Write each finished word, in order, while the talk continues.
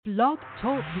Blog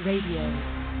Talk Radio.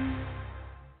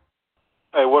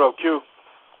 Hey, what up, Q?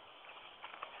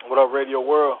 What up, Radio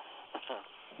World?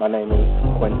 My name is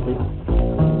Quincy,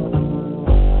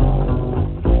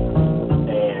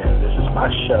 and this is my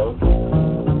show,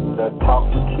 the Talk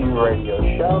to Q Radio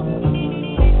Show.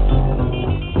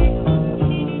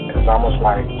 It's almost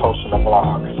like posting a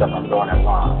blog, except I'm doing it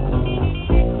live.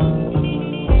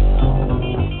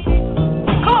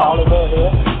 All of that here.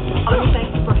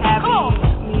 Thank you for having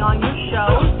me on your show.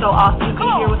 So awesome to be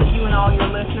here with you and all your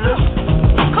listeners.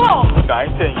 I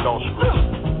ain't saying you don't screw.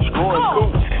 Screwing's cool.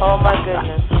 Oh my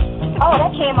goodness. Oh,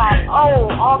 that came out. Oh,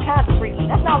 all kinds of freaky.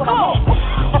 That's not what I meant.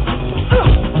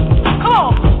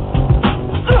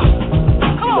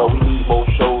 You know, we need more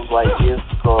shows like this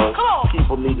because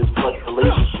people need as much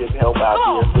relationship help out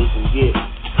there as they can get.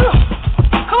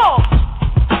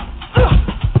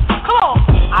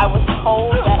 I was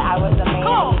told that I was a man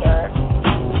eater.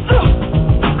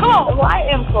 Well, I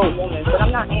am pro-woman, but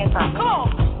I'm not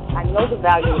anti-woman. I know the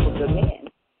value of a good man.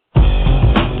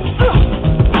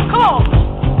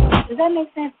 Does that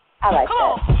make sense? I like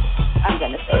that. I'm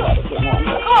going to say that again.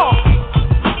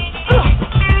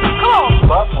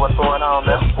 What's going on,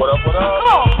 man? What up, what up?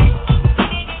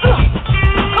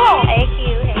 Hey,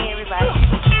 Q. Hey, everybody.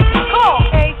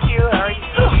 Hey Q, how are you?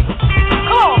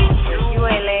 You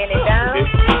ain't laying it down?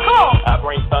 I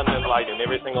bring thunder and lightning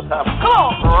every single time.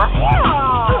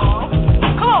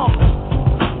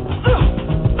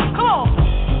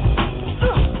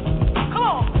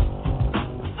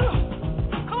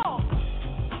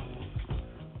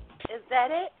 Is that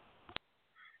it?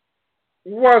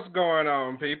 What's going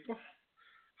on, people?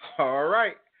 All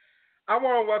right. I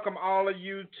want to welcome all of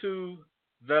you to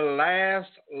the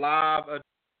last live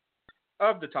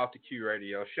of the Talk to Q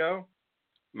Radio Show.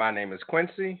 My name is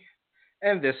Quincy,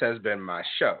 and this has been my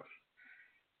show.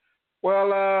 Well,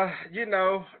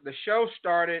 the show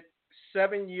started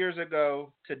 7 years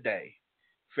ago today,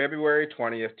 February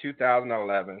 20th,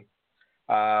 2011.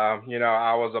 I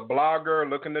was a blogger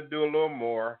looking to do a little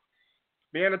more.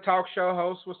 Being a talk show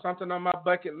host was something on my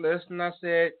bucket list, and I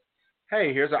said,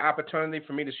 hey, here's an opportunity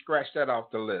for me to scratch that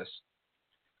off the list.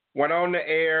 Went on the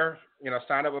air,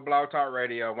 signed up with Blog Talk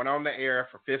Radio, went on the air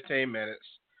for 15 minutes,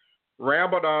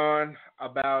 rambled on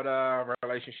about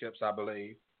relationships, I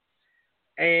believe.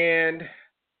 And,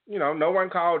 no one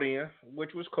called in,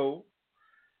 which was cool.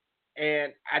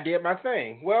 And I did my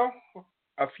thing. Well,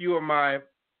 a few of my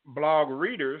blog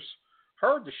readers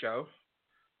heard the show,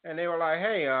 and they were like,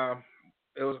 hey,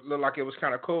 it looked like it was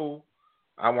kind of cool.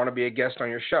 I want to be a guest on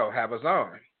your show. Have us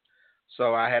on.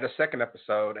 So I had a second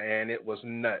episode, and it was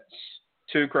nuts.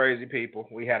 Two crazy people.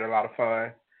 We had a lot of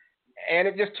fun. And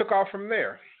it just took off from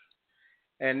there.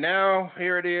 And now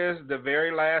here it is, the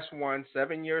very last one,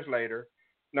 7 years later,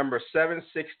 number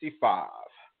 765.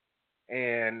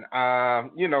 And,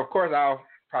 of course, I'll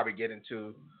probably get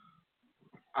into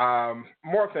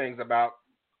more things about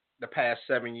the past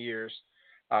 7 years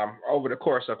over the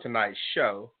course of tonight's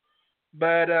show.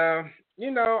 But,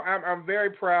 I'm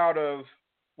very proud of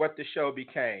what the show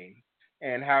became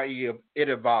and how it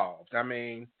evolved. I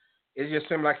mean, it just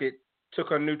seemed like it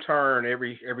took a new turn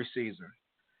every season.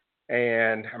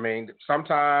 And,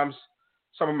 sometimes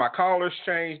some of my callers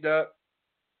changed up.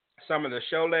 Some of the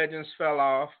show legends fell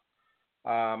off.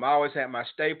 I always had my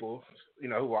staples,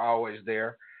 who were always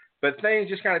there. But things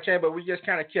just kind of changed, but we just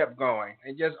kind of kept going.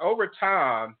 And just over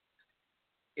time,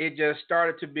 it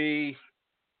started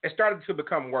to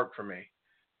become work for me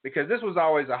because this was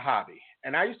always a hobby.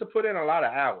 And I used to put in a lot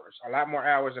of hours, a lot more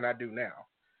hours than I do now.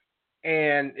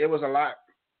 And it was a lot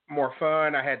more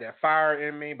fun. I had that fire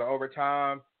in me, but over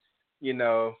time,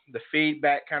 the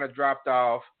feedback kind of dropped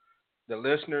off. The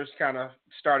listeners kind of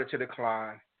started to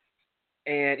decline.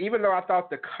 And even though I thought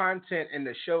the content in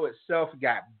the show itself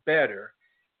got better,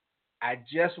 I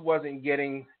just wasn't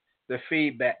getting the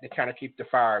feedback to kind of keep the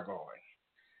fire going.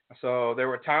 So there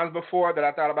were times before that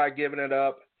I thought about giving it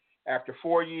up after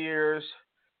 4 years.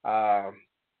 Thought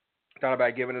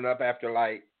about giving it up after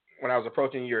when I was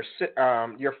approaching year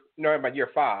 5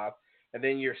 and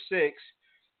then year 6.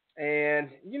 And,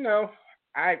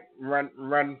 I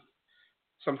run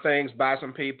some things by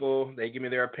some people. They give me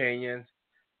their opinions.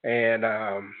 And,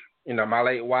 my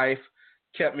late wife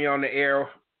kept me on the air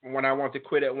when I wanted to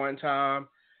quit at one time.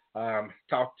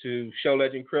 Talked to show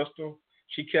legend Crystal.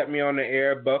 She kept me on the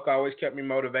air. Buck always kept me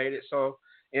motivated. So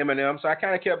Eminem. So I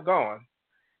kind of kept going.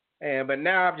 But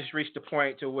now I've just reached a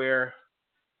point to where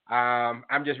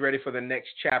I'm just ready for the next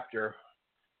chapter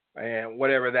and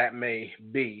whatever that may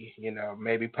be,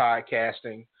 maybe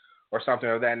podcasting or something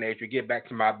of that nature, get back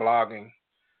to my blogging.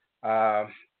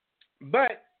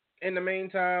 But in the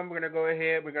meantime, we're going to go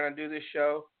ahead. We're going to do this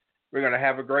show. We're going to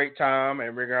have a great time,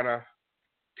 and we're going to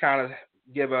kind of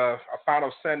give a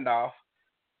final send-off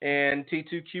in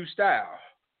T2Q style.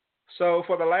 So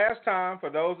for the last time, for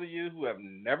those of you who have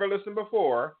never listened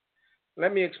before,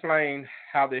 let me explain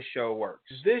how this show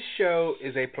works. This show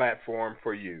is a platform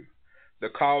for you, the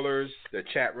callers, the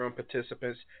chat room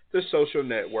participants, the social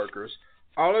networkers.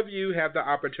 All of you have the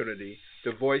opportunity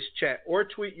to voice, chat, or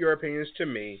tweet your opinions to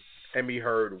me and be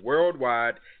heard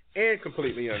worldwide and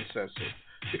completely uncensored.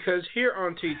 Because here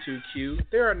on T2Q,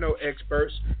 there are no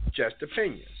experts, just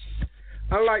opinions.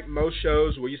 Unlike most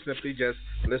shows where you simply just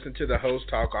listen to the host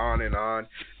talk on and on,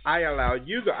 I allow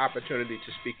you the opportunity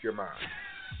to speak your mind.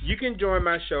 You can join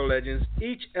my show legends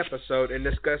each episode and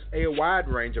discuss a wide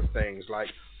range of things like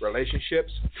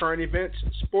relationships, current events,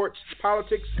 sports,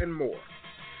 politics, and more.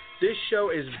 This show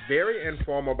is very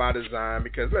informal by design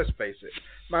because, let's face it,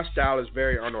 my style is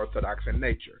very unorthodox in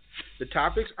nature. The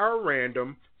topics are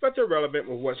random, but they're relevant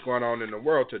with what's going on in the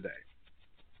world today.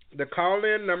 The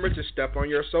call-in number to step on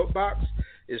your soapbox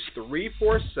is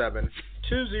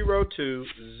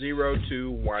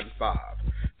 347-202-0215.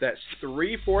 That's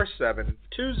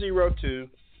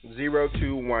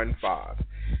 347-202-0215.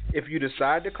 If you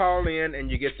decide to call in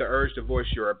and you get the urge to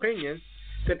voice your opinion,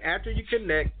 then after you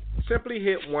connect, simply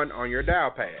hit 1 on your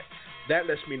dial pad. That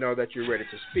lets me know that you're ready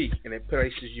to speak, and it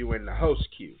places you in the host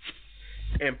queue.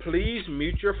 And please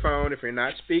mute your phone if you're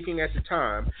not speaking at the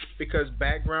time, because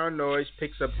background noise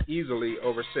picks up easily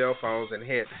over cell phones and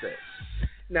headsets.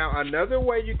 Now, another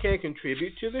way you can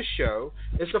contribute to the show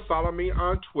is to follow me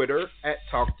on Twitter at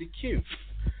TalkToQ.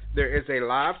 There is a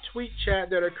live tweet chat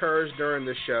that occurs during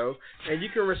the show, and you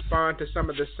can respond to some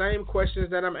of the same questions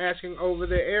that I'm asking over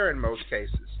the air in most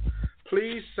cases.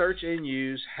 Please search and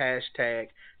use hashtag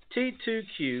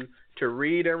T2Q to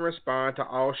read and respond to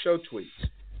all show tweets.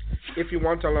 If you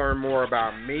want to learn more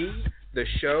about me, the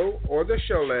show, or the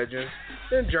show legends,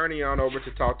 then journey on over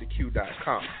to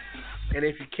TalkToQ.com. And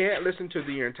if you can't listen to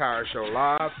the entire show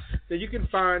live, then you can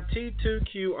find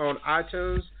T2Q on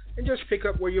iTunes and just pick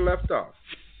up where you left off.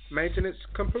 Maintenance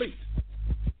complete.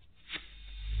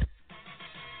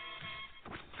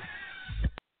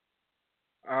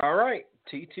 All right,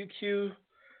 T2Q.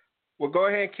 We'll go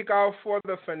ahead and kick off for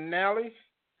the finale,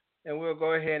 and we'll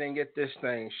go ahead and get this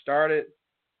thing started.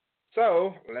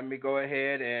 So let me go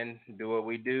ahead and do what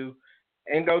we do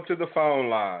and go to the phone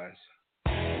lines.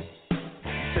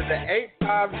 To the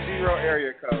 850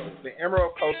 area code, the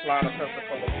Emerald Coastline of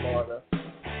Pensacola, Florida.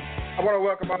 I want to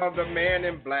welcome on the man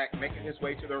in black making his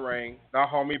way to the ring, the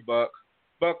homie Buck.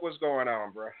 Buck, what's going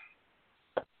on, bro?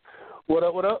 What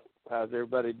up, what up? How's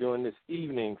everybody doing this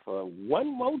evening for one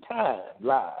more time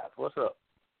live? What's up?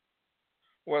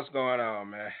 What's going on,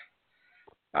 man?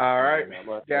 All right,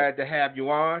 glad to have you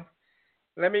on.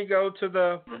 Let me go to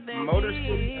the Motor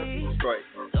City of Detroit.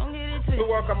 We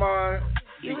welcome on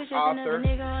the author,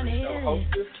 the show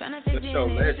hostess, the show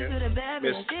legend,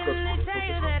 Miss Crystal.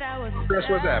 Chris,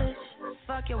 what's happening?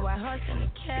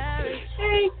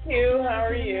 Thank you. How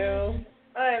are you?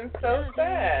 I'm so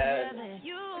sad.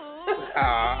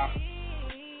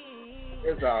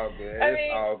 It's all good.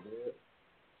 It's all good.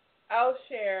 I'll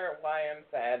share why I'm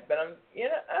sad, but I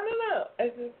don't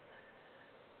know.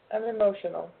 I'm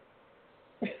emotional.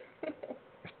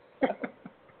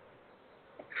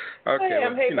 Okay,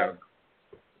 well,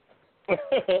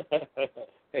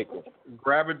 Hey, cool.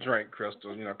 Grab a drink,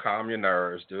 Crystal. Calm your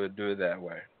nerves. Do it that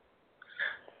way.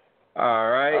 All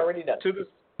right. Already done. To the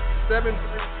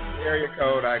 732 area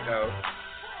code, I go.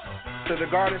 To the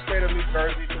Garden State of New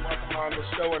Jersey to welcome on the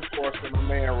show enforcer, my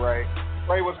man Ray.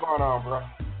 Ray, what's going on, bro?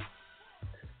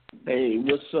 Hey,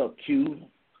 what's up, Q,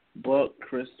 Buck,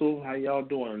 Crystal? How y'all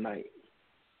doing tonight?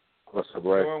 What's up,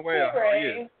 Ray? Doing well. How are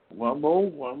you? One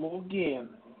more again.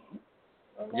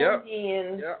 Yep.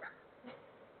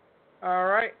 All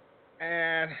right,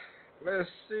 and let's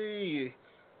see.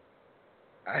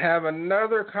 I have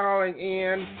another calling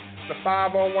in the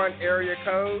 501 area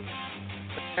code.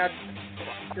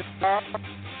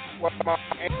 What's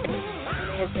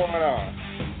going on?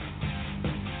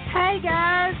 Hey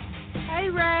guys. Hey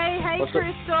Ray. Hey What's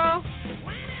Crystal.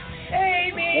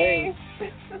 Hey, me.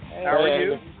 Hey. How are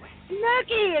you?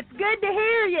 Nookie, it's good to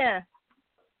hear you.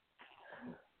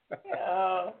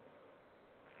 Yeah.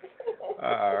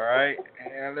 All right,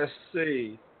 and let's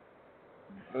see.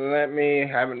 Let me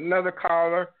have another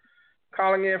caller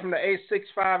calling in from the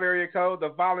 865 area code, the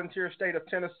volunteer state of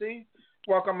Tennessee.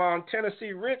 Welcome on,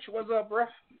 Tennessee Rich. What's up, bro?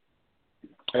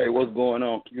 Hey, what's going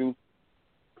on, Q?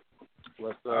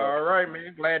 What's up? All right,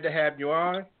 man. Glad to have you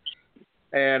on.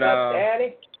 And What's up,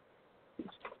 Daddy?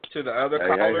 to the other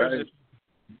callers,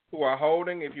 who are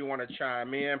holding, if you want to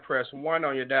chime in, press 1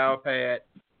 on your dial pad,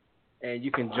 and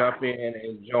you can jump in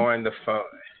and join the fun.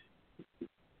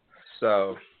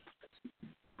 So,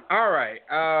 all right.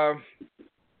 I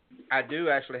do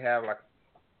actually have like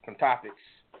some topics,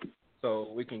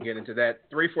 so we can get into that.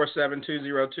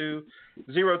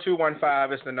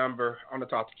 347-202-0215 is the number on the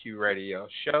Talk to Q radio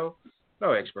show.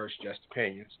 No experts, just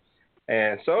opinions.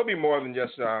 And so it'll be more than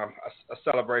just a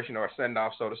celebration or a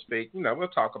send-off, so to speak. You know, we'll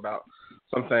talk about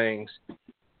some things.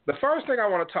 The first thing I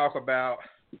want to talk about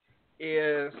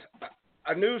is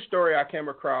a news story I came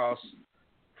across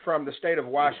from the state of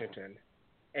Washington.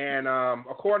 And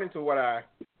according to what I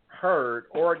heard,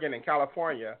 Oregon and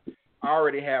California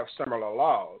already have similar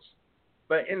laws.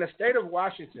 But in the state of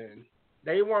Washington,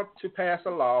 they want to pass a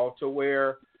law to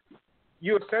where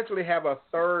you essentially have a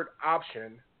third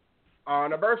option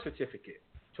on a birth certificate,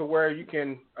 to where you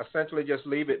can essentially just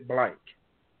leave it blank.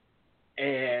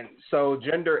 And so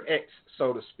gender X,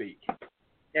 so to speak.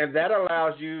 And that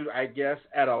allows you, I guess,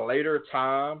 at a later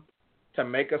time to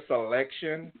make a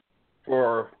selection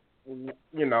for,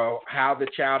 you know, how the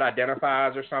child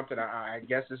identifies or something, I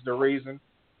guess is the reason.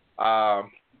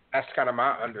 That's kind of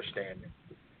my understanding.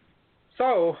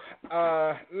 So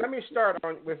let me start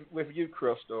with you,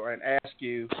 Crystal, and ask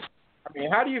you, I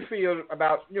mean, how do you feel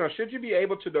about, you know, should you be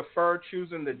able to defer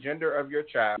choosing the gender of your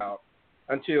child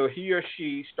until he or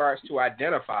she starts to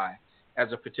identify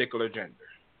as a particular gender?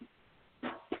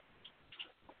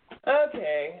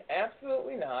 Okay,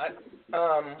 absolutely not.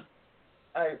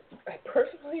 I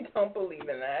personally don't believe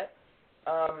in that.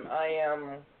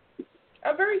 I'm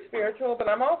very spiritual, but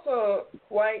I'm also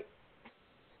quite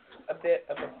a bit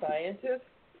of a scientist.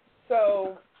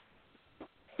 So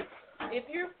if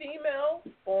you're female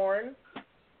born,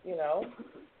 you know,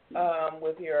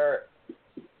 with your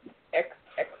X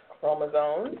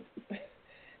chromosomes,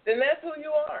 then that's who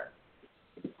you are.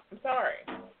 I'm sorry.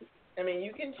 I mean,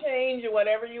 you can change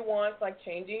whatever you want, like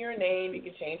changing your name. You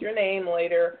can change your name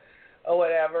later or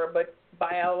whatever, but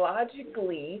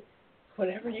biologically,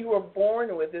 whatever you were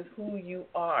born with is who you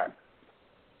are.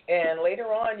 And later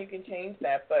on, you can change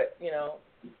that, but, you know,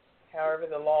 however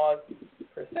the laws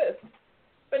persist.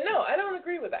 But no, I don't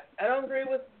agree with that. I don't agree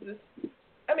with this.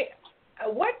 I mean,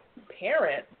 what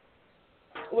parent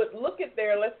would look at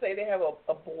their, let's say they have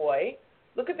a boy,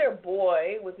 look at their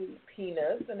boy with his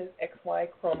penis and his XY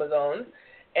chromosomes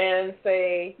and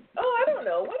say, oh, I don't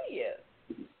know what he is.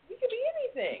 He could be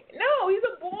anything. No, he's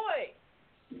a boy.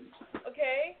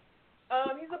 Okay?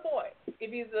 He's a boy.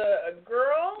 If he's a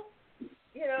girl,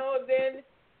 you know, then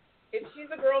if she's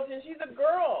a girl, then she's a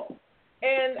girl.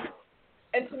 And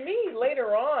to me,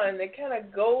 later on, it kind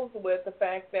of goes with the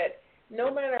fact that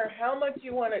no matter how much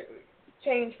you want to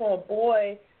change from a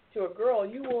boy to a girl,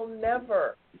 you will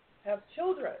never have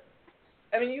children.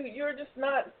 I mean, you're just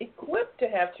not equipped to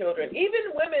have children.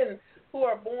 Even women who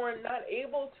are born not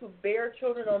able to bear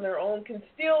children on their own can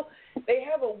still, they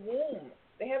have a womb.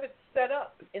 They have it set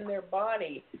up in their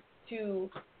body to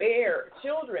bear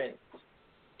children,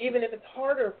 even if it's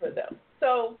harder for them.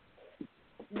 So,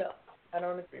 no, I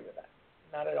don't agree with that.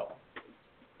 Not at all.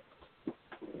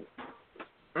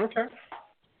 Okay.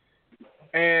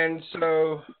 And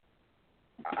so,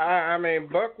 I mean,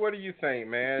 Buck, what do you think,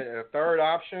 man? A third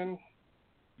option?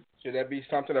 Should that be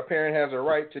something a parent has a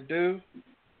right to do?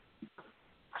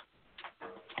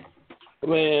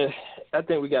 Man, I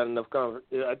think we got enough.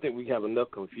 I think we have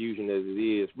enough confusion as it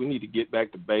is. We need to get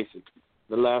back to basics.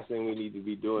 The last thing we need to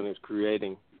be doing is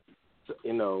creating,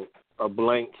 you know, a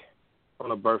blank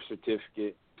on a birth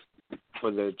certificate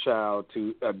for the child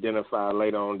to identify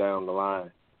later on down the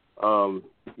line.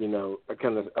 You know, I'm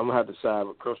gonna have to side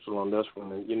with Crystal on this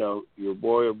one. And, you know, you're a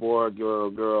boy or boy, girl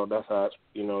or girl. That's how it's,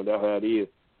 you know, that's how it is.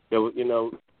 You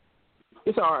know,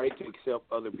 it's all right to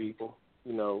accept other people,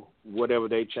 you know, whatever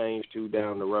they change to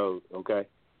down the road, okay?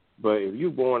 But if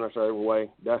you're born a certain way,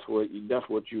 that's what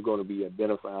you're going to be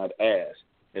identified as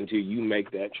until you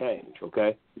make that change,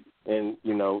 okay? And,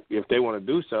 you know, if they want to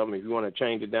do something, if you want to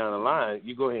change it down the line,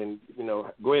 you go ahead and, you know,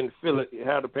 go ahead and fill it,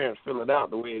 have the parents fill it out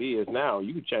the way it is now.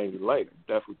 You can change it later if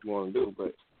that's what you want to do.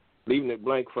 But leaving it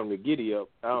blank from the giddy up,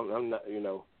 I'm not, you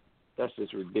know, that's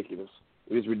just ridiculous.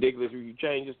 It's ridiculous if you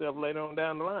change yourself later on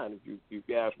down the line, if you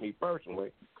ask me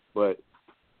personally. But,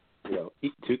 you know,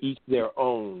 to each their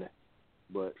own.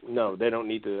 But, no, they don't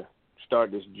need to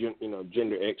start this, you know,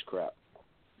 gender X crap.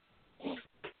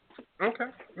 Okay.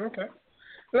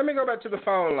 Let me go back to the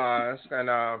phone lines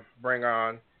and bring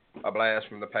on a blast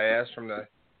from the past, from the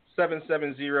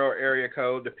 770 area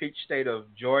code, the Peach State of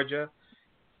Georgia.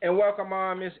 And welcome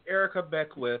on Miss Erica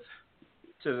Beckwith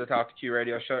to the Talk to Q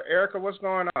radio show. Erica, what's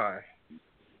going on?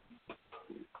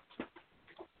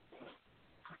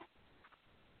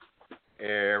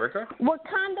 Erica.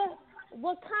 Wakanda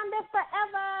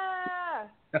forever.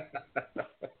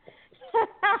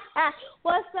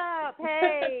 What's up?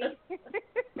 Hey.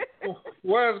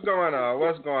 What's going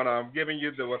on? I'm giving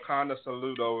you the Wakanda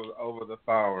salute over the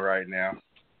phone right now.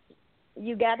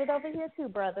 You got it over here too,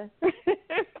 brother.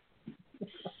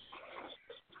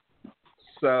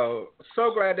 So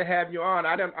glad to have you on.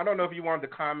 I don't know if you wanted to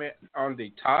comment on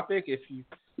the topic, if you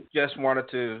just wanted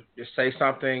to just say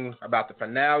something about the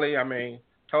finale. I mean,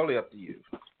 totally up to you.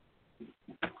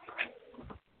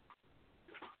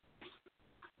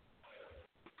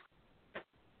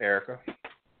 Erica.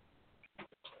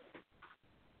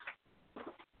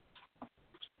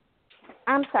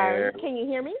 I'm sorry. Can you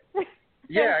hear me?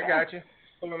 Yeah, I got you.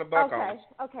 Pulling the buck on.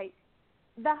 Okay.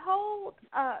 The whole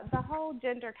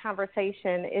gender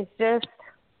conversation is just,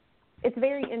 it's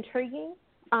very intriguing.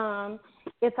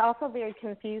 It's also very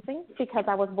confusing because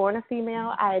I was born a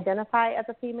female. I identify as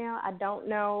a female. I don't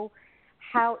know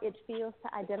how it feels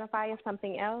to identify as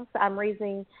something else. I'm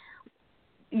raising,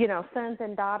 sons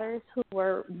and daughters who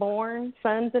were born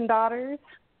sons and daughters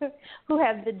who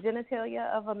have the genitalia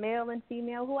of a male and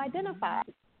female who identify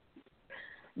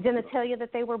genitalia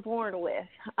that they were born with.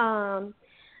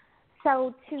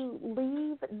 So to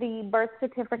leave the birth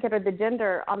certificate or the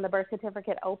gender on the birth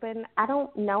certificate open, I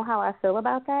don't know how I feel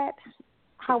about that.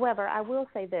 However, I will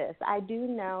say this. I do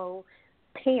know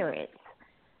parents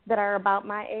that are about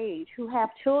my age who have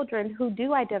children who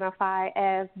do identify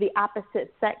as the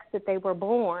opposite sex that they were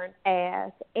born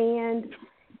as, and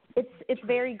it's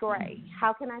very gray.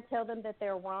 How can I tell them that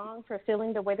they're wrong for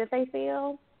feeling the way that they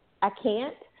feel? I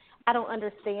can't. I don't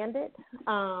understand it.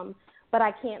 But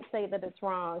I can't say that it's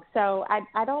wrong. So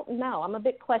I don't know. I'm a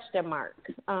big question mark,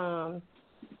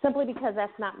 simply because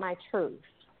that's not my truth.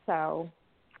 So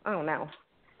I don't know.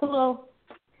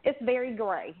 It's very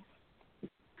gray.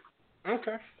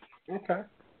 Okay.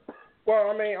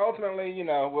 Well, I mean, ultimately, we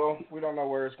don't know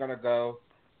where it's going to go.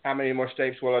 How many more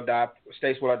states will adopt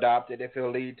it? If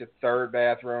it'll lead to third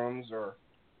bathrooms or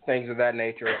things of that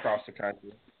nature across the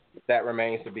country, that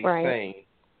remains to be seen.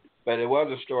 But it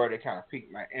was a story that kind of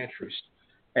piqued my interest.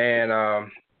 And,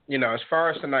 as far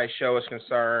as tonight's show is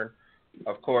concerned,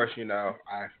 of course,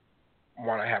 I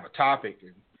want to have a topic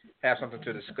and have something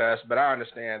to discuss. But I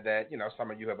understand that, some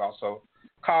of you have also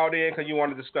called in because you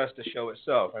want to discuss the show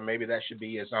itself. And maybe that should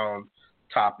be its own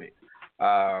topic.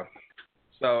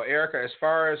 So, Erica, as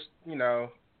far as, the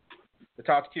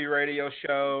Talk to Q radio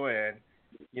show and,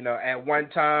 at one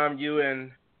time you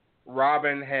and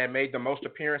Robin had made the most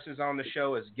appearances on the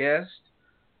show as guests,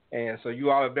 and so you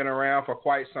all have been around for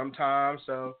quite some time.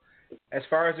 So as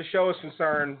far as the show is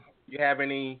concerned, do you have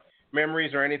any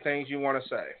memories or any things you want to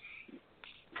say?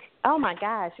 Oh, my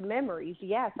gosh, memories.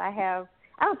 Yes, I have.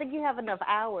 I don't think you have enough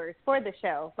hours for the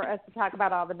show for us to talk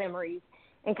about all the memories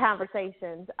and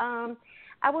conversations.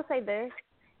 I will say this,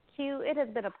 Q, it has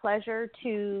been a pleasure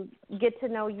to get to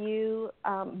know you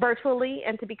virtually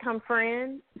and to become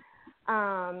friends.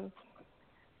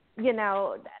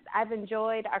 I've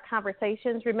enjoyed our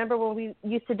conversations. Remember when we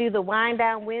used to do the Wind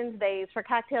Down Wednesdays for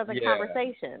Cocktails and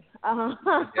Conversation?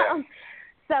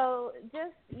 So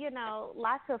just,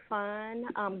 lots of fun,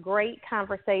 great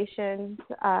conversations,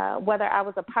 whether I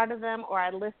was a part of them or I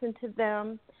listened to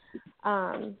them.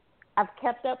 I've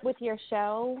kept up with your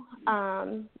show,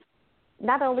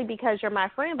 not only because you're my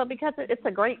friend, but because it's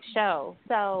a great show.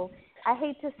 So I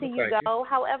hate to see you go.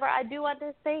 However, I do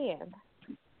understand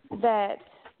that,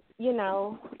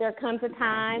 there comes a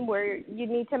time where you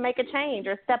need to make a change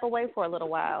or step away for a little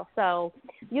while. So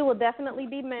you will definitely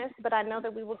be missed, but I know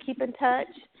that we will keep in touch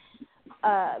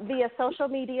via social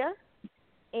media.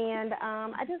 And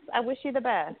I wish you the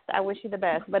best.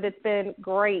 But it's been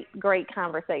great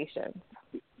conversations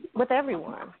with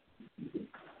everyone.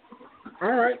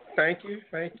 All right. Thank you.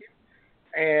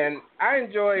 And I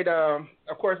enjoyed,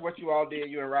 of course, what you all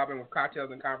did, you and Robin, with Cocktails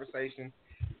and Conversation.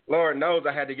 Lord knows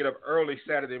I had to get up early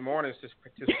Saturday mornings to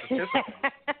participate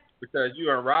because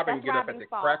you and Robin get up at the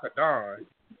crack of dawn.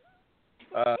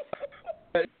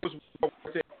 It was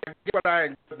worth it. What I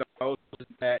enjoyed the most is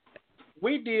that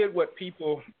we did what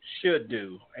people should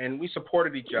do, and we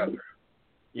supported each other.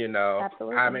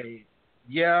 Absolutely.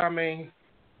 I mean,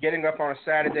 getting up on a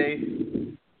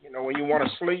Saturday, when you want to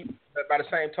sleep, but by the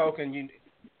same token,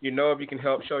 if you can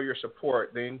help show your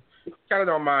support, then you kind of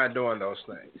don't mind doing those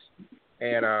things.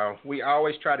 And we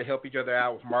always try to help each other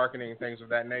out with marketing and things of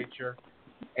that nature.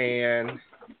 And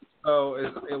so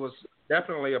it was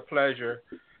definitely a pleasure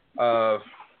of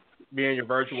being your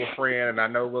virtual friend, and I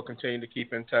know we'll continue to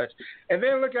keep in touch. And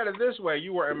then look at it this way.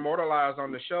 You were immortalized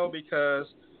on the show because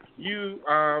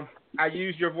I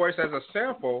used your voice as a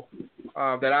sample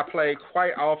that I play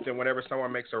quite often whenever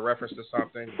someone makes a reference to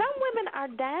something. Some women are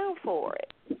down for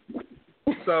it.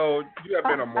 So you have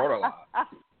been immortalized.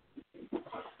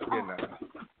 You know.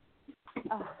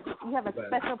 Oh, you have a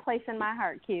special place in my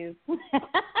heart, Q.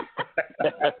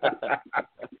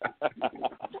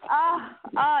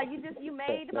 You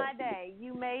made my day.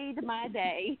 You made my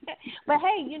day. But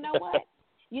hey, you know what?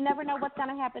 You never know what's going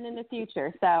to happen in the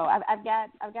future. So I've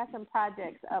got some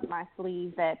projects up my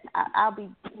sleeve that I'll be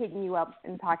hitting you up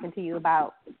and talking to you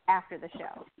about after the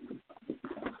show.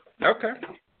 Okay,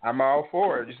 I'm all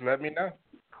for it. Just let me know.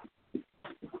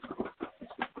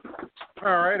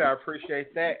 All right, I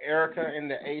appreciate that. Erica in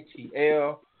the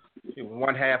ATL,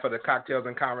 one half of the Cocktails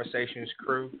and Conversations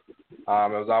crew. It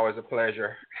was always a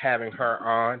pleasure having her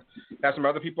on. Got some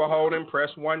other people holding.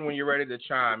 Press 1 when you're ready to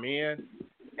chime in.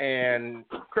 And,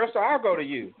 Crystal, I'll go to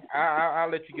you. I'll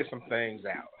let you get some things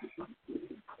out.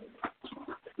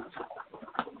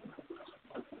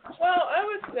 Well, I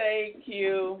would say,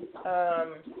 Q,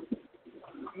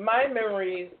 my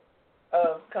memories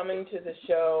of coming to the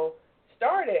show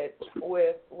started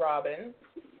with Robin,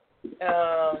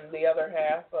 the other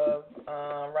half of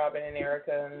Robin and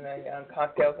Erica and the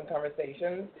Cocktails and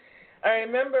Conversations. I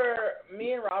remember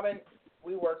me and Robin,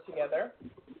 we worked together,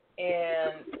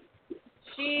 and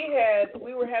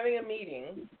we were having a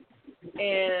meeting,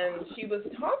 and she was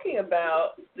talking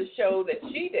about the show that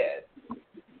she did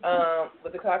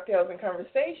with the Cocktails and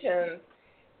Conversations,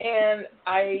 and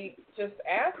I just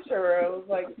asked her, I was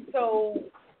like, so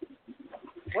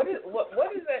what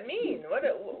does that mean? What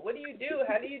do you do?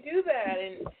 How do you do that?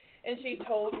 And she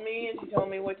told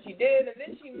me what she did, and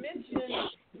then she mentioned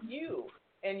you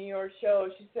and your show.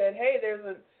 She said, hey, there's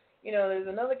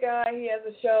another guy, he has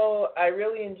a show. I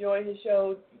really enjoy his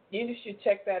show. You should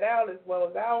check that out as well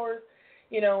as ours,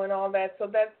 and all that. So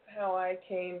that's how I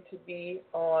came to be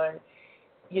on,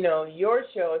 your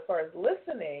show as far as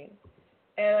listening.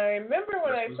 And I remember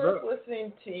when I first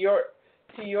listened to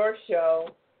your show,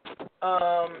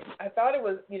 I thought it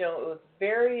was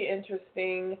very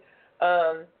interesting.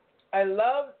 I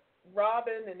loved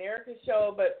Robin and Erica's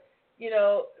show, but,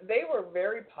 they were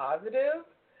very positive,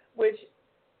 which,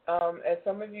 as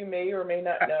some of you may or may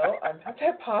not know, I'm not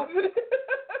that positive.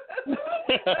 I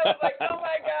was like, oh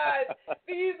my God,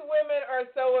 these women are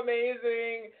so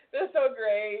amazing. They're so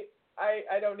great.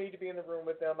 I don't need to be in the room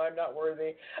with them. I'm not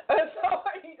worthy. So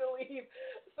I need to leave.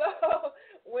 So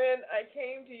when I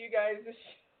came to you guys'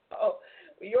 show,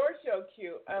 your show,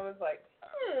 Q, I was like,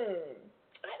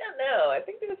 I don't know. I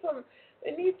think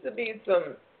there needs to be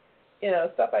some,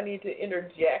 stuff I need to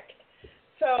interject.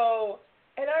 So,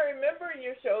 and I remember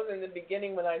your shows in the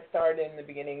beginning when I started in the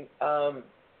beginning,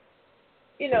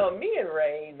 me and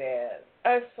Ray, man,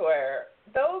 I swear,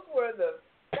 those were the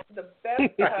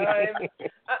best times.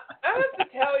 I have to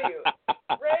tell you,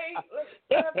 Ray,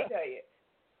 I have to tell you,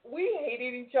 we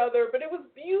hated each other, but it was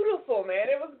beautiful, man.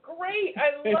 It was great.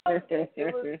 I loved it.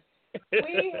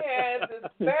 We had this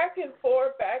back and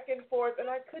forth, and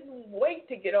I couldn't wait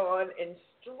to get on and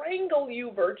strangle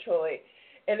you virtually.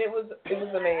 And it was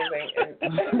amazing. And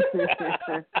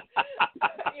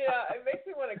it makes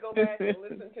me want to go back and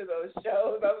listen to those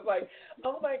shows. I was like,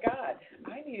 oh my God,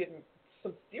 I needed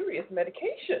some serious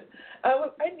medication.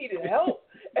 I needed help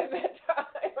at that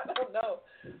time. I don't know,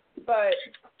 but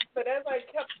as I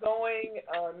kept going,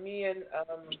 me and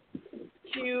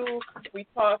Q, we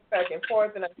talked back and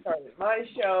forth, and I started my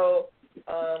show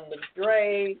with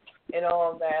Dre and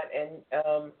all of that,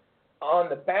 and on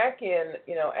the back end,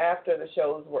 after the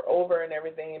shows were over and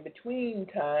everything, in between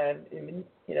time,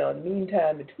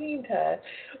 between time,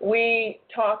 we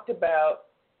talked about,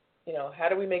 how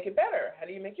do we make it better? How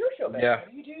do you make your show better? Yeah.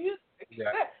 How do you do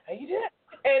that? How you do that?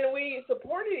 And we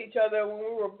supported each other when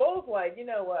we were both like, you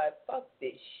know what, fuck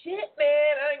this shit,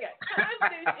 man. I ain't got time for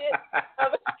this shit.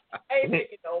 I ain't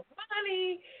making no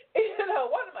money.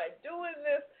 What am I doing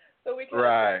this? So we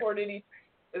kind of supported each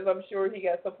other, as I'm sure he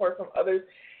got support from others.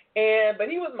 But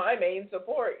he was my main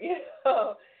support,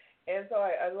 And so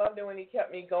I loved it when he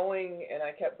kept me going, and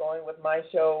I kept going with my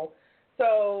show.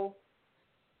 So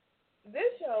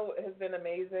this show has been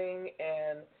amazing,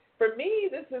 and for me,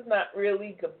 this is not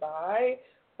really goodbye,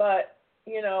 but,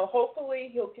 hopefully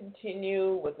he'll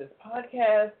continue with his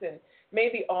podcast, and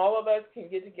maybe all of us can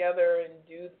get together and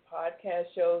do the podcast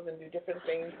shows and do different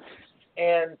things,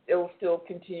 and it will still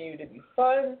continue to be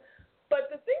fun. But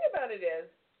the thing about it is,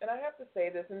 and I have to say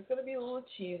this, and it's going to be a little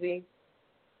cheesy,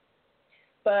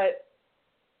 but,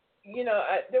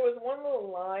 there was one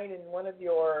little line in one of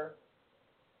your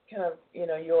kind of,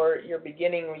 your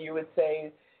beginning where you would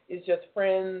say, is just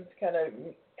friends kind of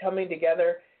coming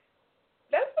together.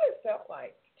 That's what it felt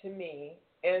like to me.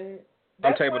 And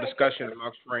roundtable discussion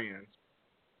amongst friends.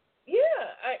 Yeah,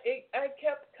 I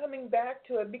kept coming back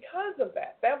to it because of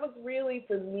that. That was really,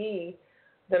 for me,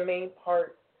 the main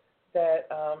part that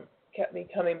kept me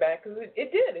coming back, because it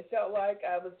did. It felt like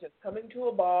I was just coming to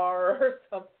a bar or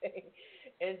something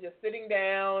and just sitting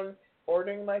down,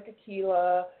 ordering my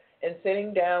tequila, and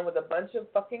sitting down with a bunch of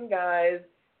fucking guys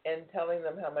and telling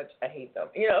them how much I hate them.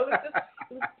 You know, it was just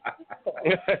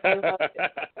I loved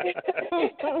it.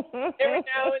 Every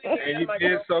now and then, and you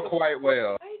did so quite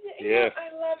well. Yes, I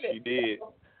love it. she did.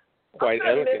 So, Quite I'm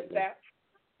gonna elegantly. miss that.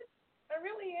 I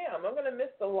really am. I'm gonna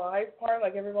miss the live part,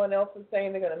 like everyone else is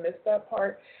saying. They're gonna miss that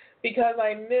part because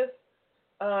I miss.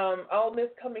 I'll miss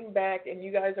coming back, and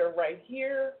you guys are right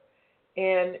here,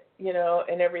 and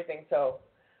and everything. So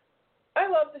I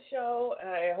love the show, and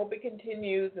I hope it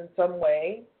continues in some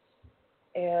way.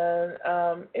 And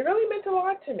it really meant a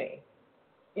lot to me,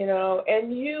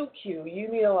 And you, Q, you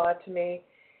mean a lot to me.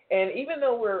 And even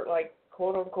though we're like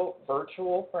quote unquote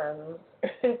virtual friends,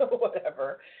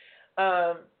 whatever,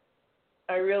 I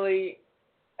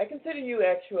consider you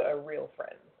actually a real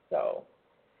friend. So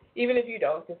even if you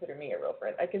don't consider me a real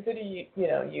friend, I consider you,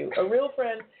 you a real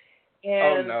friend.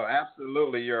 And oh no,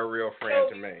 absolutely, you're a real friend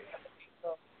to me.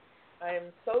 So I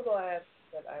am so glad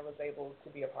that I was able to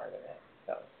be a part of it.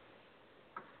 So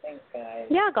thanks, guys.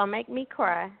 Y'all gonna make me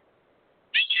cry. I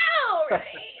know, right?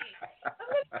 I'm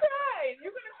gonna cry.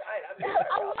 You're gonna cry.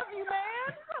 I love you,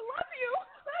 man. I love you.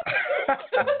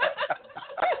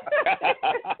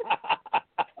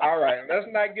 All right, let's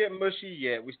not get mushy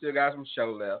yet. We still got some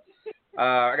show left.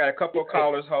 I got a couple of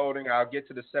callers holding. I'll get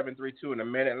to the 732 in a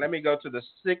minute. Let me go to the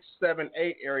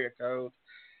 678 area code.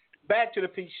 Back to the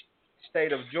peach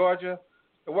state of Georgia.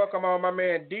 And welcome on my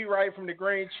man D. Wright from the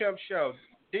Green Chimp Show.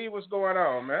 D, what's going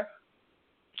on, man?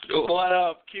 What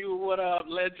up, Q? What up,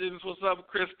 Legends? What's up,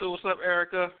 Crystal? What's up,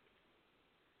 Erica?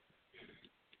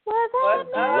 What's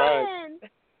up? Right.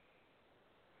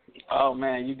 Oh,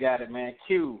 man, you got it, man.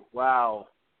 Q, wow.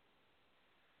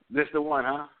 This the one,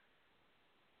 huh?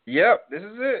 Yep, this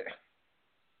is it.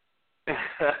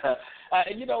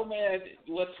 Man,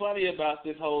 what's funny about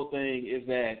this whole thing is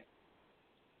that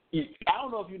I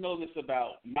don't know if you know this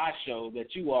about my show,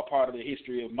 that you are part of the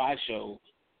history of my show,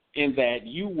 in that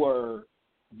you were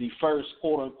the first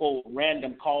quote-unquote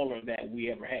random caller that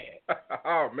we ever had.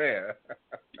 Oh, man.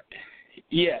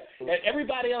 Yeah. And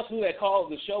everybody else who had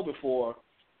called the show before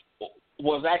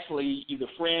was actually either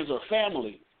friends or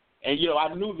family. And,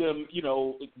 I knew them,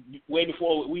 way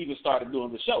before we even started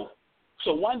doing the show.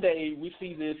 So one day we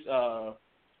see this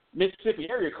Mississippi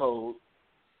area code,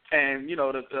 and,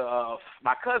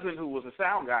 my cousin, who was a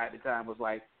sound guy at the time, was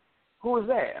like, who is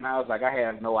that? And I was like, I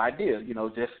have no idea,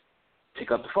 just pick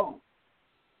up the phone.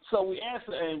 So we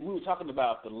answered, and we were talking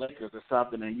about the Lakers or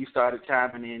something, and you started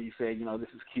chiming in. You said, this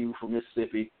is Q from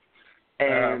Mississippi.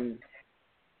 And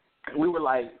we were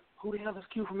like, who the hell is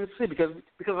Q from Mississippi?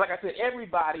 Because like I said,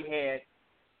 everybody had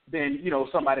been,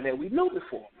 somebody that we knew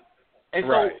before. And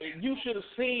so you should have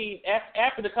seen,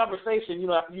 after the conversation,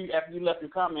 after you left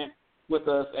your comment with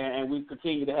us and we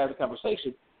continued to have the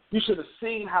conversation, you should have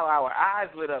seen how our eyes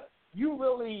lit up. You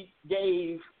really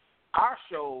gave our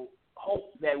show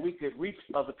hope that we could reach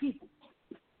other people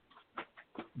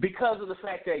because of the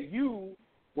fact that you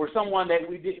were someone that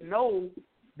we didn't know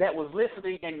that was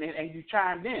listening and you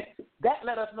chimed in. That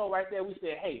let us know right there. We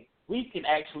said, hey, we can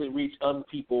actually reach other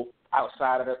people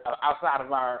outside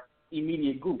of our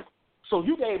immediate group. So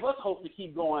you gave us hope to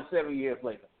keep going 7 years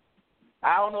later.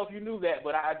 I don't know if you knew that,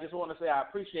 but I just want to say I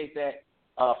appreciate that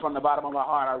from the bottom of my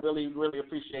heart. I really, really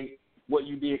appreciate what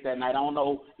you did that night. I don't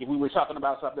know if we were talking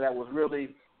about something that was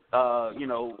really,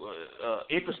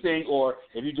 interesting, or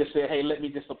if you just said, hey, let me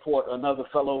just support another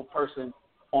fellow person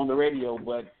on the radio.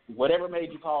 But whatever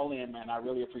made you call in, man, I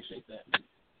really appreciate that.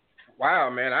 Wow,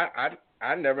 man,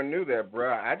 I never knew that,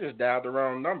 bro. I just dialed the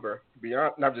wrong number.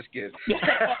 No, I'm just kidding.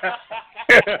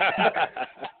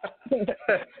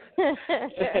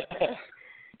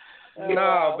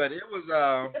 No, but it was.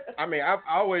 I've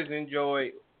always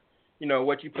enjoyed,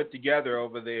 what you put together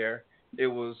over there.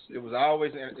 It's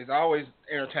always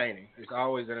entertaining. It's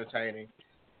always entertaining,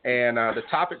 and the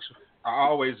topics are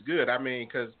always good.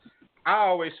 Because I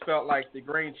always felt like the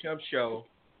Green Chimp Show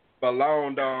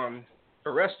belonged on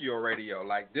terrestrial radio.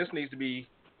 Like, this needs to be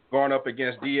going up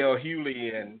against D.L.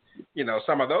 Hewley and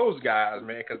some of those guys,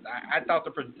 man. Because I thought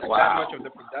that much of the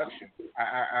production.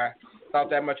 I thought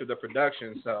that much of the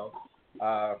production. So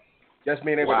just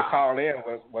being able to call in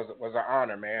was an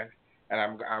honor, man. And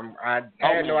I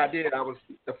had no idea I was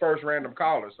the first random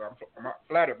caller, so I'm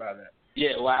flattered by that.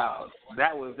 Yeah, wow,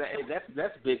 that's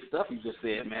big stuff you just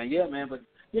said, man. Yeah, man, but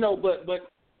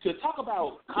to talk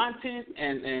about content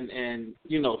and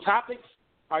topics.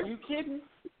 Are you kidding?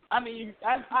 I mean,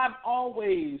 I've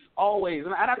always,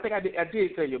 and I think I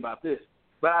did tell you about this,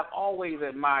 but I've always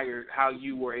admired how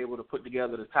you were able to put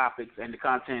together the topics and the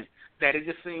content. That it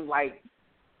just seemed like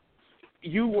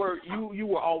you were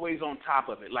always on top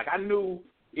of it. Like I knew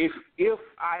if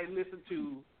I listened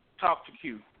to Talk to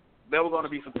Q, there were going to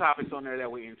be some topics on there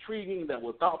that were intriguing, that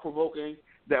were thought-provoking,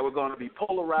 that were going to be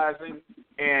polarizing,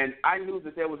 and I knew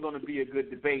that there was going to be a good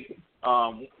debate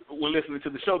when listening to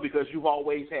the show because you've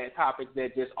always had topics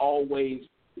that just always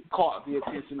caught the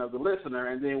attention of the listener,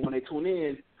 and then when they tune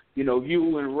in,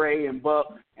 you and Ray and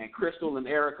Buck and Crystal and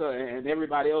Erica and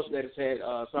everybody else that has had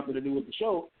something to do with the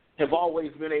show have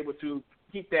always been able to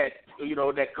keep that,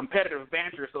 that competitive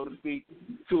banter, so to speak,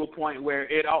 to a point where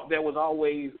there was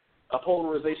always a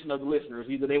polarization of the listeners.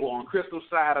 Either they were on Crystal's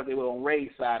side, or they were on Ray's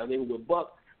side, or they were with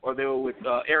Buck, or they were with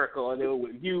Erica, or they were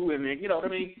with you, and then, you know what I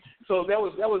mean? So there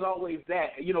was always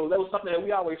that. That was something that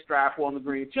we always strive for on the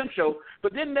Green Chimp Show,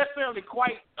 but didn't necessarily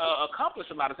quite accomplish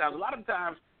a lot of times. A lot of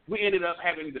times we ended up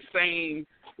having the same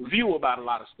view about a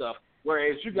lot of stuff,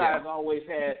 whereas you guys always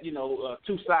had,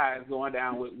 two sides going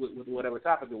down with whatever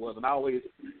topic it was. And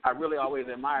I really always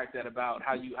admired that about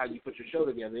how you put your show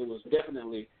together. It was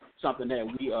definitely something that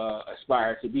we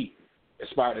aspire to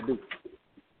do.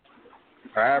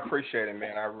 I appreciate it,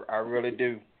 man. I really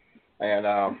do. And,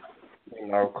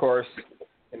 of course,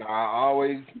 I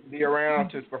always be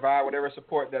around to provide whatever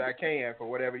support that I can for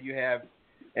whatever you have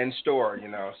in store,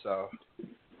 So,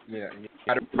 yeah.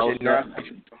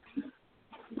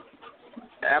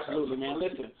 Absolutely, man.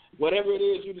 Listen, whatever it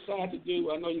is you decide to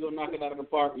do, I know you're going to knock it out of the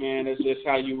park, man. It's just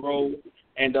how you roll.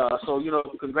 And so,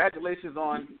 congratulations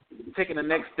on taking the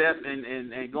next step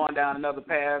and going down another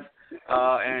path.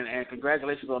 And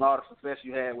congratulations on all the success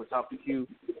you had with Talk to Q.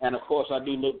 And, of course, I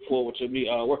do look forward to me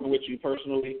working with you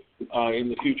personally in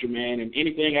the future, man. And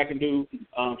anything I can do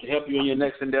to help you in your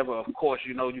next endeavor, of course,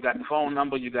 you got the phone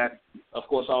number. You got, of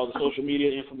course, all the social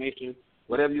media information.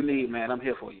 Whatever you need, man, I'm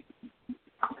here for you.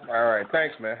 All right.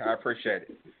 Thanks, man. I appreciate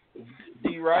it.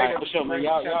 D-Right. For sure, man.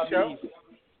 Y'all be easy.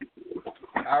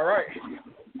 All right.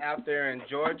 Out there in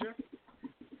Georgia.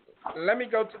 Let me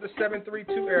go to the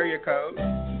 732 area code.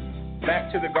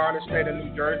 Back to the Garden State of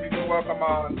New Jersey. We welcome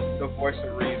on the voice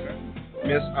of reason,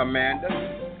 Miss Amanda.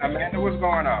 Amanda, what's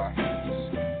going on?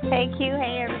 Hey, Q.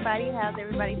 Hey, everybody. How's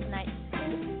everybody tonight?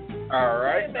 All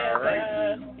right. Hey, all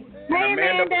right. Hey,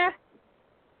 Amanda.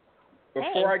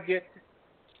 Before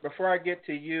I get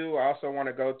to you, I also want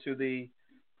to go to the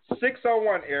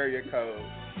 601 area code,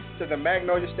 to the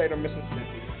Magnolia State of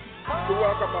Mississippi. To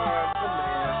welcome on the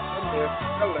man, the myth,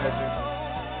 the legend.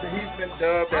 He's been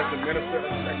dubbed as the Minister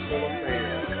of Sexual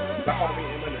Affairs, the homie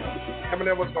Eminem.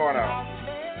 Eminem, what's going on?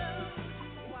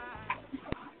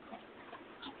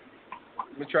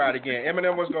 Let me try it again.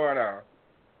 Eminem, what's going on?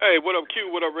 Hey, what up,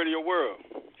 Q? What up, Radio World?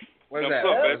 What's that?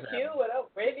 What up, Q? What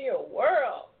up, Radio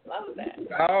World? Love that.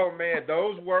 Oh, man,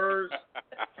 those words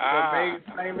were made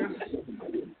famous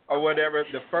or whatever.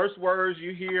 The first words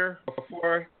you hear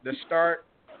before the start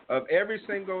of every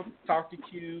single Talk to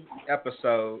Q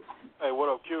episode. Hey, what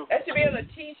up, Q? That should be on a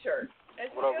T-shirt.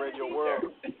 What up, Radio World?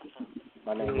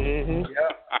 My name is.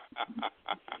 Yep.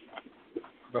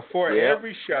 Before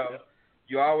every show,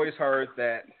 you always heard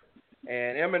that.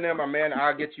 And Eminem, my man,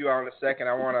 I'll get you on in a second.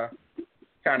 I want to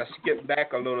kind of skip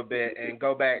back a little bit and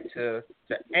go back to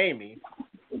Amy.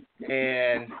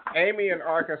 And Amy in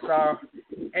Arkansas.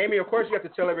 Amy, of course, you have to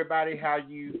tell everybody how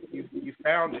you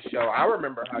found the show. I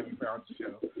remember how you found the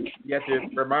show. You have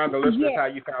to remind the listeners how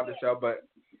you found the show. But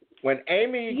when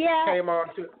Amy came on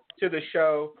to the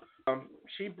show,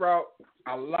 she brought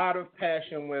a lot of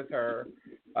passion with her,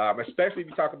 especially if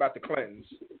you talk about the Clintons,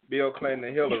 Bill Clinton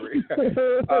and Hillary. She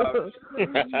brought a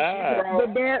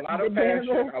lot of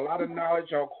passion, a lot of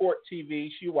knowledge on court TV.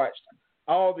 She watched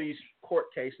all these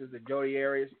court cases, the Jodi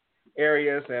Arias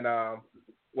and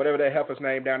whatever that heifer's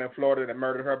name down in Florida that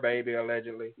murdered her baby,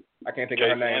 allegedly. I can't think of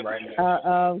her name right now.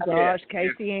 Oh, gosh,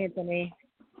 Casey Anthony.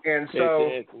 And so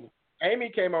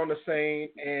Amy came on the scene,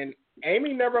 and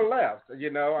Amy never left.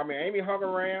 Amy hung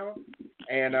around.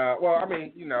 And,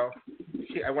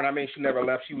 she never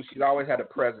left. She's always had a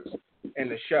presence in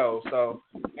the show. So,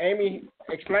 Amy,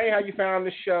 explain how you found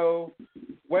the show,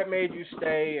 what made you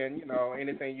stay, and,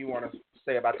 anything you want to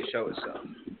say about the show itself.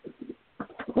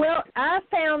 Well, I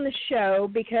found the show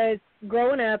because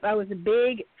growing up, I was a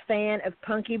big fan of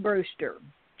Punky Brewster.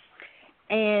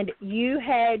 And you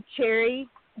had Cherry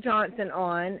Johnson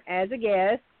on as a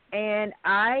guest, and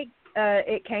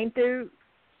it came through,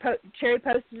 Cherry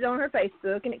posted it on her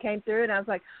Facebook, and it came through, and I was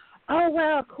like, oh,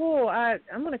 well, cool.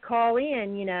 I'm going to call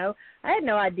in, you know. I had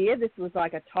no idea this was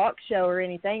like a talk show or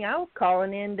anything. I was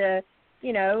calling in to,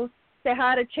 you know, say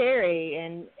hi to Cherry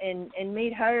and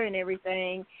meet her and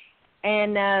everything.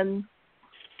 And I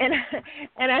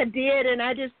did, and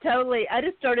I just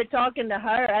started talking to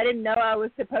her. I didn't know I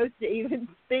was supposed to even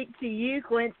speak to you,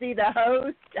 Quincy, the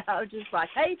host. I was just like,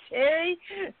 hey, Cherry.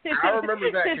 I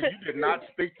remember that because you did not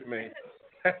speak to me.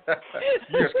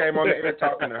 You just came on the air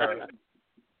talking to her.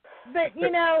 But,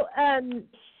 you know, and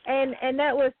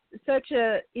that was such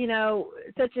a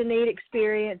neat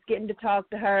experience, getting to talk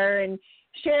to her and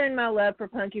sharing my love for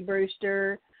Punky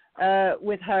Brewster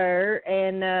with her.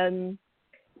 And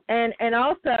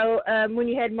also, when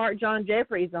you had Mark John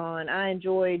Jeffries on, I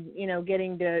enjoyed, you know,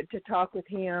 getting to talk with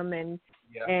him and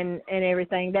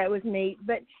everything. That was neat.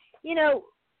 But, you know,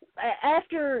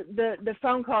 after the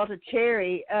phone call to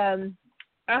Cherry,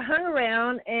 I hung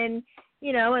around and,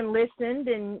 you know, and listened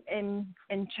and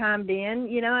chimed in,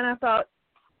 you know, and I thought,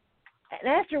 and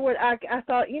afterward, I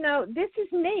thought, you know, this is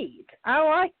neat. I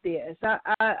like this.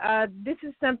 This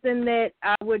is something that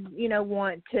I would, you know,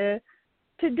 want to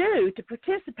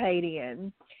participate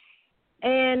in.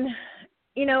 And,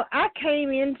 you know, I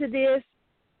came into this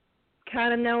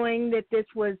kind of knowing that this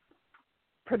was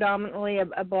predominantly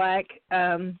a black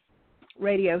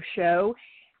radio show,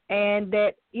 and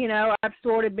that, you know, I've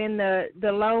sort of been the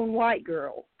lone white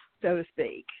girl, so to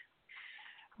speak.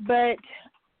 But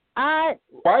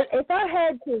if I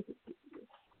had to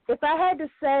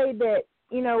say that,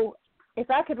 you know, if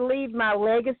I could leave my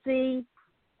legacy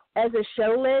as a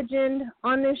show legend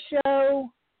on this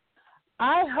show,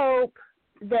 I hope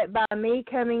that by me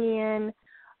coming in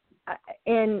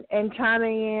and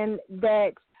chiming in,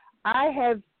 that I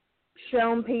have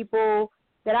shown people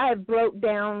that I have broke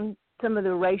down some of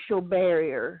the racial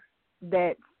barrier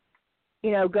that, you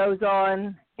know, goes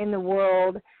on in the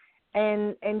world,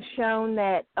 and shown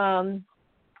that,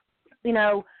 you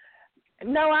know,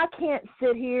 no, I can't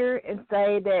sit here and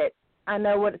say that I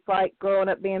know what it's like growing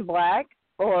up being black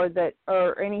or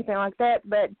anything like that,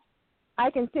 but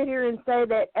I can sit here and say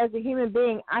that as a human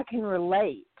being, I can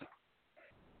relate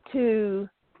to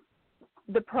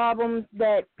the problems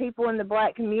that people in the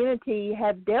black community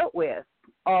have dealt with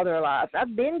all their lives.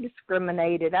 I've been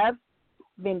discriminated. I've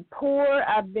been poor.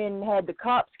 I've had the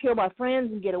cops kill my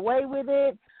friends and get away with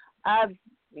it.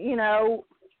 You know,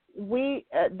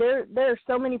 there are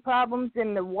so many problems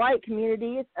in the white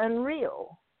community. It's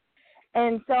unreal.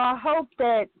 And so I hope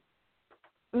that,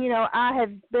 you know, I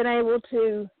have been able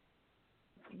to,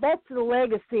 that's the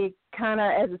legacy kind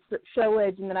of as a show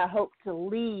legend that I hope to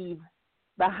leave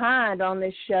behind on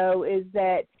this show, is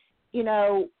that, you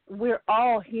know, we're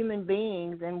all human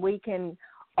beings and we can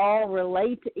all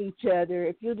relate to each other.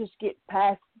 If you'll just get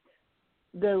past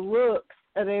the looks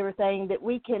of everything, that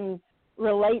we can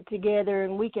relate together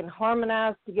and we can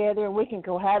harmonize together and we can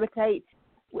cohabitate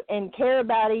and care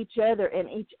about each other and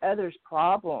each other's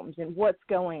problems and what's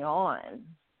going on.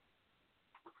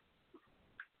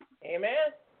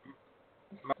 Amen.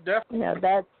 Definitely. You know,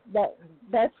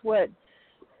 that's what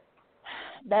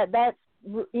that's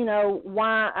you know,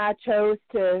 why I chose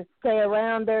to stay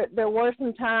around. There were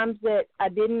some times that I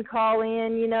didn't call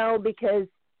in, you know, because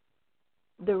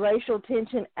the racial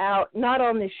tension out, not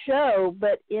on the show,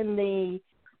 but in the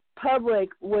public,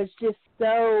 was just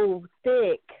so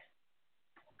thick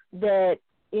that,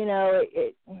 you know,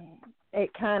 it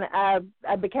kind of,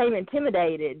 I became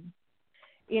intimidated,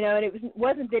 you know, and it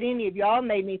wasn't that any of y'all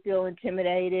made me feel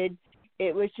intimidated.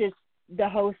 It was just the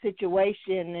whole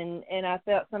situation, and I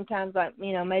felt sometimes like,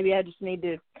 you know, maybe I just need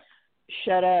to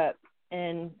shut up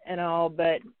and all,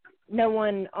 but no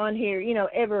one on here, you know,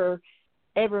 ever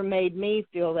made me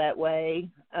feel that way.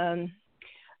 I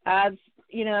found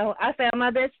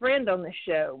my best friend on the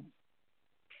show,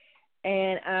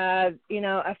 and I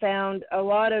found a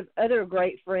lot of other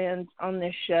great friends on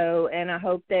this show, and I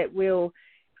hope that we'll,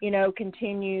 you know,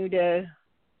 continue to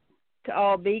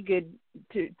all be good,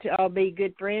 to all be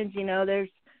good friends. You know, there's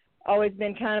always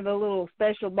been kind of a little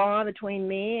special bond between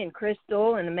me and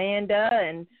Crystal and Amanda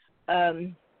and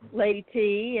Lady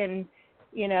T, and,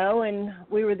 you know, and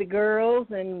we were the girls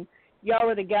and y'all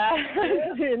were the guys.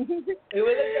 And, we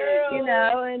were the girls. You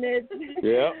know, and it's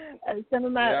some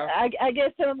of my, I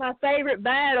guess some of my favorite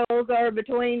battles are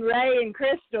between Ray and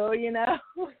Crystal, you know.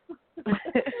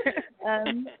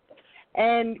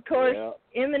 And of course,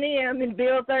 Eminem and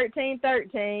Bill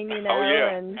 1313, you know,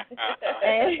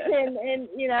 and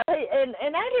you know,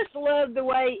 and I just love the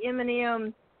way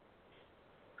Eminem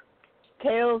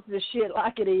tells the shit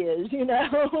like it is, you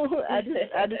know. I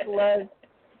just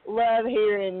love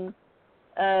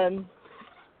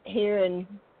hearing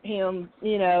him,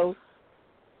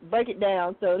 break it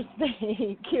down, so to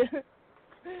speak.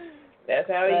 That's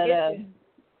how he gets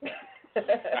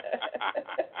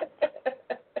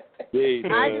it.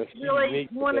 I just really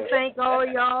want to thank all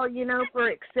y'all, for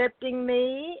accepting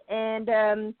me, and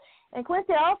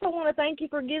Quincy, I also want to thank you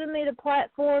for giving me the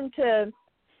platform to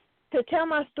tell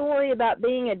my story about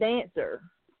being a dancer.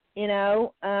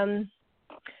 That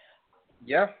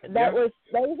was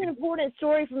an important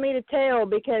story for me to tell,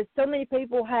 because so many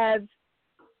people have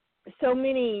so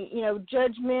many,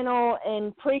 judgmental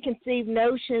and preconceived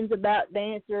notions about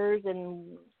dancers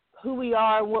and who we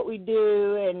are, what we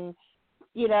do, and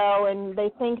and they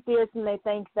think this and they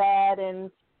think that,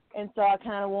 and so I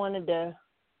kind of wanted to.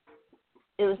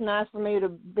 It was nice for me to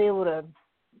be able to,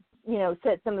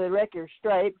 set some of the records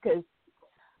straight, because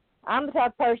I'm the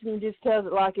type of person who just tells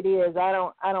it like it is. I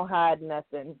don't hide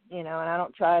nothing, and I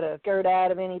don't try to skirt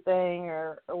out of anything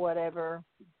or whatever.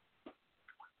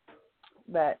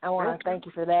 But I want to thank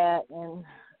you for that, and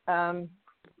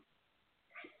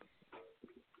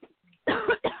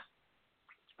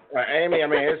Amy,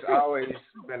 it's always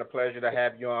been a pleasure to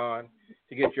have you on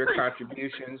to get your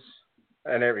contributions.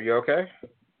 And you okay?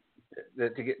 To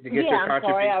get your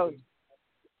contributions.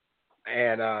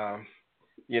 And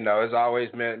it's always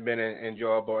been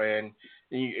enjoyable. And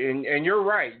you're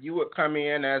right. You would come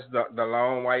in as the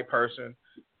lone white person,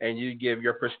 and you give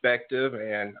your perspective.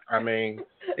 And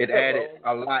it added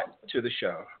a lot to the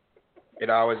show. It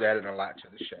always added a lot to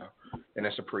the show, and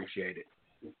it's appreciated.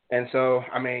 And so,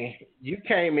 you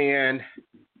came in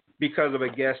because of a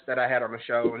guest that I had on the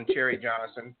show, and Cherry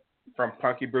Johnson from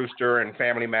Punky Brewster and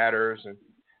Family Matters. And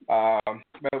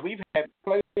but we've had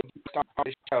plenty of guests on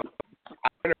the show. I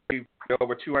interviewed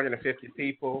over 250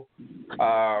 people.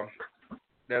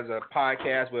 There's a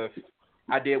podcast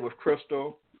I did with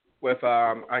Crystal, with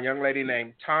a young lady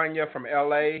named Tanya from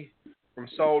LA, from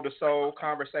Soul to Soul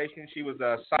Conversation. She was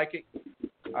a psychic.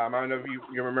 I don't know if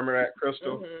you remember that,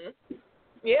 Crystal. Mm-hmm.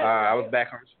 Yeah. I was back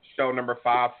on show number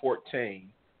 514.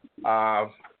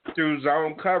 Through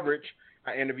Zone coverage,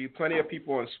 I interviewed plenty of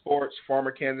people in sports.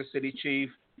 Former Kansas City Chief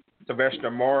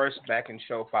Sylvester Morris back in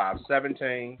show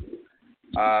 517.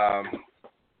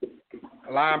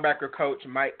 Linebacker coach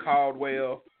Mike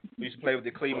Caldwell, who used to play with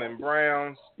the Cleveland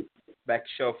Browns, back to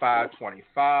show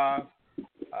 525.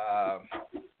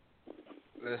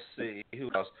 Let's see, who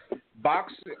else?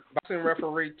 Boxing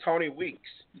referee Tony Weeks.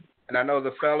 And I know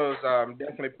the fellows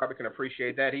definitely probably can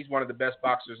appreciate that. He's one of the best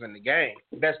boxers in the game,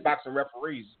 best boxing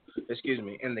referees,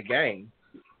 in the game.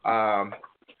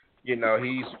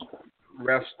 He's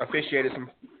officiated some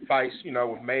fights, with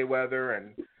Mayweather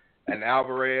and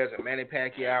Alvarez and Manny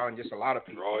Pacquiao and just a lot of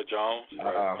people. Roy Jones.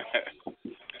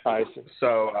 Tyson.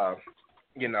 So,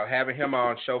 having him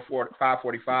on show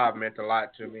 545 meant a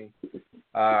lot to me.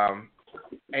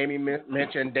 Amy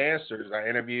mentioned dancers. I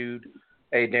interviewed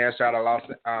a dancer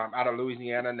out of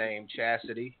Louisiana named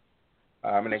Chastity,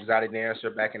 an exotic dancer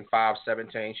back in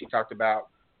 517. She talked about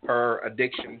her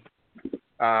addiction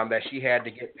that she had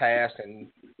to get past and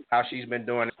how she's been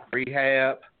doing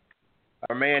rehab.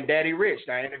 Our man Daddy Rich,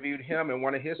 I interviewed him and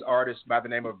one of his artists by the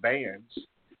name of Bands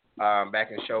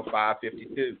back in show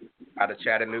 552 out of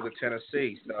Chattanooga,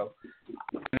 Tennessee. So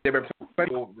there have been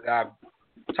people that I've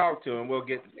talked to, and we'll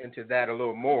get into that a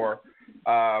little more.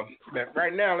 But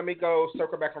right now, let me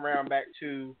circle back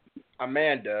to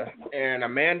Amanda. And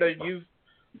Amanda, you've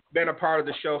been a part of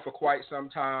the show for quite some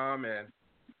time, and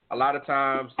a lot of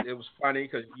times it was funny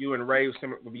because you and Ray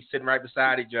would be sitting right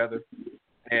beside each other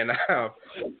and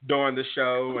during the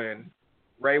show, and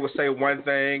Ray would say one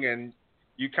thing, and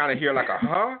you kind of hear like a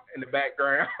huh in the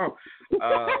background.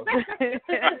 Oh my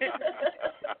God.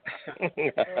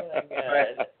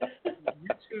 You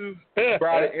two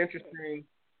brought an interesting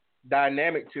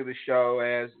dynamic to the show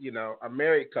as, a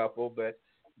married couple, but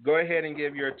go ahead and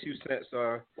give your 2 cents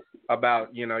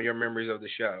about, your memories of the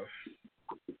show.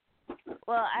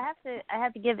 Well, I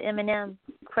have to give Eminem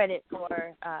credit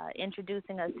for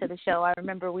introducing us to the show. I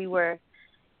remember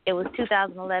it was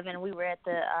 2011. We were at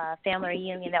the family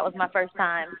reunion. That was my first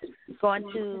time going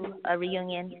to a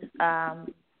reunion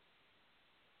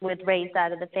with Ray's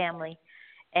side of the family.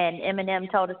 And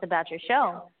Eminem told us about your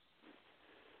show.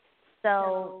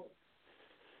 So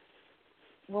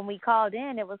when we called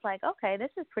in, it was like, okay,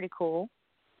 this is pretty cool.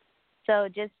 So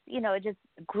it just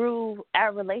grew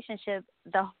our relationship,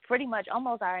 pretty much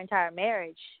almost our entire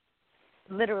marriage.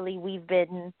 Literally, we've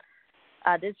been,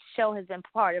 this show has been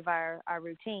part of our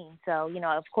routine. So,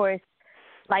 of course,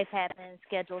 life happens,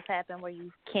 schedules happen where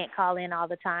you can't call in all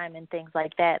the time and things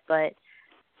like that. But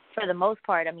for the most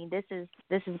part, this has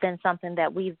been something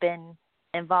that we've been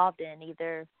involved in.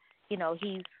 Either,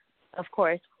 he's, of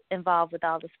course, involved with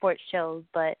all the sports shows,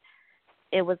 but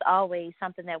it was always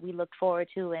something that we looked forward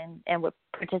to and would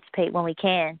participate when we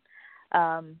can.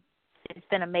 It's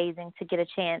been amazing to get a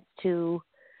chance to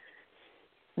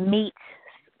meet,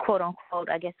 quote unquote,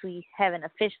 I guess we haven't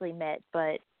officially met,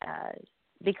 but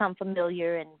become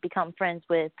familiar and become friends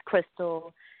with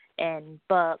Crystal and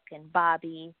Buck and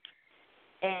Bobby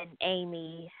and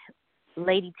Amy,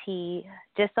 Lady T,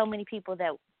 just so many people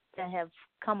that have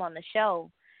come on the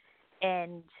show.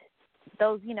 And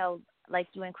those, like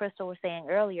you and Crystal were saying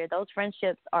earlier, those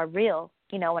friendships are real.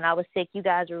 When I was sick, you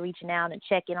guys were reaching out and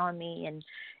checking on me, and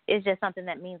it's just something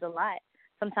that means a lot.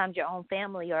 Sometimes your own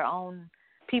family or own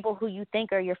people who you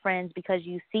think are your friends because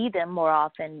you see them more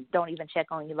often don't even check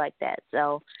on you like that.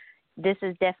 So this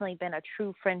has definitely been a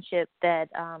true friendship that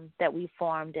we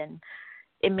formed, and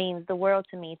it means the world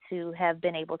to me to have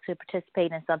been able to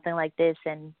participate in something like this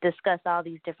and discuss all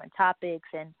these different topics.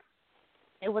 And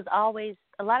it was always,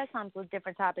 a lot of times with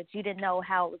different topics, you didn't know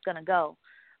how it was going to go,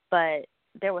 but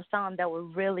there were some that were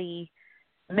really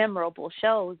memorable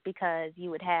shows because you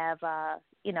would have,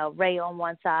 Ray on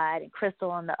one side and Crystal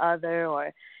on the other,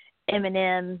 or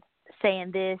Eminem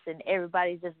saying this and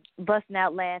everybody's just busting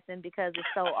out laughing because it's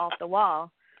so off the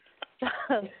wall.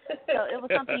 So it was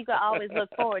something you could always look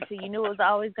forward to. You knew it was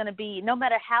always going to be, no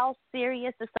matter how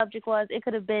serious the subject was, it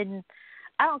could have been,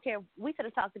 I don't care, we could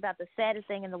have talked about the saddest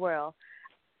thing in the world.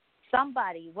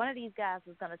 One of these guys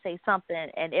was going to say something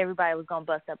and everybody was going to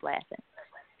bust up laughing.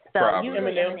 So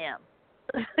usually Eminem.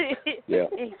 Yeah.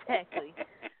 Exactly.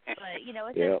 But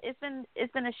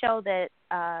it's been a show that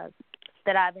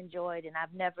I've enjoyed, and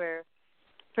I've never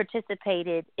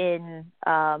participated in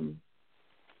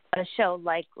a show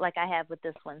like I have with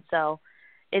this one. So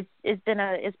it's been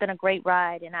a great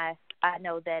ride, and I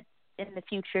know that in the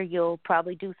future you'll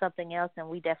probably do something else, and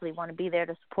we definitely want to be there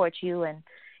to support you. And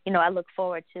I look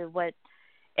forward to what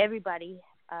everybody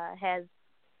has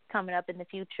coming up in the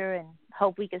future, and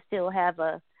hope we can still have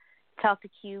a Talk to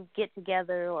Q get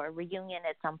together or reunion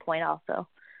at some point also.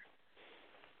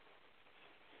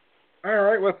 All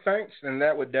right, well, thanks, and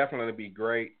that would definitely be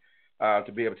great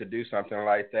to be able to do something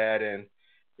like that. And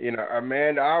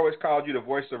Amanda, I always called you the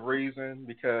voice of reason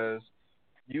because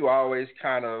you always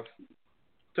kind of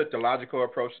took the logical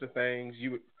approach to things.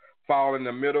 You would fall in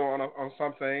the middle on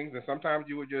some things, and sometimes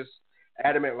you would just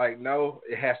adamant like, no,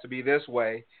 it has to be this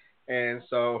way. And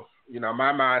so,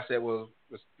 my mindset was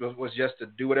just to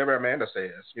do whatever Amanda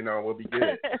says. We'll be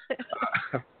good.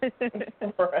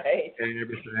 Right. And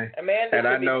everything. Amanda and should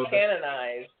I know be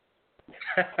canonized.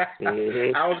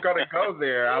 I was going to go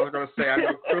there. I was going to say I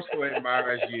know Crystal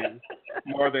admires you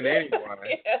more than anyone.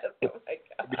 Yes, oh my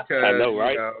God. Because I know,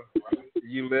 right?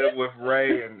 You live with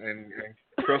Ray and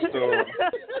Crystal.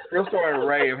 Crystal and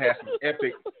Ray have had some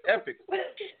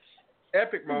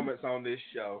epic moments on this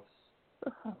show.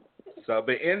 So,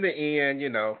 but in the end,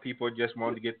 people just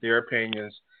wanted to get their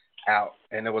opinions out,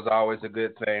 and it was always a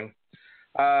good thing.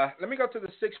 Let me go to the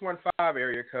 615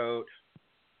 area code,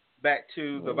 back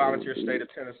to the volunteer state of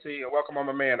Tennessee, and welcome on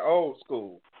my man, Old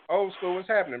School. Old School, what's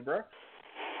happening, bro?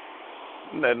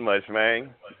 Nothing much,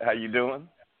 man. How you doing?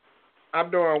 I'm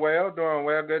doing well.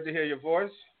 Good to hear your voice.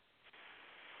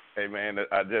 Hey, man,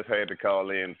 I just had to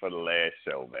call in for the last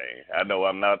show, man. I know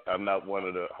I'm not one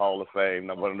of the Hall of Fame,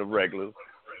 not one of the regulars,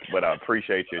 but I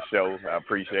appreciate your show. I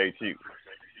appreciate you.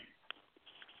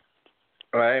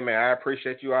 Well, hey, man, I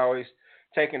appreciate you always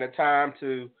taking the time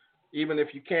to, even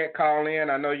if you can't call in,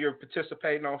 I know you're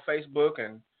participating on Facebook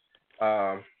and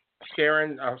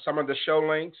sharing some of the show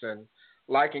links and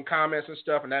liking comments and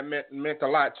stuff, and that meant a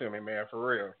lot to me, man, for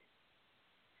real.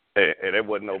 Hey, that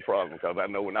wasn't no problem, because I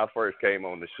know when I first came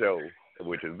on the show,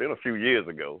 which has been a few years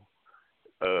ago,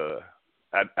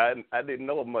 I didn't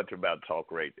know much about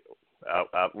talk radio.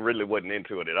 I really wasn't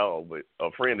into it at all, but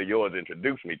a friend of yours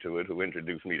introduced me to it, who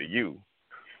introduced me to you.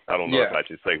 I don't know if I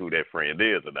should say who that friend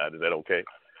is or not. Is that okay?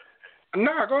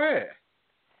 No, go ahead.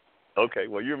 Okay,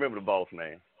 well, you remember the boss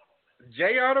man.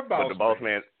 J.R. the boss. But the boss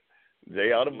man,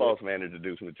 J.R. the boss man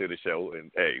introduced me to the show,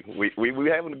 and hey, we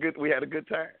had a good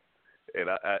time. And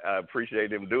I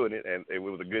appreciate him doing it, and it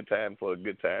was a good time for a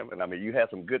good time. And, I mean, you had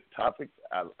some good topics.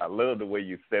 I love the way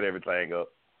you set everything up.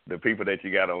 The people that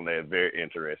you got on there is very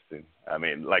interesting. I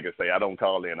mean, like I say, I don't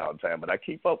call in all the time, but I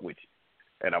keep up with you.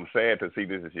 And I'm sad to see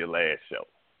this is your last show,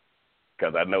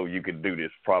 because I know you could do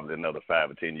this probably another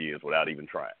 5 or 10 years without even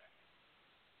trying.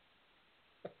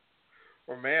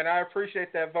 Well, man, I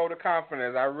appreciate that vote of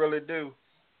confidence. I really do.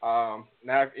 Now,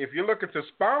 if you're looking to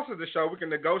sponsor the show, we can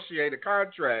negotiate a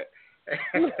contract.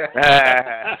 And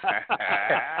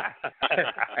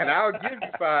I'll give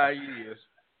you 5 years.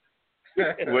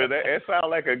 Well, that sounds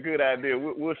like a good idea.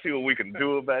 We'll see what we can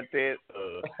do about that.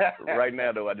 Right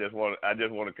now, though, I just want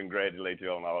to congratulate you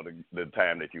on all the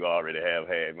time that you already have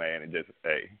had, man. And just,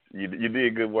 hey, you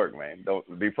did good work, man.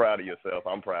 Don't be proud of yourself.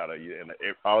 I'm proud of you, and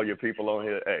all your people on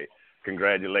here. Hey,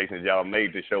 congratulations, y'all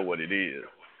made the show what it is.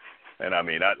 And I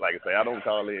mean, like I say, I don't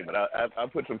call in, but I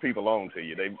put some people on to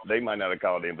you. They might not have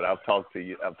called in, but I've talked to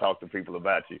you. I've talked to people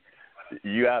about you.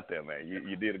 You out there, man.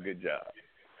 You did a good job.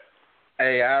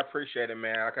 Hey, I appreciate it,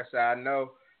 man. Like I said, I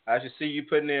know I should see you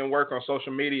putting in work on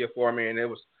social media for me, and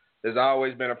it's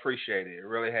always been appreciated. It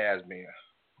really has been.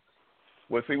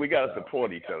 Well, see, we got to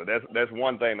support each other. That's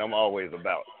one thing I'm always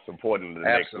about, supporting the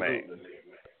next man.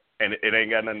 And it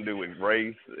ain't got nothing to do with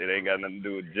race. It ain't got nothing to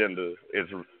do with gender.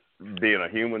 It's being a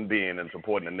human being and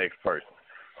supporting the next person.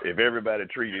 If everybody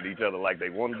treated each other like they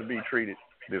wanted to be treated,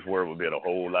 this world would be in a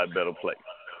whole lot better place.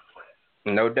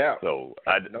 No doubt. So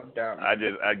I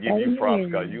give you props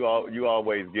because you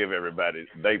always give everybody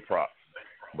they props,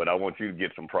 but I want you to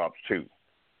get some props too.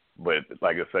 But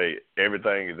like I say,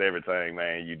 everything is everything,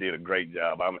 man. You did a great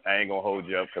job. I ain't gonna hold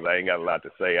you up because I ain't got a lot to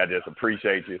say. I just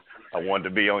appreciate you. I wanted to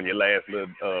be on your last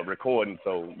little recording,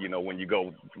 so you know when you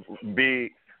go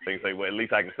big, they can say, well, at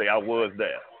least I can say I was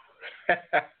there.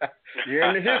 You're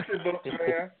in the history books,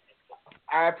 man.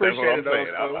 I appreciate it,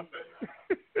 though.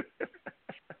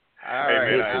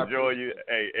 Hey, man, I enjoy you.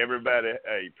 Hey, everybody,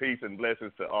 hey, peace and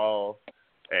blessings to all,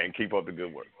 and keep up the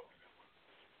good work.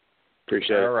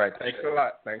 Appreciate it. All right. Thanks a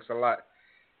lot.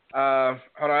 Hold on.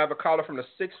 I have a caller from the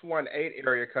 618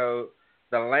 area code,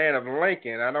 the land of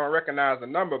Lincoln. I don't recognize the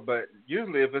number, but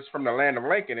usually if it's from the land of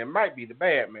Lincoln, it might be the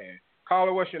bad man.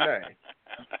 Caller, what's your name?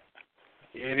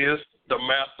 It is the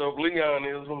master of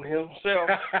Leonism himself.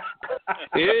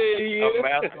 Hey, the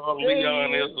master of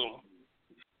Leonism.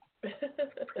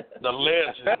 The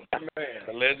legend.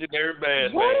 The legendary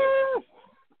bad man.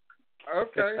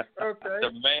 Okay.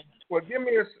 The man. Well, give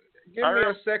me a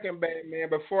second, bad man.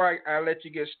 Before I let you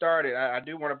get started, I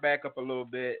do want to back up a little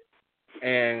bit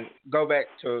and go back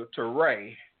to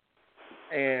Ray.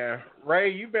 And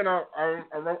Ray, you've been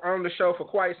on the show for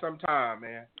quite some time,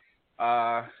 man.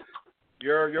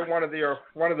 You're one of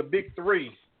the big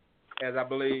three, as I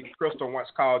believe Crystal once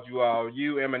called you all.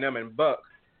 You, Eminem, and Buck.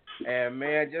 And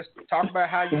man, just talk about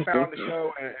how you found the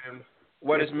show and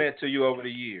what it's meant to you over the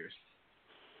years.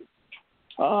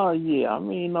 Yeah. I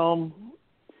mean,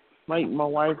 like my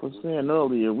wife was saying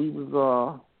earlier, we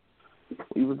was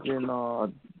in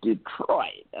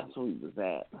Detroit. That's where we was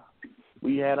at.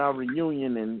 We had our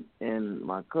reunion, and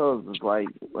my cousin was like,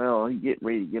 well, he getting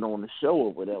ready to get on the show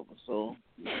or whatever. So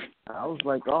I was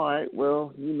like, all right,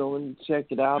 well, let me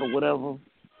check it out or whatever.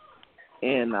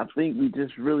 And I think we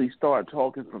just really started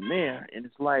talking from there. And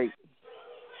it's like,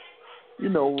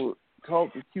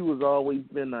 Talk to Q has always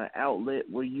been an outlet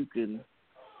where you can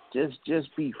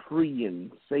just be free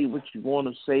and say what you want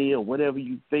to say or whatever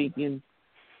you're thinking.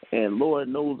 And Lord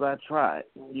knows I tried.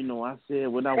 I said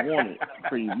what I wanted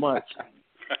pretty much.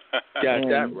 Got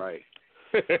that right.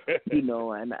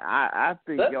 And I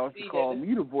think y'all should call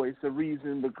me the voice of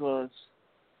reason because,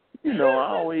 I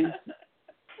always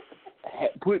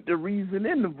put the reason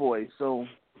in the voice. So,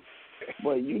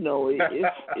 but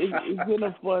it's been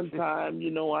a fun time.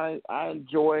 I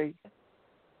enjoy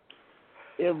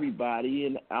everybody,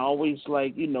 and I always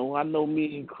like, I know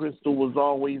me and Crystal was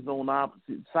always on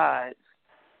opposite sides,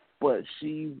 but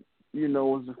she,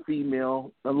 was a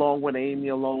female, along with Amy,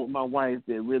 along with my wife,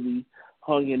 that really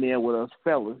hung in there with us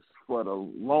fellas for the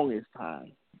longest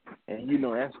time. And,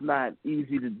 that's not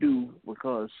easy to do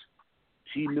because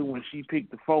she knew when she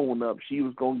picked the phone up, she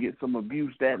was going to get some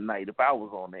abuse that night if I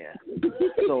was on there.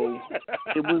 So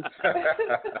it was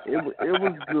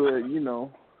good,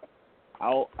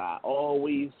 I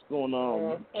always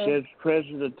gonna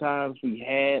treasure the times we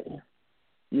had,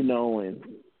 and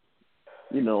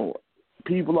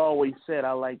people always said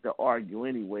I like to argue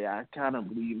anyway. I kind of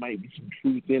believe might be some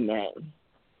truth in that.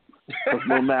 Because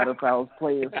no matter if I was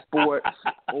playing sports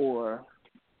or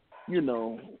we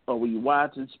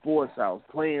watching sports, I was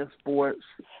playing sports.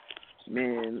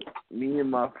 Man, me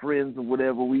and my friends or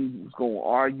whatever, we was gonna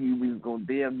argue. We was gonna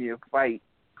damn near fight.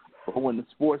 But when the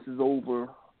sports is over,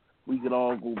 we could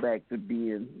all go back to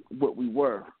being what we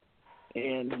were.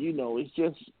 And, it's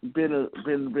just been a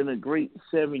great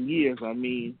 7 years. I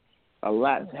mean, a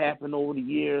lot's happened over the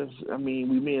years. I mean,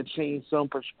 we may have changed some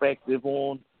perspective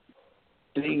on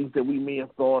things that we may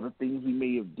have thought or things we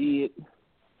may have did.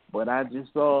 But I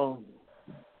just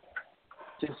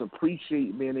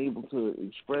appreciate being able to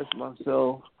express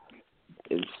myself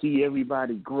and see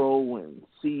everybody grow and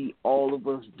see all of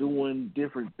us doing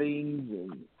different things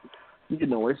and, you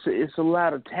know, it's a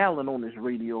lot of talent on this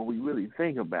radio. We really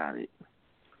think about it.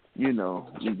 You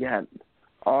know, we got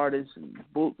artists and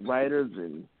book writers,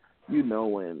 and you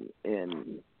know, and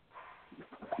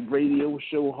radio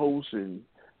show hosts, and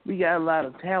we got a lot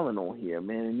of talent on here,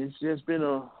 man. And it's just been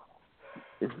a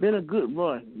good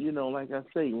run. You know, like I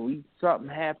say, when something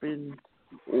happens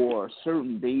or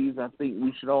certain days, I think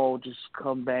we should all just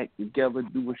come back together,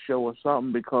 do a show or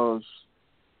something, because,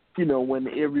 you know, when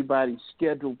everybody's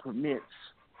schedule permits,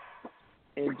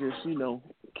 and just, you know,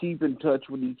 keep in touch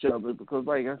with each other, because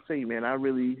like I say, man, I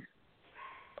really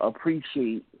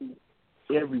appreciate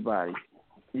everybody.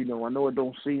 You know, I know it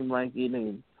don't seem like it,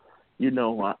 and, you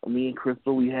know, me and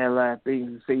Crystal, we had a lot of things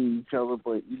to say to each other,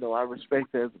 but, you know, I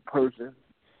respect her as a person,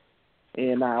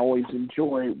 and I always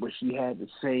enjoyed what she had to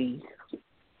say,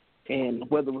 and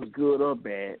whether it was good or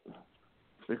bad,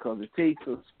 because it takes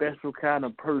a special kind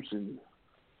of person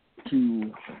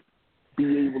to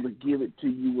be able to give it to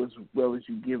you as well as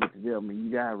you give it to them, and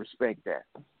you gotta respect that.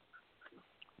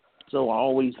 So I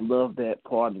always loved that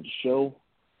part of the show.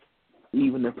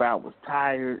 Even if I was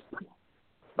tired,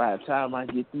 by the time I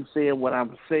get through saying what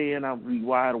I'm saying, I'll be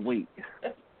wide awake.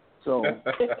 So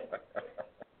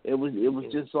it was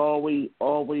just always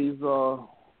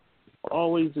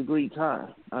a great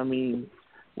time. I mean,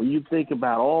 when you think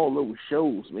about all those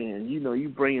shows, man, you know, you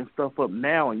bringing stuff up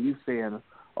now and you saying,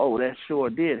 "Oh, that sure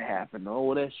did happen."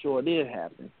 "Oh, that sure did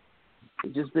happen."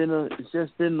 It's just been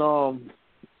a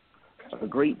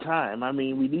great time. I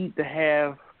mean, we need to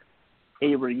have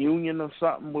a reunion or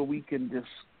something where we can just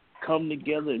come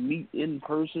together and meet in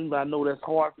person, but I know that's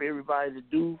hard for everybody to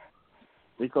do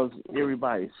because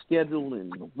everybody's scheduled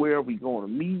and where are we going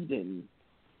to meet and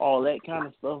all that kind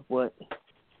of stuff. But,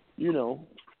 you know,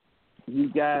 you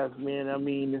guys, man, I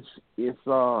mean, it's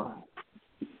y'all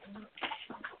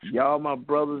my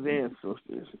brothers and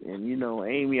sisters. And, you know,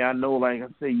 Amy, I know, like I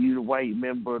say, you the white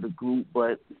member of the group,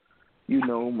 but, you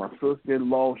know, my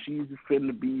sister-in-law, she's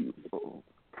finna be,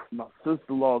 my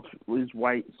sister-in-law is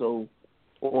white, so,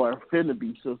 or finna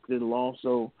be sister-in-law,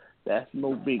 so that's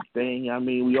no big thing. I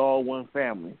mean, we all one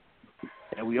family.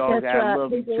 And we all gotta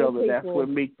love each other. That's what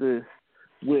makes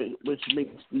which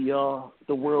makes the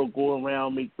world go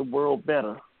around, make the world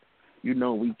better. You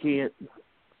know, we can't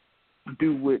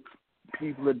do what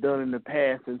people have done in the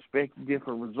past and expect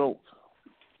different results.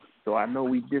 So I know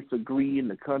we disagree and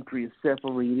the country is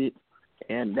separated,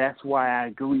 and that's why I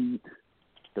agreed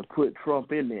to put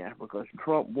Trump in there, because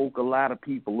Trump woke a lot of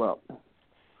people up.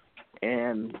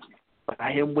 And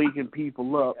by him waking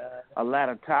people up, a lot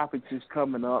of topics is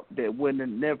coming up that wouldn't have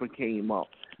never came up.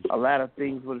 A lot of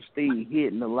things would have stayed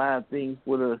hidden. A lot of things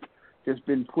would have just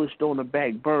been pushed on the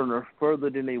back burner further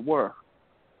than they were.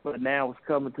 But now it's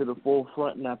coming to the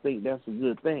forefront, and I think that's a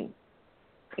good thing.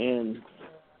 And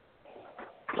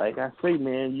like I say,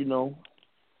 man, you know,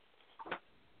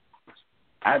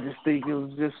 I just think it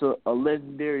was just a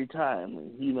legendary time.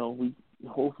 And, you know,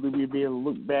 hopefully we'll be able to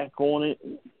look back on it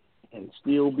and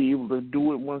still be able to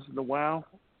do it once in a while.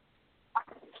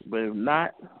 But if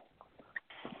not,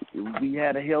 we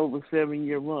had a hell of a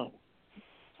 7-year run.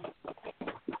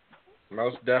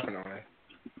 Most definitely.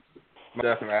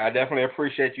 Definitely. I definitely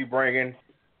appreciate you bringing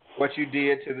what you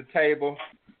did to the table.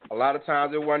 A lot of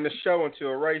times it wasn't a show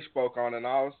until Ray spoke on it, and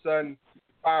all of a sudden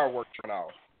fireworks went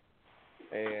off.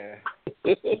 And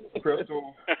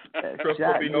Crystal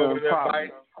be over there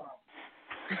biting.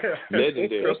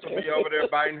 Crystal be over there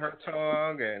biting her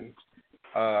tongue, and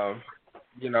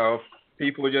you know,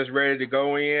 people were just ready to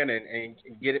go in and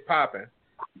get it popping.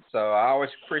 So I always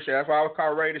appreciate. That's why I would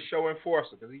call Ray the show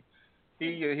enforcer, because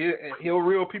he'll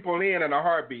reel people in a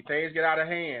heartbeat. Things get out of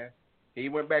hand. He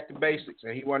went back to basics,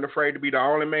 and he wasn't afraid to be the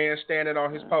only man standing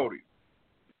on his podium.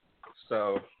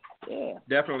 So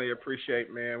definitely appreciate,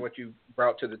 man, what you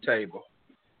brought to the table,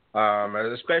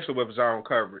 especially with zone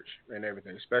coverage and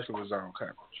everything, especially with zone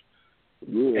coverage.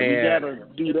 Yeah, we got to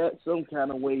do that some kind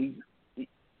of way,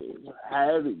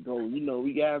 however it goes. You know,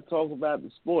 we got to talk about the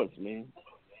sports, man.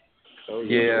 So,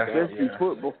 especially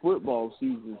football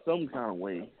season, some kind of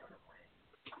way.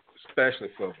 Especially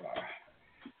football.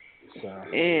 So.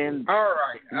 And all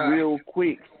right, real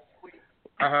quick,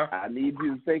 I need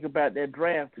you to think about that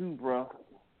draft too, bro.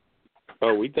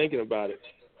 Oh, we thinking about it.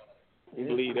 We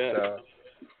believe that.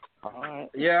 All right.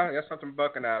 Yeah, that's something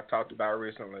Buck and I have talked about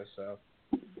recently. So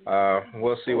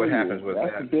we'll see what happens with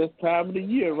that. That's the best time of the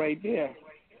year right there.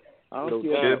 I don't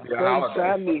care if it's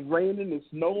sunshine, it's raining, it's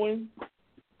snowing.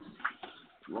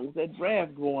 As long as that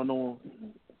draft going on.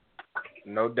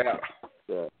 No doubt.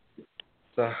 So,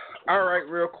 all right,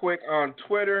 real quick on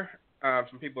Twitter,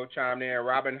 some people chimed in.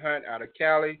 Robin Hunt out of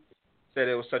Cali said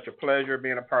it was such a pleasure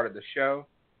being a part of the show.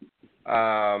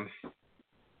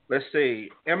 Let's see.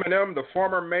 Eminem, the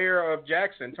former mayor of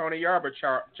Jackson, Tony Yarber,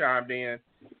 chimed in.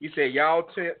 He said, y'all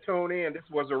tune in. This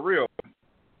was a real one.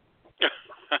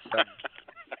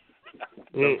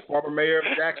 The former mayor of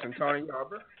Jackson, Tony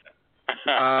Yarber.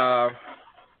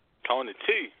 Tony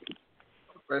T.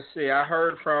 Let's see. I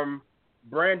heard from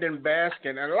Brandon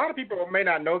Baskin, and a lot of people may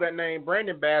not know that name.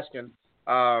 Brandon Baskin,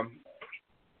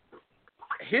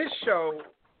 his show,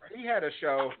 he had a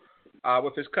show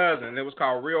with his cousin. It was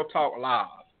called Real Talk Live.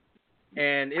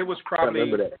 And it was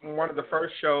probably one of the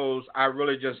first shows I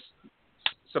really just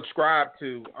subscribed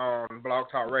to on Blog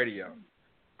Talk Radio.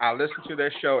 I listened to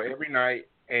their show every night,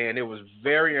 and it was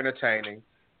very entertaining.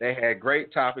 They had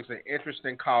great topics and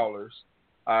interesting callers.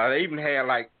 They even had,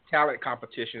 like, talent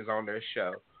competitions on their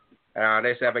show. They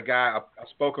used to have a guy, a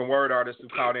spoken word artist who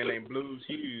called in named Blues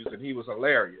Hughes, and he was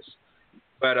hilarious.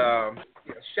 But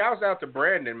shouts out to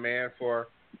Brandon, man, for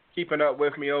keeping up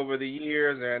with me over the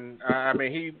years. And, I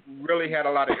mean, he really had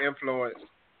a lot of influence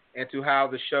into how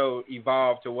the show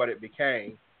evolved to what it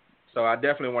became. So I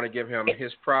definitely want to give him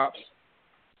his props.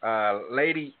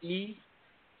 Lady E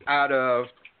out of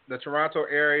the Toronto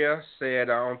area said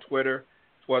on Twitter,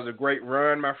 "It was a great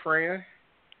run, my friend."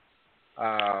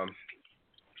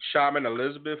 Shaman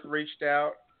Elizabeth reached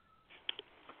out.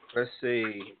 Let's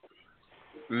see.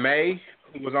 May,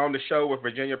 who was on the show with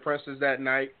Virginia Princess that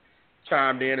night,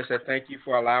 chimed in and said, "Thank you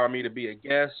for allowing me to be a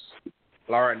guest."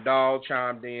 Lauren Dahl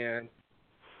chimed in.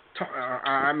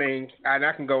 I mean, and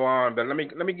I can go on, but let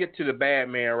me get to the bad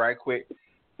man right quick.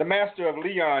 The master of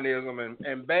Leonism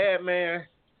and bad man.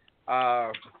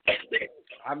 I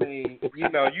mean, you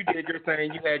know, you did your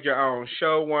thing. You had your own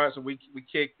show once, and we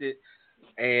kicked it.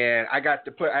 And I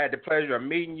had the pleasure of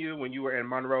meeting you when you were in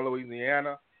Monroe,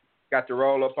 Louisiana. Got to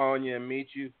roll up on you and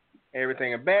meet you,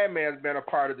 everything. And Badman's been a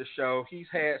part of the show. He's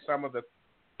had some of the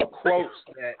quotes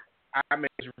that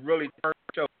has really turned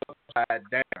the show upside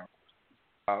down.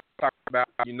 Talking about,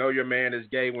 you know, your man is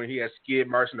gay when he has skid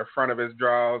marks in the front of his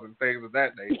drawers and things of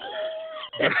that nature.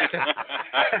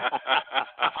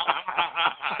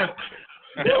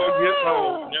 Never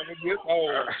gets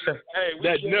old. Hey,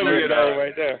 that never get old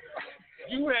right there.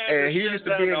 You had and he used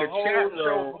to be in the chat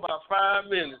room for about 5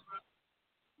 minutes.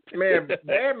 Man,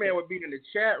 Badman would be in the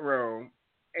chat room,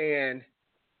 and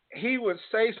he would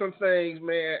say some things,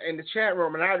 man, in the chat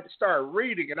room, and I'd start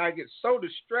reading, and I get so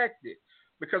distracted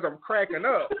because I'm cracking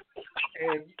up.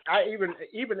 And I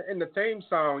even in the theme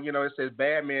song, you know, it says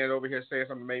Badman over here saying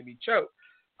something that made me choke.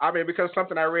 I mean, because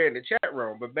something I read in the chat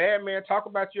room. But Badman, talk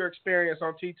about your experience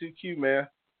on T2Q, man.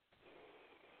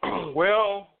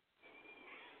 Well,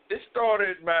 it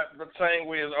started about the same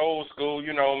way as old school.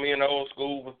 You know, me and old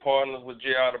school was partners with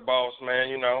JR the Boss, man.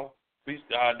 You know,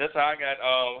 that's how I got.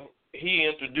 He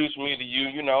introduced me to you,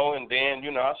 you know, and then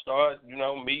you know I started, you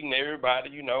know, meeting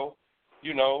everybody, you know,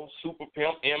 Super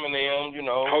Pimp, Eminem, you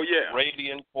know,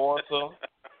 Radiant Forza,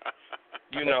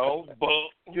 you know,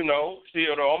 Buck, you know,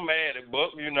 still though I'm mad at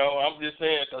Buck, you know, I'm just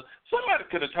saying, cause somebody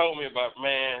could have told me about,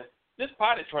 man, this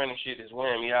potty training shit is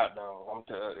wearing me out, dog.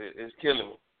 It's killing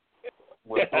me.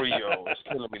 With 3-year-olds, it's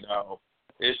killing me, dog.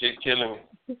 It's just killing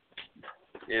me.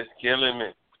 It's killing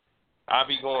me. I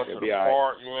be going to the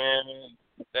park, man.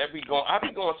 I be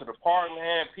going to the park,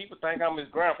 man. People think I'm his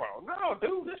grandpa. No,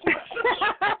 dude, this is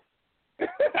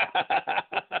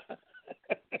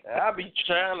I be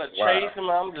trying to chase him.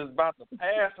 I'm just about to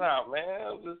pass out,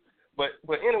 man.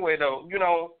 But anyway, though, you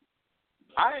know,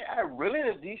 I really,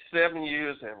 these 7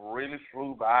 years have really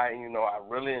flew by. You know, I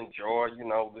really enjoy, you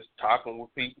know, just talking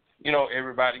with people. You know,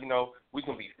 everybody, you know, we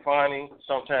can be funny.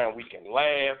 Sometimes we can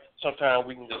laugh. Sometimes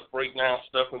we can just break down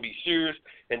stuff and be serious.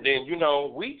 And then, you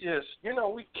know, we just, you know,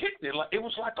 we kicked it. Like it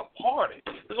was like a party.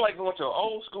 It's like going to an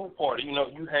old school party. You know,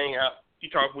 you hang out, you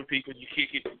talk with people, you kick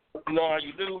it. You know how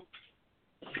you do.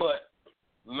 But,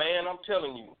 man, I'm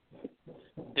telling you,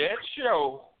 that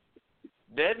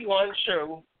one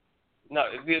show, no,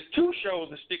 there's 2 shows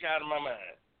that stick out of my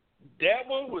mind. That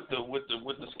one with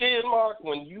the skid mark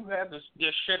when you had to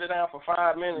just shut it down for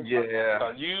 5 minutes.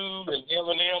 Yeah. You and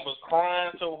Eminem was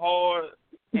crying so hard.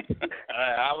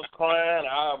 I was crying.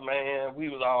 Oh man, we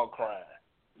was all crying.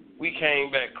 We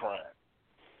came back crying.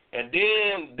 And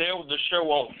then there was the show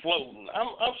on floating.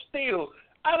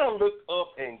 I done looked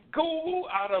up in Google.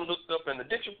 I done looked up in the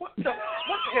dictionary. What the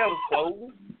hell is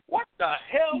floating? What the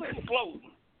hell is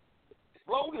floating?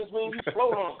 Floating is when you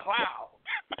float on a cloud.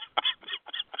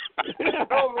 You know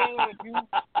what I mean?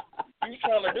 You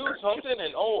trying to do something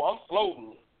and I'm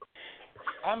floating.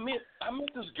 I met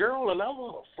this girl and I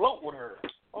want to float with her.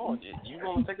 Oh, you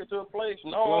want to take her to a place?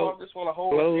 No, I just want to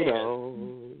hold her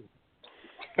hand.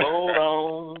 Float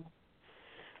on.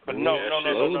 But No.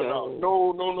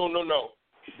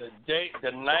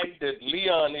 The night that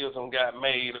Leonism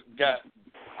got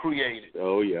created.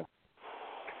 Oh yeah,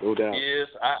 no doubt. Yes,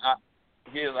 I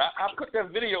put that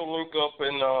video link up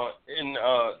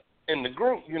in the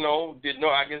group. You know,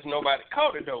 I guess nobody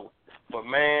caught it though. But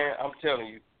man, I'm telling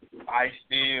you,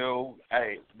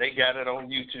 they got it on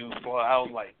YouTube, boy. I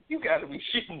was like, you got to be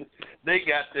shitting. They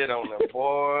got that on there,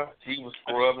 boy. He was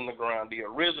scrubbing the ground, the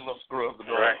original scrub the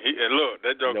ground. Right. And look,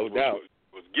 that dog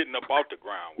was getting up off the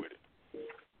ground with it.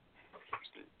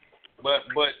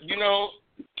 But you know,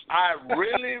 I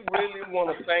really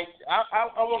want to thank. I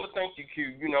want to thank you,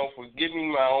 Q. You know, for giving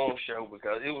me my own show,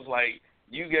 because it was like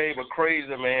you gave a crazy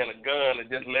man a gun and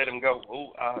just let him go.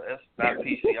 Oh, that's not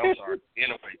PC. I'm sorry.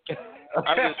 Anyway,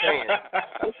 I'm just saying.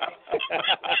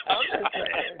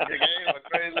 You gave a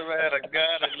crazy man a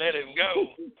gun and let him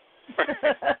go,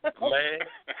 man.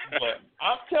 But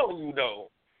I'm telling you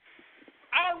though,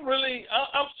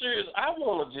 I'm serious. I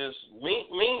want to just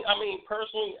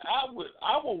personally, I would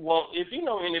want, if you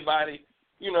know anybody,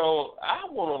 you know, I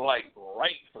want to like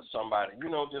write for somebody, you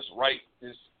know, just write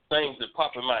this things that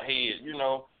pop in my head, you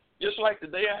know. Just like the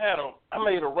day I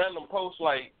made a random post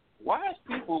like, why is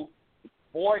people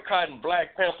boycotting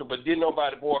Black Panther but didn't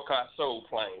nobody boycott Soul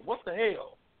Plane? What the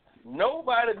hell?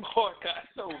 Nobody boycotted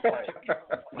Soul Plane.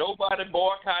 Nobody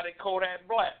boycotted Kodak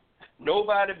Black.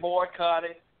 Nobody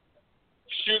boycotted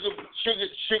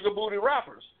sugar booty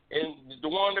rappers and the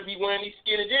one that be wearing these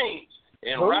skinny jeans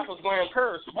and rappers wearing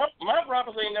purse. My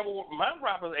rappers ain't never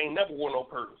wore no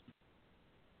purse.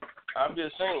 I'm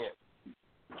just saying.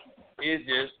 It's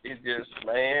just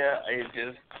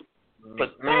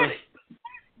pathetic.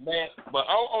 Man, but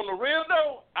on the real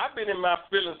though, I've been in my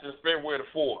feelings since February the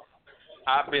 4th.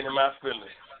 I've been in my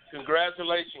feelings.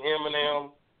 Congratulations,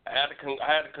 Eminem. I had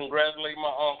to congratulate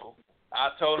my uncle.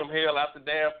 I told him, hell, after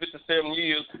damn 57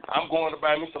 years, I'm going to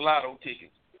buy me some lotto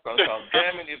tickets. Because,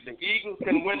 damn it, if the Eagles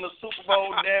can win the Super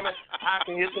Bowl, damn it, I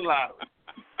can hit the lotto.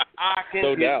 I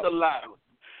can hit the lotto.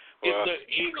 If the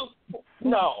Eagles,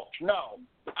 no,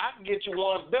 I can get you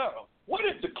one better. What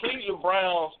if the Cleveland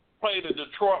Browns play the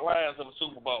Detroit Lions in the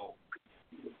Super Bowl?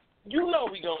 You know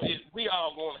we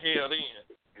all going to hell then.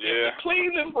 Yeah. If the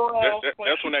Cleveland Browns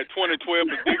that's when that 2012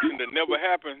 prediction that never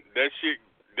happened, that shit,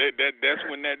 that's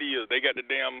when that is. They got the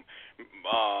damn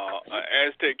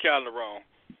Aztec calendar wrong.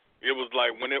 It was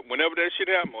like whenever that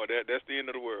shit happened, that's the end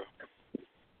of the world.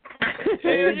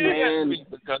 Hey man,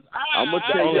 I'm gonna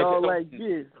tell y'all like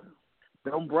this: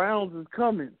 them Browns is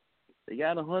coming. They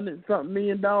got $100-something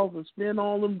million to spend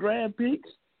on them draft picks.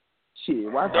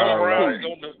 Shit, watch out.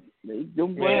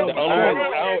 Them Browns. I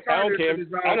don't care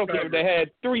if they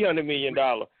had $300 million.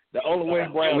 The only way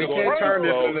Browns we going to turn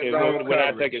this is when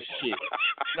I take a shit.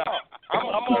 No,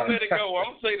 I'm gonna let it go. I'm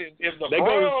gonna say that if the they Browns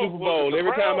go to the Super Bowl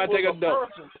every time I take a dunk.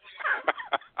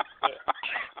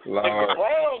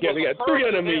 Yeah, they got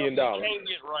 $300 million. Can't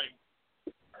get right.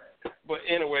 But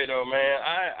anyway, though, man,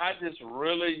 I just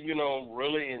really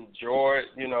enjoyed,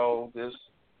 this.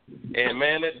 And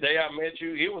man, that day I met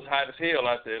you, it was hot as hell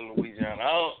out there in Louisiana.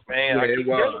 I keep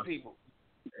telling people.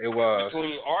 It was.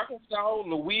 Between Arkansas,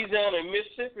 Louisiana, and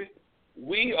Mississippi,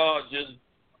 we are just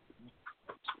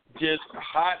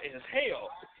hot as hell.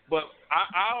 But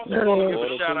I also want to give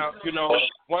a shout out,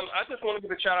 I just want to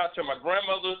give a shout out to my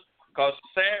grandmother, because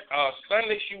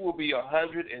Sunday she will be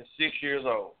 106 years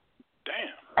old.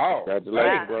 Damn. Oh,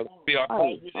 congratulations, brother. Be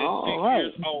 106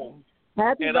 years old.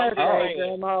 Happy and birthday,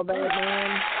 Grandma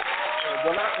Batman.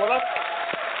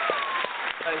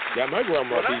 Got my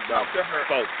grandma beat by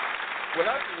folks.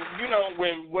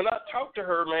 When I talked to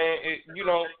her, man,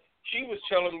 she was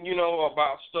telling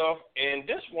about stuff, and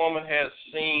this woman has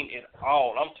seen it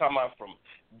all. I'm talking about from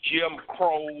Jim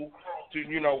Crow to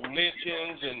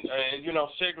lynchings and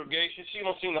segregation. She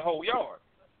don't seen the whole yard.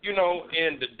 When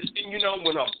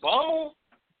Obama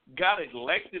got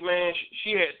elected, man,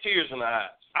 she had tears in her eyes.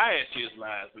 I had tears in my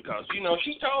eyes because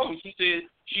she told me, she said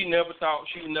she never thought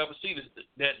she would never see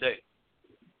that day.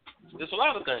 There's a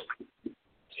lot of things.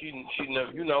 She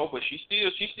never, but she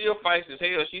still fights as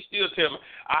hell. She still tell me,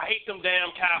 I hate them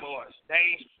damn Cowboys. I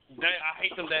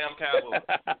hate them damn Cowboys.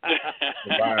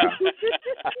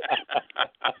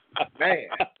 Man,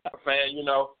 fan,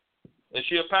 and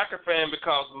she a Packer fan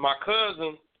because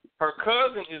her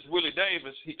cousin is Willie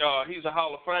Davis. He's a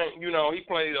Hall of Fame. He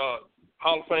played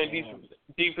Hall of Fame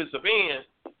defensive end.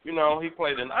 He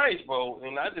played in the Ice Bowl,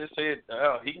 and I just said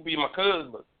he can be my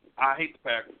cousin, but I hate the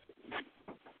Packers.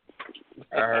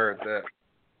 I heard that.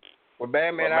 Well,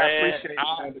 Batman, I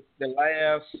appreciate the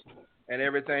laughs and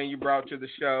everything you brought to the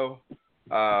show.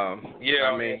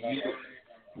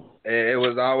 It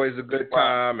was always a good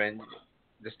time, and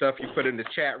the stuff you put in the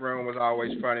chat room was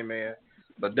always funny, man.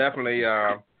 But definitely,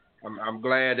 I'm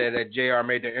glad that JR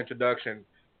made the introduction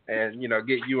and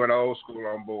get you and Old School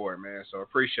on board, man. So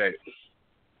appreciate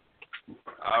it.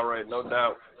 All right, no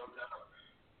doubt.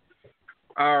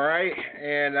 All right,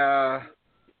 and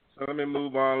so let me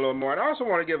move on a little more. And I also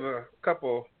want to give a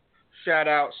couple shout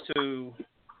outs to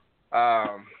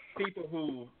people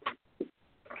who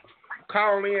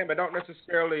call in but don't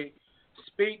necessarily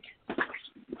speak,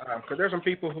 because there's some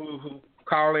people who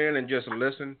call in and just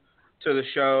listen to the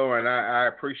show, and I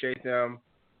appreciate them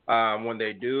when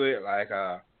they do it. Like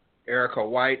Erica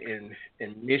White in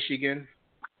Michigan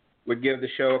would give the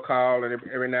show a call and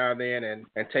every now and then and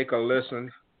take a listen.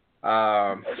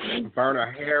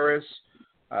 Verna Harris,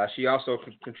 she also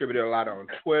contributed a lot on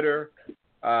Twitter.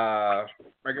 My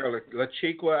girl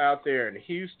LaChiqua out there in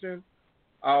Houston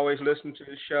always listen to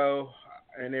the show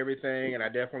and everything, and I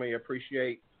definitely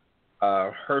appreciate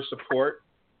her support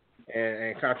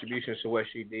and contributions to what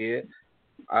she did,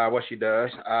 what she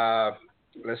does.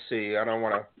 Let's see, I don't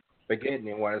want to forget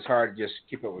anyone. It's hard to just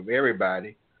keep up with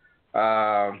everybody.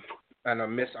 I know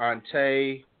Miss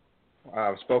Ante,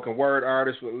 spoken word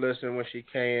artist, would listen when she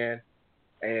can.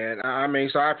 And I mean,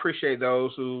 so I appreciate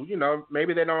those who,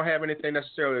 maybe they don't have anything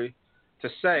necessarily to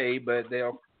say, but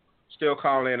they'll still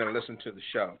call in and listen to the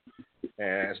show.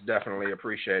 And it's definitely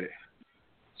appreciated.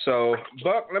 So,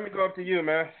 Buck, let me go up to you,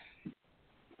 man.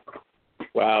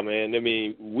 Wow, man. I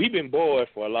mean, we've been boys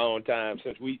for a long time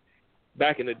since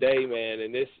back in the day, man.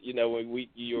 And this, when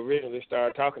you originally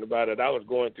started talking about it, I was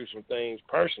going through some things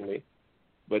personally.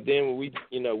 But then when we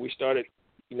started,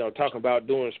 talking about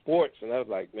doing sports, and I was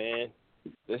like, man,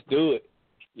 let's do it.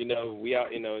 We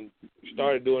out,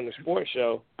 started doing the sports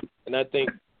show, and I think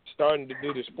starting to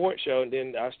do the sports show, and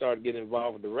then I started getting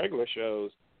involved with the regular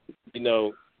shows,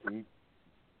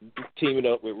 teaming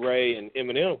up with Ray and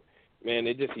Eminem, man,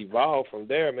 it just evolved from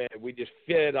there, man. We just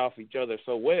fed off each other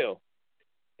so well.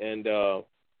 And,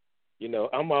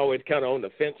 I'm always kind of on the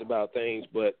fence about things,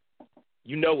 but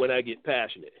when I get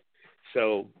passionate.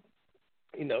 So,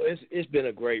 it's been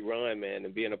a great run, man,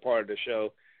 and being a part of the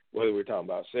show, whether we're talking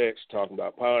about sex, talking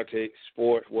about politics,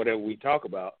 sports, whatever we talk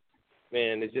about,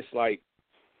 man, it's just like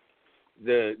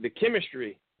the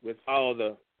chemistry with all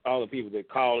the people that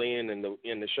call in and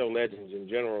the show legends in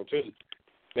general too.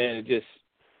 Man,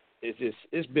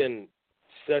 it's been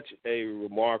such a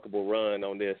remarkable run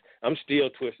on this. I'm still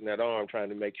twisting that arm trying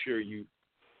to make sure you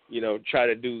try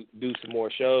to do some more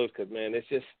shows, because man, it's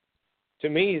just, to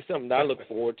me, it's something that I look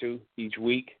forward to each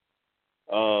week.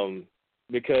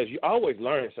 Because you always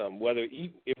learn something, whether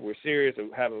if we're serious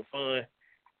or having fun.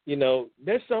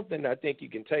 There's something I think you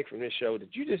can take from this show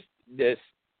that's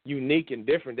unique and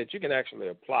different that you can actually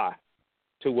apply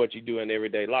to what you do in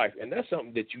everyday life. And that's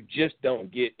something that you just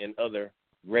don't get in other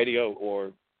radio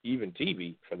or even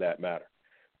TV, for that matter.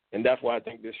 And that's why I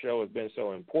think this show has been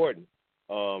so important.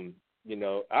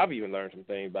 I've even learned some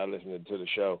things by listening to the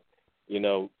show,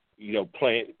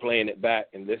 playing it back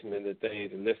and listening to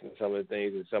things and listening to some of the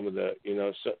things and some of the,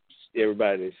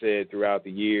 everybody that said throughout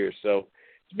the years. So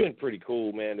it's been pretty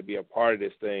cool, man, to be a part of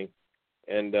this thing.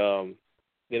 And,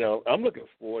 I'm looking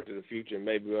forward to the future and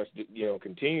maybe us,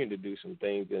 continuing to do some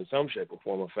things in some shape or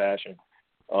form or fashion.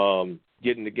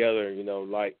 Getting together,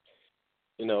 like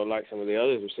some of the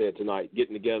others have said tonight,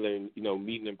 getting together and,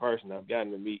 meeting in person. I've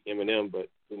gotten to meet Eminem, but,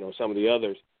 some of the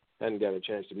others hadn't got a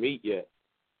chance to meet yet.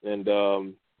 And,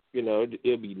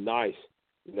 it'll be nice,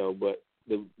 but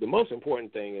the most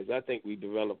important thing is I think we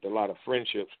developed a lot of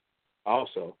friendships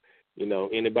also.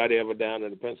 Anybody ever down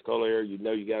in the Pensacola area, you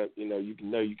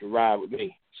can ride with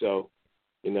me. So,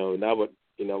 and I would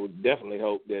definitely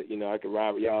hope that, I could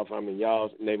ride with y'all if I'm in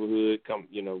y'all's neighborhood, come,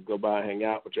 go by and hang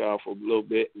out with y'all for a little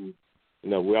bit, and,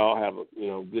 we all have a,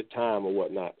 good time or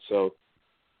whatnot. So,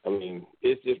 I mean,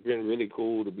 it's just been really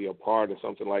cool to be a part of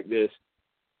something like this.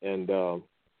 And, I'm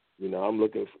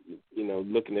looking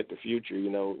at the future,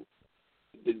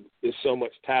 there's so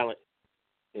much talent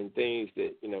and things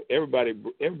that,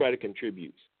 everybody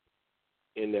contributes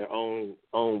in their own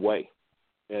way.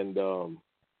 And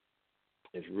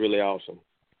it's really awesome.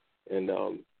 And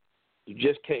you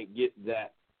just can't get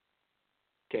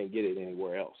it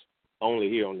anywhere else, only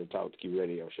here on the Talk to Q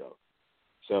radio show.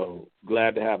 So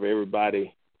glad to have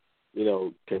everybody,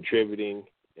 contributing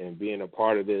and being a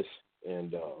part of this,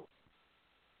 and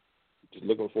just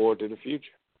looking forward to the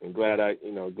future. And glad I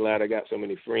got so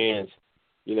many friends,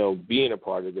 being a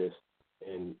part of this.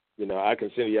 And, I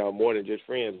consider y'all more than just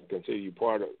friends. I consider you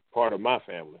part of my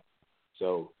family.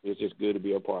 So it's just good to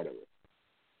be a part of it.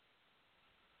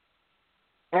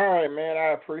 All right, man.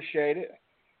 I appreciate it.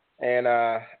 And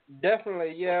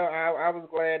definitely, yeah, I was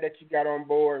glad that you got on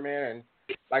board, man. And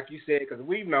like you said, because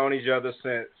we've known each other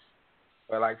since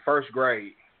like first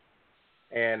grade,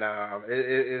 and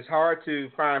it's hard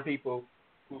to find people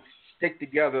who stick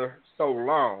together so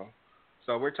long.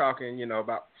 So we're talking,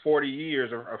 about 40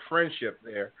 years of friendship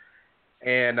there,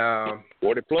 and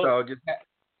 40 plus. So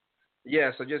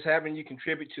so just having you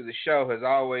contribute to the show has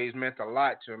always meant a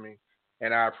lot to me,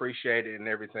 and I appreciate it and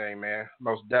everything, man.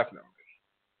 Most definitely.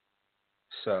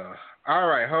 So, all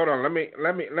right, hold on. Let me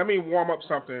warm up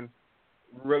something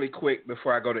really quick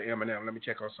before I go to Eminem. Let me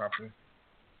check on something.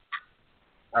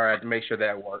 All right, to make sure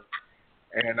that worked.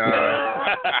 And okay,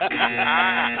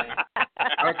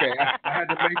 I had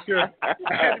to make sure.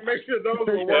 Those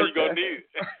were working. You gonna need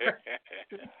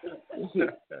it.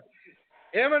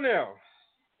 Eminem,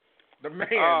 the man,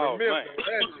 the myth, the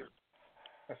legend.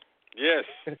 Yes.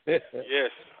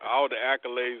 All the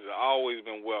accolades have always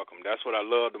been welcome. That's what I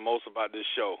love the most about this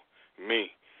show,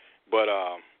 me. But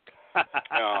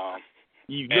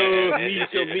you love me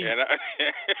to me, and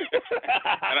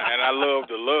I love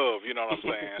the love. You know what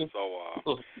I'm saying?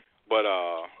 So, but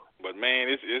man,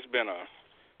 it's been a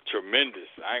tremendous.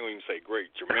 I ain't gonna even say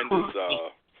great, tremendous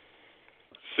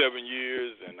 7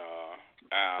 years, and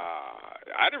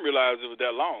I didn't realize it was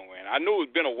that long, man. I knew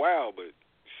it's been a while, but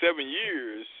 7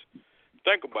 years.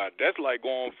 Think about it. That's like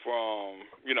going from,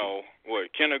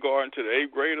 kindergarten to the 8th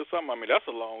grade or something. I mean, that's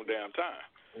a long damn time.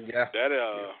 Yeah. That,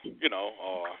 or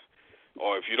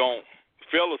if you don't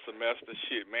fail a semester,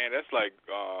 shit, man, that's like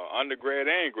undergrad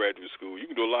and graduate school. You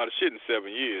can do a lot of shit in 7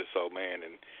 years. So, man,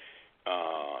 and,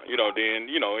 then,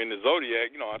 in the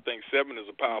Zodiac, I think 7 is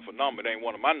a powerful number. It ain't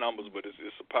one of my numbers, but it's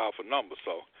a powerful number.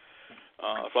 So,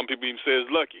 some people even say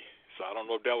it's lucky. So I don't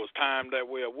know if that was timed that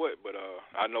way or what, but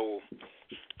I know,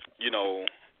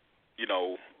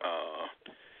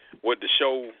 what the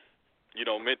show,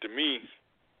 meant to me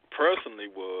personally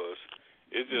was,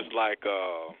 it's just like,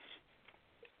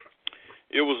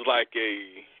 it was like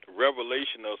a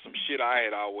revelation of some shit I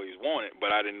had always wanted,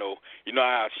 but I didn't know,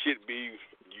 how shit be,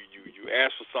 you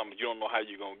ask for something, you don't know how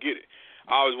you're going to get it.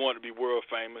 I always wanted to be world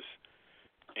famous,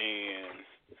 and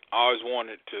I always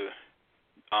wanted to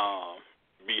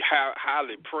be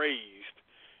highly praised,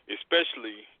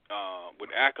 especially with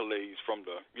accolades from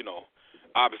the,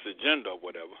 opposite gender or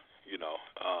whatever,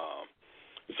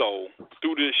 So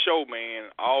through this show, man,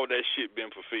 all that shit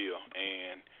been fulfilled,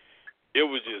 and it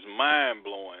was just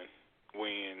mind-blowing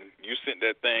when you sent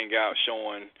that thing out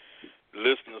showing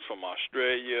listeners from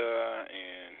Australia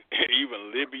and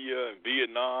even Libya and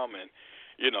Vietnam and,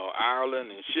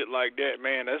 Ireland and shit like that,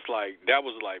 man. That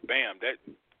was like, bam,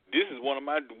 this is one of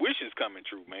my wishes coming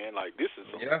true, man. Like, this is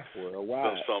some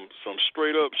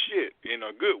straight up shit in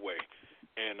a good way.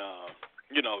 And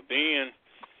then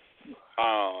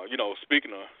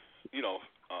speaking of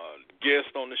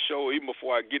guests on the show, even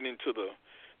before I get into the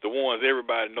ones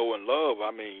everybody know and love,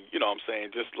 I mean, I'm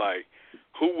saying, just like,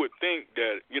 who would think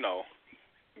that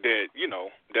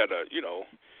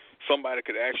somebody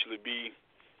could actually be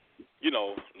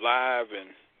live and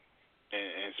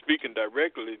speaking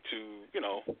directly to,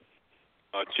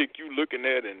 a chick you looking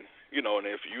at, and, and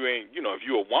if you ain't, if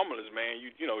you're a womanless man,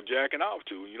 you jacking off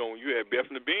to, you had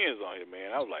Bethany Benz on here,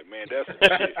 man. I was like, man, that's some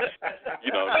shit.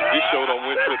 This show done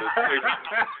went to the phone.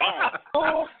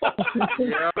 You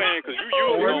know what I'm saying? Because you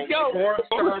usually don't. You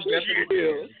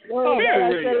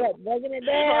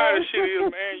know how this shit is,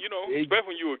 man.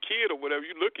 Especially when you a kid or whatever,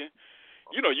 you looking.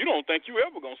 You don't think you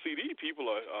ever gonna see these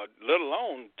people, or let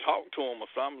alone talk to them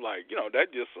or something like.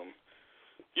 That just some.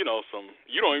 You don't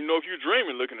even know if you're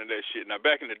dreaming looking at that shit. Now,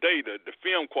 back in the day, the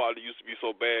film quality used to be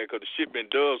so bad because the shit been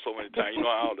dubbed so many times. You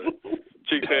know how the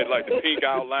chicks had, like, the pink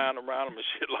outline around them and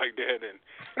shit like that. And,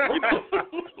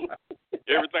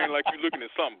 everything like you looking at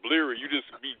something blurry.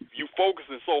 You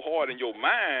focusing so hard in your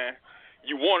mind,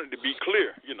 you want it to be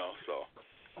clear,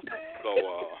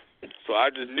 So I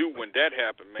just knew when that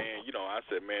happened, man, I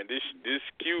said, man, this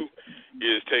Q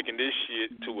is taking this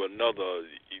shit to another,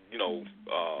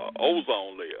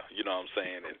 ozone layer, you know what I'm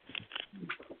saying?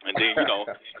 And then,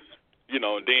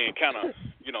 then kind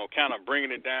of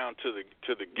bringing it down to the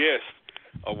guest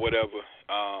or whatever.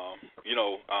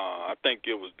 I think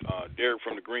it was Derek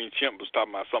from the Green Chimp was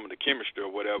talking about some of the chemistry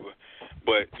or whatever.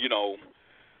 But,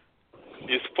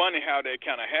 it's funny how that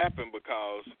kind of happened,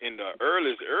 because in the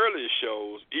earliest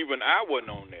shows, even I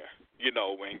wasn't on there,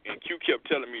 and Q kept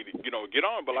telling me to, get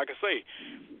on. But like I say,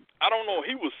 I don't know if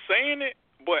he was saying it,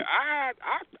 but I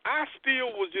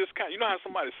still was just kind of, how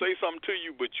somebody say something to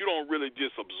you, but you don't really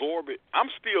just absorb it.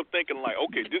 I'm still thinking like,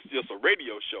 okay, this is just a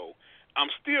radio show. I'm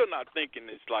still not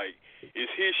thinking it's like, it's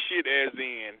his shit as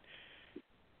in,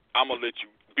 I'm going to let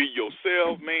you be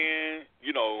yourself, man.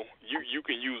 You know, you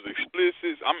can use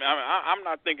explicits. I'm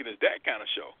not thinking it's that kind of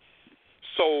show.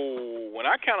 So when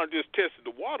I kind of just tested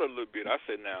the water a little bit, I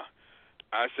said, now,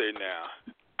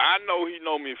 I know he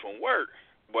know me from work,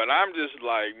 but I'm just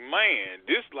like, man,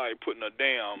 this like putting a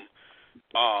damn,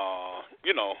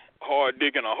 you know, hard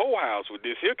digging a whole house with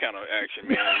this here kind of action,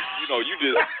 man. You know, you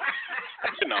just,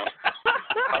 you know,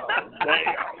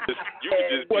 you can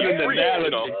just what be an free, analogy.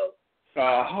 you know.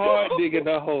 Hard digging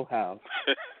the whole house.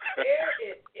 There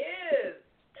it is.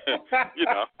 You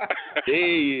know.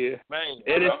 Yeah, man.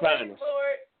 It is finest.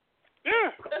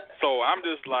 Yeah. So I'm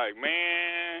just like,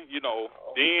 man, you know,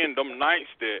 then them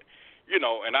nights that, you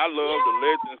know, and I love the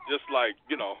legends just like,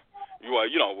 you know,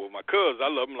 with my cousins, I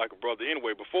love them like a brother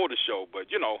anyway before the show, but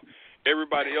you know,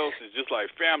 everybody else is just like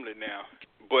family now.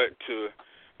 But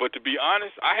to be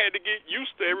honest, I had to get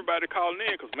used to everybody calling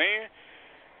in, cause man,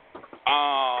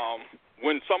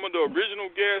 when some of the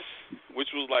original guests, which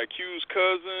was like Q's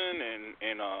cousin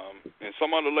and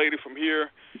some other lady from here,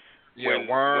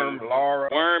 Laura,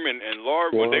 Worm and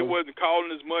Laura, when they wasn't calling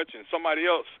as much, and somebody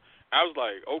else, I was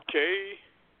like, okay,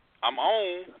 I'm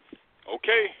on.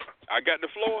 Okay, I got the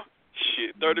floor.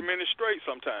 Shit, 30 minutes straight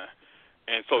sometime.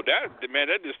 And so that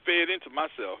just fed into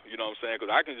myself, you know what I'm saying? Because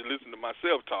I can just listen to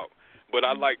myself talk. But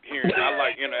I like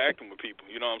interacting with people,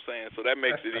 you know what I'm saying? So that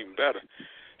makes it even better.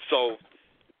 So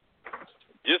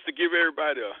just to give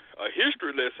everybody a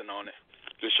history lesson on it,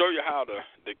 to show you how the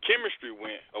chemistry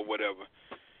went or whatever,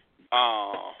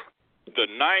 the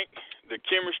night the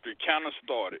chemistry kind of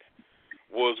started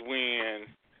was when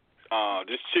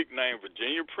this chick named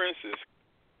Virginia Princess,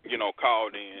 you know,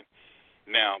 called in.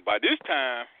 Now, by this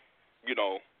time, you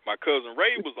know, my cousin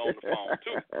Ray was on the phone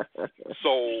too.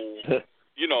 So,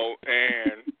 you know,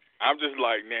 and I'm just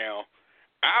like, now,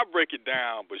 I break it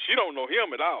down, but she don't know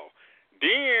him at all.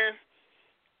 Then,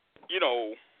 you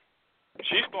know,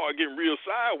 she started getting real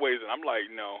sideways, and I'm like,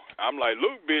 no. I'm like,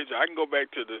 look, bitch, I can go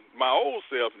back to my old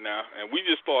self now. And we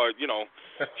just started, you know,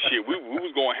 shit, we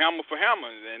was going hammer for hammer,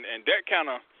 and that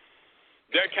kind of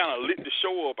lit the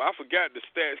show up. I forgot the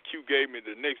stats Q gave me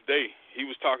the next day. He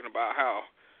was talking about how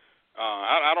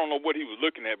I don't know what he was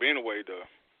looking at, but anyway, the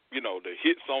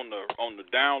hits on the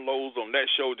downloads on that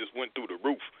show just went through the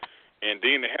roof. And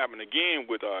then it happened again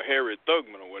with Harriet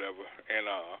Tubman or whatever. And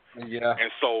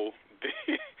and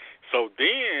so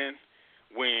then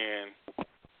when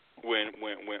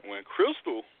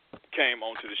Crystal came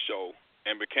onto the show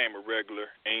and became a regular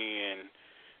and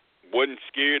wasn't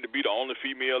scared to be the only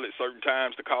female at certain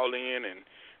times to call in, and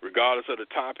regardless of the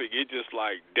topic, it just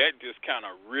like that just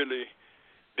really,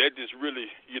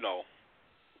 you know,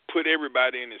 put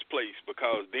everybody in its place,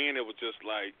 because then it was just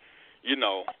like, you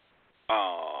know,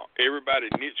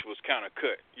 everybody's niche was kind of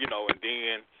cut, you know, and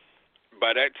then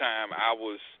by that time I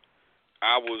was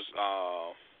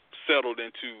settled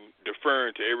into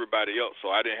deferring to everybody else, so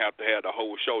I didn't have to have the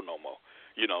whole show no more,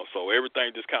 you know, so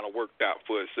everything just kind of worked out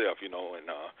for itself, you know, and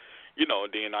you know,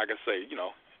 then like I say, you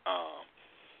know,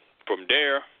 from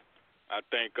there, I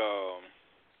think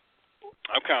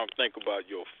I'm kind of thinking about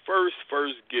your first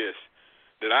guest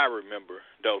that I remember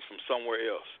that was from somewhere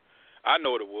else. I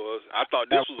know what it was. I thought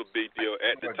this was a big deal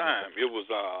at the time. It was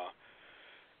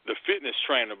the fitness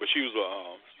trainer, but she was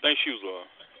I think she was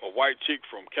a white chick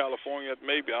from California,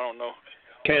 maybe, I don't know.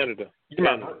 Canada.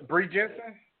 Bree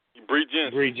Jensen.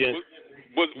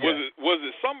 Was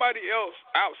it somebody else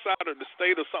outside of the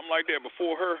state or something like that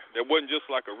before her that wasn't just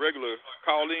like a regular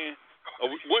call in? Or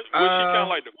was she kind of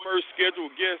like the first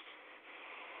scheduled guest?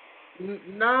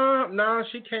 No,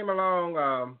 she came along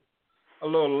a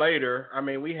little later. I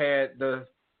mean, we had the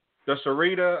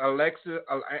Sarita,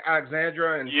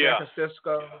 Alexandra in San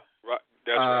Francisco. Right,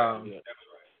 that's right. Yeah.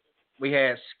 We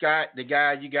had Scott, the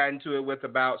guy you got into it with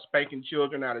about spanking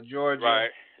children out of Georgia.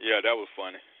 Right. Yeah, that was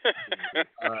funny.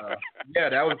 Yeah,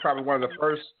 that was probably one of the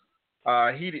first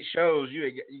heated shows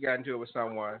you got into it with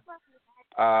someone.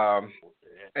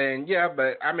 And yeah,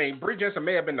 but I mean, Bree Jensen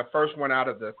may have been the first one out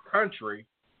of the country.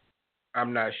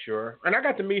 I'm not sure. And I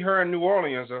got to meet her in New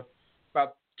Orleans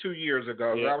about 2 years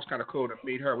ago. Yeah. That was kind of cool to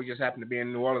meet her. We just happened to be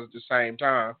in New Orleans at the same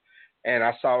time. And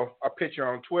I saw a picture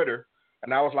on Twitter,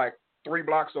 and I was like 3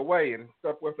 blocks away and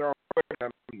up with her on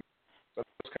Twitter. So that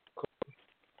was kind of cool.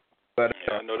 But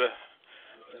yeah, I know that.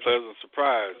 Pleasant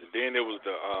surprise. And then it was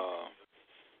the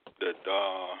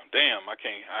damn, I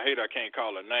can't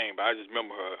call her name, but I just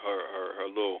remember her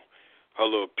little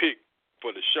pic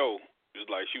for the show. It was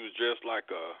like she was dressed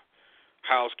like a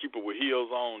housekeeper with heels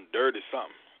on, dirty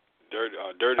something.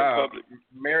 Dirty Public.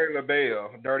 Mary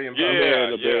LaBelle, Dirty and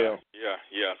Public.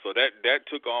 Yeah. So that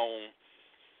took on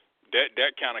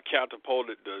that kind of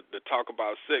catapulted the talk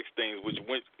about sex things, which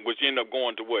ended up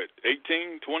going to what,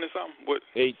 18, 20 something? What?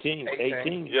 18.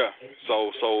 Yeah.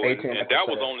 So 18 and that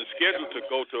was on the schedule to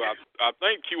go to. I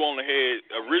think Q only had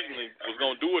originally was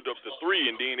gonna do it up to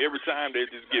 3, and then every time they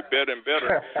just get better and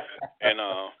better, and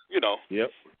you know.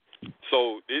 Yep.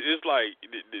 So it's like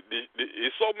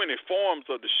it's so many forms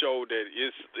of the show that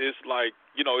it's like,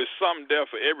 you know, it's something there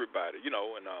for everybody, you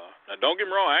know. And now don't get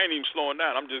me wrong, I ain't even slowing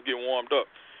down. I'm just getting warmed up.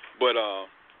 But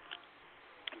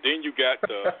then you got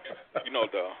the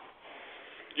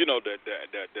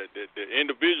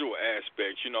individual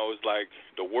aspects. You know, it's like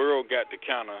the world got to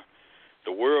kind of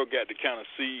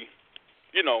see,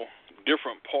 you know,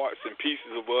 different parts and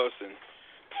pieces of us and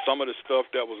some of the stuff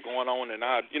that was going on in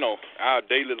our, you know, our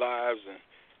daily lives and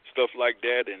stuff like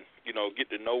that, and, you know, get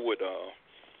to know what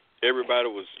everybody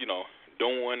was, you know,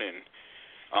 doing and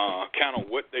kind of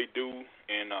what they do.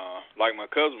 And like my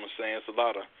cousin was saying, it's a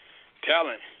lot of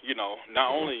talent, you know, not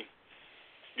only,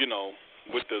 you know,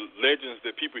 with the legends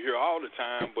that people hear all the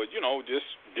time, but, you know, just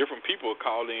different people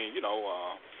call in, you know,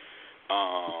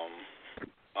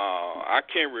 I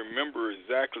can't remember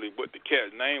exactly what the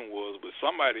cat's name was, but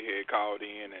somebody had called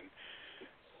in and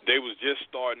they was just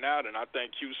starting out, and I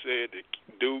think Q said the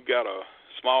dude got a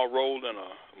small role in a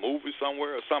movie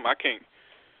somewhere or something. I can't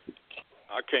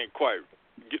quite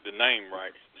get the name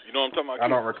right. You know what I'm talking about? I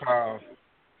don't recall.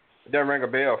 It doesn't ring a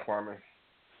bell for me.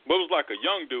 But it was like a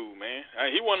young dude, man.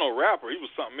 He wasn't no rapper. He was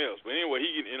something else. But anyway,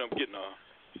 he ended up getting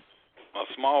a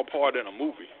small part in a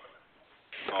movie.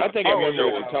 I think I remember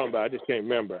what you're talking about. I just can't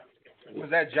remember. Was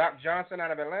that Jock Johnson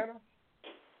out of Atlanta?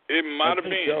 It might have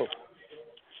been. So.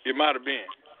 It might have been.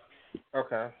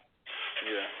 Okay.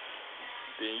 Yeah.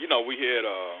 Then, you know, we had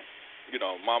you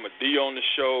know, Mama D on the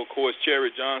show, of course, Cherry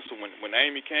Johnson when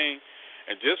Amy came.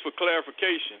 And just for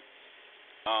clarification,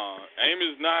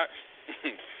 Amy's not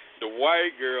the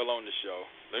white girl on the show.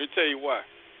 Let me tell you why.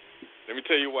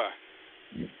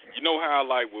 You know how,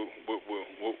 like, with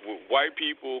white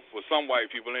people, with some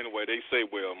white people anyway, they say,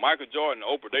 well, Michael Jordan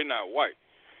and Oprah, they not white.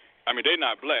 I mean, they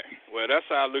not black. Well, that's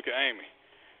how I look at Amy.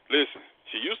 Listen,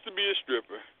 she used to be a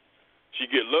stripper. She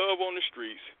get love on the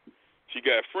streets. She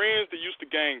got friends that used to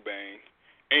gangbang.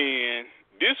 And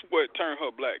this what turned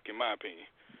her black, in my opinion.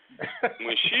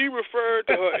 When she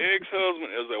referred to her ex-husband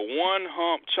as a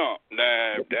one-hump chump,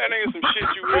 now, that ain't some shit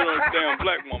you hear a damn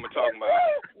black woman talking about.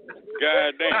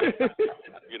 God damn.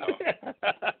 You know.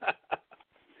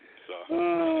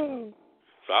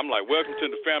 So I'm like, welcome to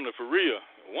the family for real.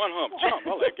 One hump chump.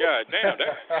 I'm like, God damn,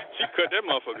 she cut that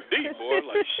motherfucker deep, boy. I'm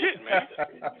like, shit, man.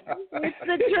 It's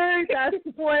the truth, I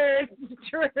swear it's the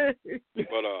truth.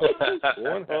 But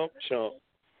one hump chump.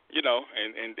 You know,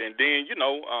 and then, you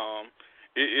know,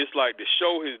 it's like the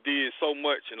show has did so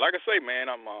much, and like I say, man,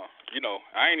 I'm you know,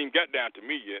 I ain't even got down to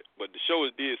me yet, but the show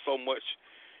has did so much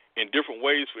in different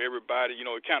ways for everybody. You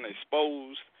know, it kind of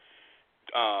exposed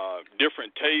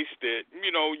different tastes that,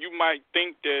 you know, you might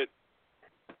think that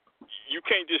you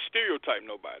can't just stereotype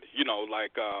nobody. You know,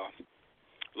 like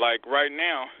right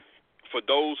now, for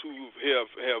those who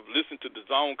have listened to the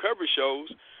Zone coverage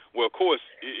shows, well, of course,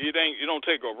 it don't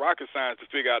take a rocket science to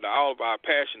figure out that all of our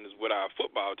passion is with our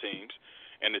football teams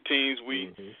and the teams we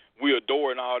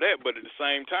adore and all that. But at the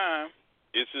same time,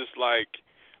 it's just like,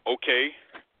 okay,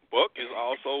 Buck is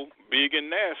also big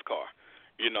in NASCAR.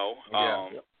 You know,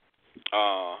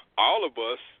 all of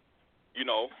us, you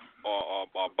know,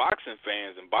 are boxing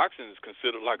fans, and boxing is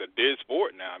considered like a dead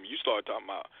sport now. I mean, you start talking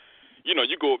about, you know,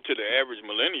 you go up to the average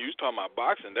millennial, you talking about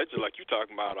boxing, that's just like you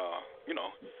talking about, you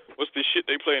know, what's this shit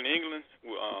they play in England?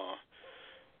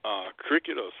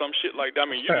 Cricket or some shit like that. I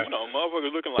mean, you know,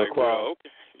 motherfuckers looking like, well, okay,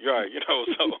 right, you know,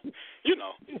 so, you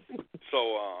know,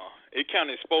 so it kind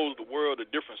of exposed the world to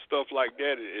different stuff like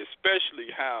that,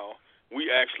 especially how we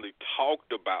actually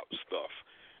talked about stuff,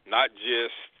 not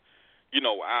just, you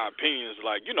know, our opinions,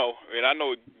 like, you know, and I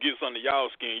know it gets under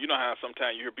y'all's skin. You know how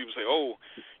sometimes you hear people say, oh,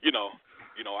 you know,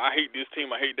 I hate this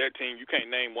team, I hate that team. You can't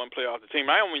name one player off the team.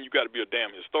 I don't mean you got to be a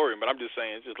damn historian, but I'm just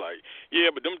saying, it's just like, yeah,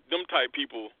 but them type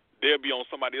people, they'll be on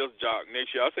somebody else's job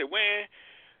next year. I say, when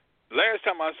last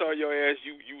time I saw your ass,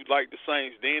 you like the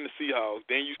Saints, then the Seahawks,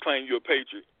 then you claim you're a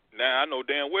Patriot. Now I know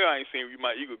damn well I ain't seen you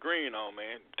my Eagle green on,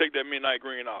 man. Take that midnight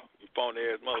green off, you phony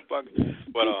ass motherfucker.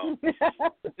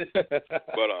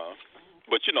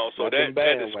 But you know, so that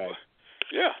is,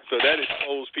 yeah, so that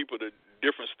exposed people to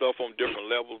different stuff on different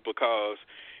levels, because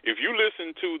if you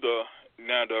listen to the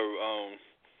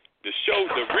show,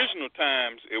 the original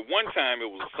times, at one time it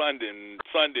was Sunday and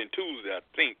Tuesday, I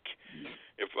think,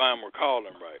 if I'm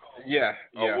recalling right. Yeah.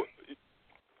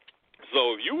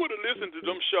 So if you would have listened to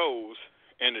them shows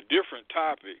and the different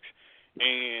topics,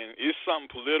 and it's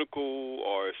something political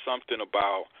or it's something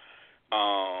about,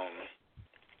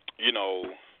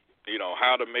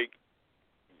 how to make,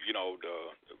 the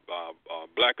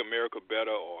Black America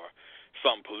better or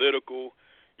something political,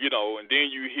 and then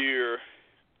you hear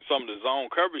some of the zone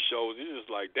coverage shows. It's just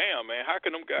like, damn, man, how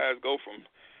can them guys go from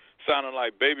sounding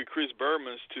like baby Chris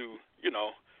Berman's to,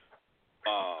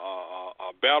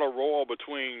 a battle royal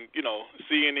between,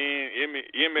 CNN,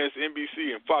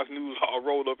 MSNBC, and Fox News all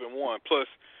rolled up in one. Plus,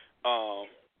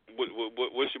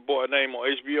 what's your boy name on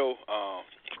HBO?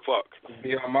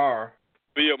 Bill Maher.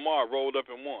 Bill Maher rolled up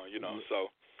in one. So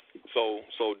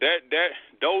that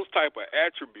those type of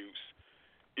attributes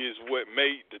is what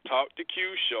made the Talk to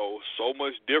Q show so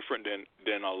much different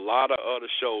than a lot of other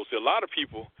shows. A lot of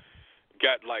people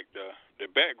got like the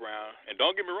background, and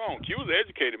don't get me wrong, Q was an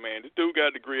educated man. This dude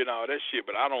got a degree and all that shit,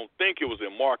 but I don't think it was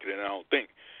in marketing.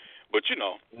 But you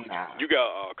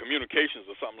got communications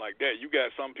or something like that. You got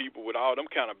some people with all them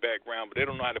kind of background, but they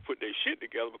don't know how to put their shit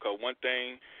together, because one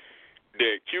thing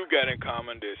that Q got in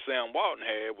common that Sam Walton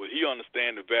had was he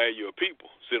understand the value of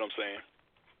people. See what I'm saying?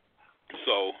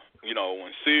 So, when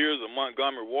Sears or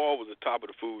Montgomery Ward was the top of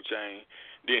the food chain,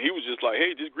 then he was just like,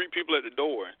 hey, just greet people at the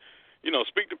door and,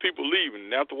 speak to people leaving.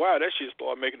 And after a while, that shit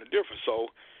started making a difference. So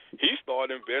he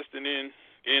started investing in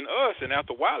us, and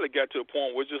after a while, it got to a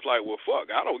point where it's just like, well,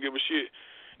 fuck, I don't give a shit.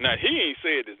 Now, he ain't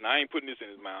said this, and I ain't putting this in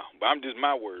his mouth, but I'm just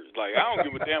my words. Like, I don't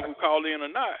give a damn who called in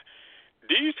or not.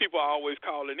 These people are always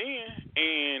calling in,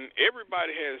 and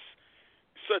everybody has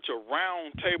such a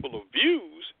round table of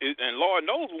views, and Lord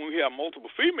knows when we have multiple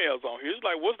females on here, it's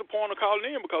like, what's the point of calling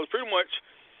in? Because pretty much,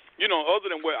 other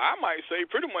than what I might say,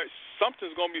 pretty much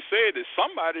something's going to be said that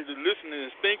somebody that's listening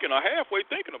is thinking or halfway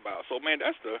thinking about. So, man,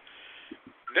 that's as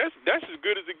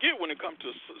good as it get when it comes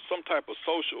to some type of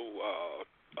social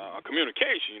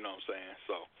communication, you know what I'm saying?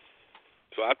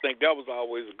 So I think that was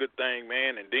always a good thing,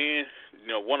 man. And then,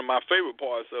 one of my favorite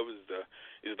parts of it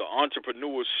is the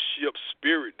entrepreneurship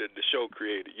spirit that the show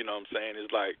created. You know what I'm saying?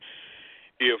 It's like,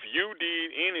 if you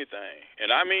did anything, and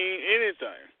I mean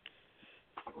anything,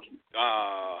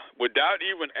 without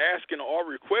even asking or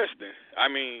requesting,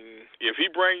 I mean, if he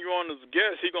bring you on as a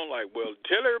guest, he gonna like, well,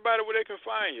 tell everybody where they can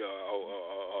find you.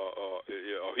 Or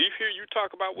he hear you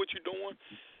talk about what you're doing,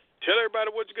 tell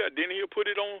everybody what you got. Then he'll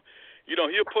put it on.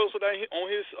 He'll post it on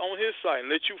his site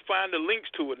and let you find the links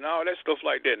to it and all that stuff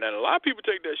like that. Now, a lot of people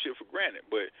take that shit for granted,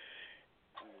 but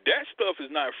that stuff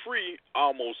is not free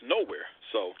almost nowhere.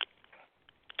 So,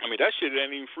 I mean, that shit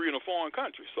ain't even free in a foreign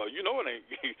country. So it ain't,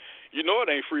 it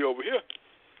ain't free over here.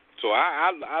 So I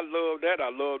love that.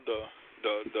 I love the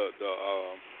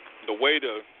way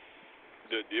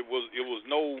it was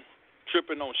no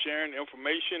tripping on sharing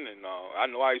information, and I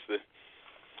know I used to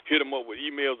hit them up with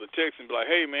emails or texts and be like,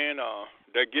 hey, man,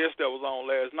 that guest that was on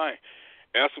last night,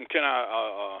 ask them, can I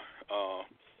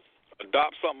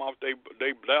adopt something off they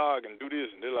blog and do this?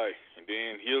 And they're like, and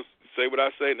then he'll say what I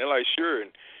say, and they're like, sure.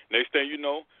 And next thing you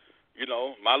know,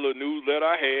 my little newsletter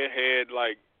I had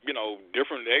like,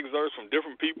 different excerpts from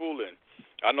different people. And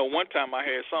I know one time I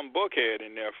had something Buck had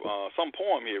in there, some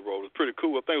poem he had wrote. It was pretty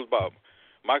cool. I think it was about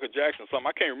Michael Jackson, something.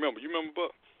 I can't remember. You remember,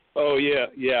 Buck? Oh, yeah,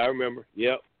 I remember.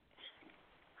 Yep.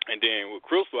 And then with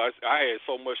Crystal, I had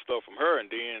so much stuff from her.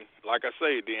 And then, like I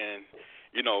say, through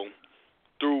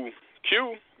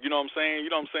Q, you know what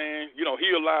I'm saying? He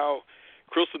allowed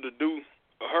Crystal to do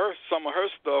some of her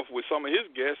stuff with some of his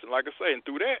guests. And like I say, and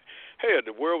through that, hey,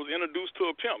 the world was introduced to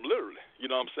a pimp, literally. You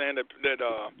know what I'm saying? That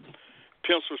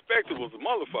Pimp's Perspective was a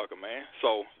motherfucker, man.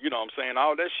 So, you know what I'm saying?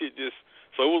 All that shit just,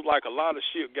 so it was like a lot of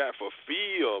shit got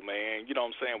fulfilled, man. You know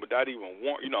what I'm saying? Without even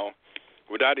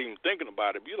thinking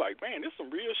about it. Be like, man, this some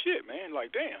real shit, man.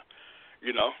 Like, damn.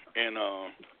 And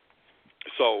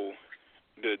so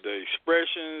the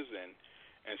expressions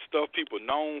and stuff people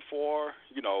known for,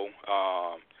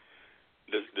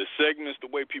 the segments, the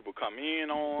way people come in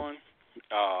on,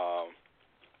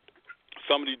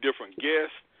 some of these different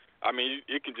guests. I mean,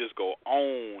 it can just go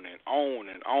on and on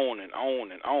and on and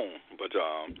on and on. But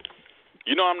I'm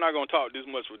not gonna talk this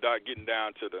much without getting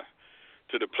down to the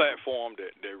platform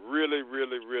that really,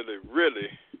 really, really,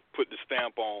 really put the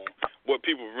stamp on what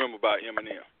people remember about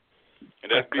Eminem,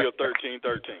 and that's Bill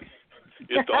 1313.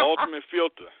 It's the ultimate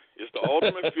filter. It's the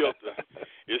ultimate filter.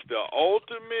 It's the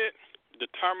ultimate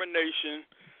determination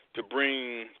to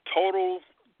bring total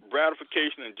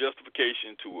gratification and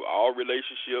justification to all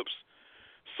relationships,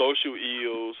 social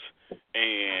ills,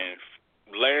 and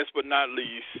last but not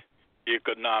least,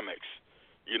 economics.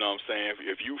 You know what I'm saying?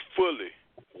 If you fully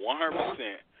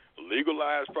 100%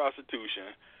 legalize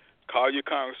prostitution, call your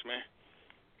congressman,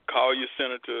 call your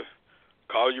senator,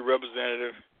 call your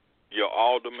representative, your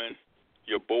alderman,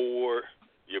 your board,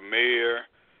 your mayor,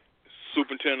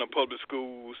 superintendent of public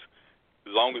schools,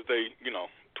 as long as they,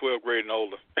 12th grade and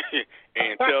older,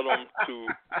 and tell them to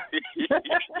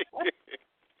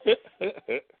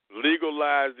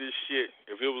legalize this shit.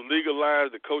 If it was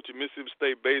legalized, the coach of Mississippi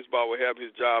State baseball would have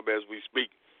his job as we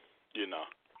speak,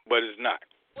 but it's not.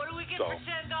 What do we get for $10?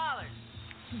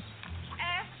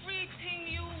 Everything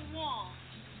you want.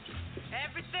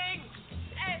 Everything.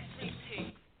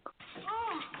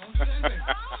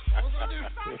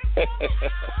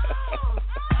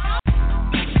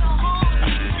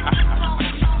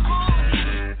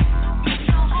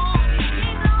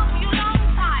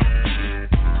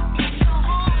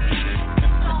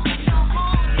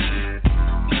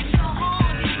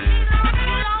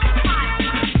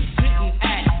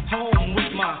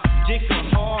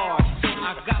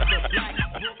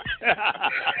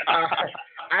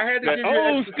 I had to give you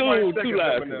old extra school 20 too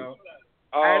loud.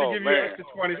 I had to give you extra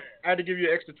 20. I had to give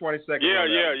you extra 20 seconds.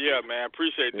 Yeah, man.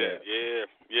 Appreciate that. Yeah.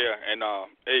 And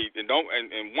hey, and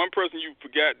one person you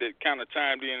forgot that kind of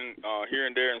chimed in here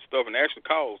and there and stuff, and actually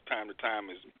calls time to time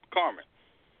is Carmen.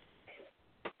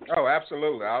 Oh,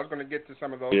 absolutely. I was going to get to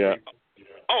some of those. Yeah. People.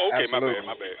 Oh, okay. Absolutely.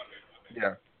 My bad.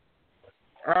 Yeah.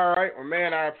 All right. Well,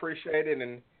 man, I appreciate it.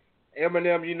 And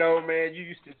Eminem, man, you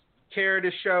used to carry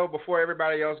the show before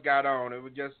everybody else got on. It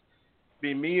would just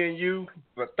be me and you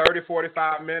for 30,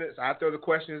 45 minutes. I throw the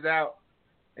questions out,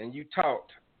 and you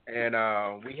talked. And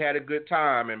we had a good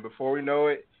time. And before we know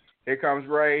it, here comes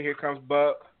Ray, here comes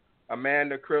Buck,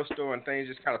 Amanda, Crystal, and things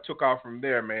just kind of took off from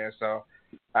there, man. So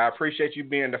I appreciate you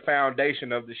being the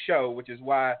foundation of the show, which is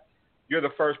why you're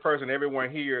the first person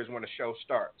everyone hears when the show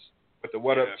starts with the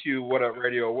What Up Q, What Up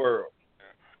Radio World.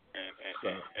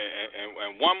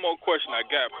 And one more question I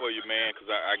got for you, man, because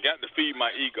I got to feed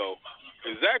my ego.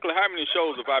 Exactly how many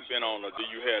shows have I been on, or do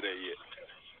you have that yet?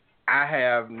 I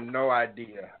have no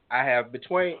idea.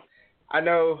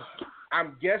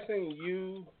 I'm guessing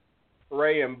you,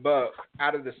 Ray, and Buck,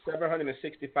 out of the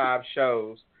 765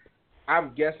 shows,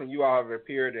 I'm guessing you all have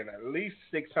appeared in at least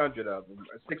 600 of them,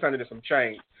 600 and some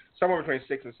change, somewhere between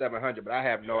 600 and 700, but I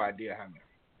have no idea how many.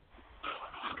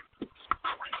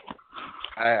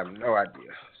 I have no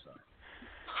idea.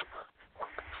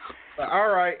 But all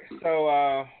right, so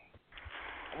I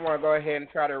want to go ahead and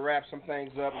try to wrap some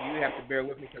things up. You have to bear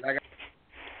with me because I got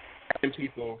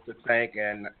people to thank,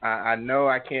 and I know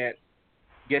I can't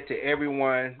get to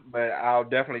everyone, but I'll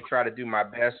definitely try to do my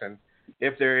best. And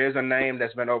if there is a name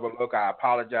that's been overlooked, I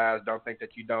apologize. Don't think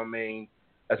that you don't mean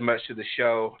as much to the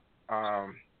show,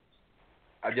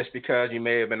 just because you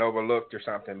may have been overlooked or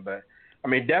something. But I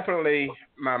mean, definitely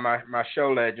my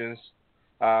show legends,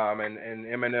 and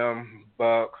Eminem,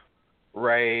 Buck,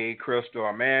 Ray, Crystal,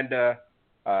 Amanda,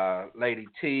 Lady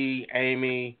T,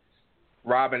 Amy,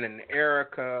 Robin and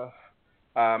Erica,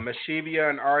 Mashivia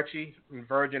and Archie from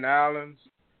Virgin Islands,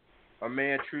 my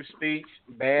man True Speech,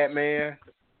 Badman,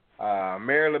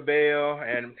 Mary LaBelle,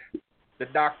 and the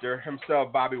doctor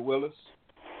himself, Bobby Willis.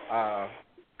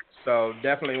 So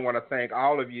definitely want to thank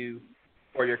all of you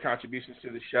for your contributions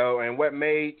to the show. And what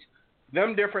made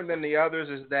them different than the others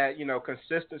is that,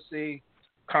 consistency,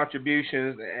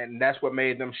 contributions, and that's what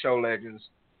made them show legends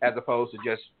as opposed to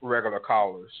just regular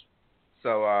callers.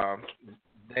 So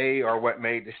they are what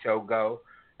made the show go,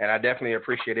 and I definitely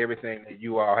appreciate everything that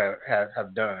you all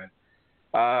have done.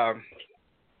 A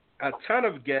ton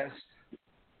of guests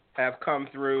have come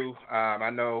through. I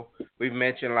know we've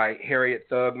mentioned like Harriet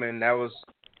Thugman. That was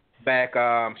back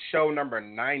show number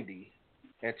 90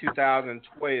 in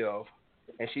 2012,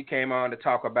 and she came on to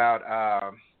talk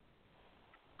about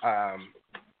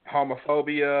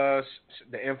homophobia,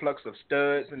 the influx of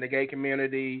studs in the gay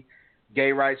community,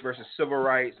 gay rights versus civil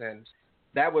rights, and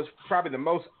that was probably the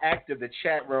most active the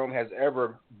chat room has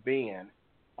ever been.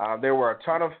 There were a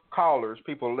ton of callers,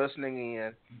 people listening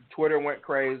in. Twitter went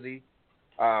crazy.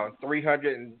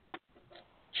 300 and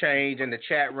change in the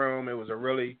chat room. It was a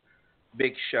really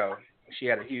big show. She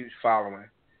had a huge following.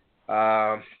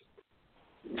 And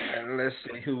let's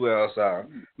see who else.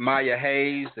 Maya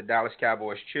Hayes, the Dallas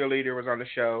Cowboys cheerleader, was on the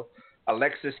show.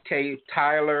 Alexis K.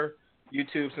 Tyler,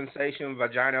 YouTube sensation,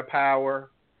 Vagina Power.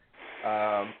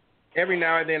 Every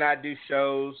now and then I do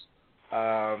shows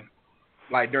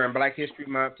like during Black History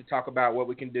Month to talk about what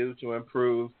we can do to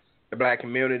improve the black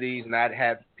communities, and I'd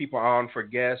have people on for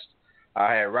guests.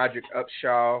 I had Roderick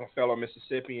Upshaw, a fellow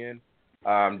Mississippian.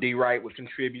 D. Wright would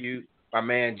contribute. My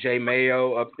man Jay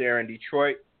Mayo up there in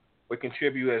Detroit would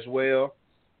contribute as well.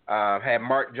 Had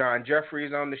Mark John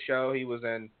Jeffries on the show. He was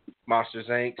in Monsters,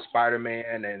 Inc.,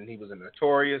 Spider-Man, and he was in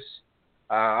Notorious.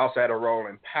 Also had a role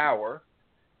in Power.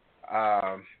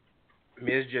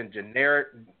 Ms.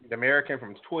 the American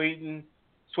from Sweden,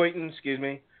 excuse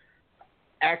me.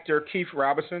 Actor Keith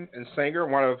Robinson and singer,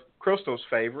 one of Crystal's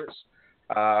favorites.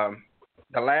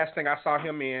 The last thing I saw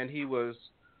him in, he was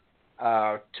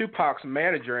Tupac's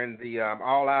manager in the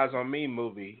All Eyes on Me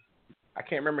movie. I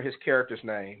can't remember his character's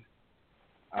name.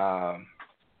 I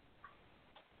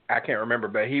can't remember,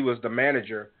 but he was the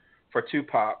manager for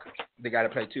Tupac, the guy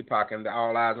that played Tupac in the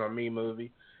All Eyes on Me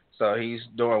movie. So he's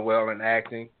doing well in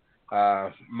acting.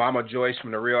 Mama Joyce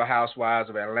from the Real Housewives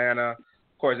of Atlanta.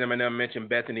 Of course, Eminem mentioned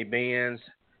Bethany Benz,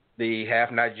 the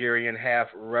half Nigerian, half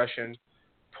Russian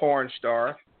porn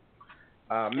star.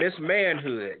 Miss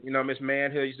Manhood. You know, Miss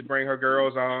Manhood used to bring her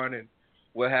girls on, and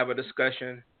we'll have a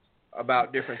discussion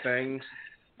about different things.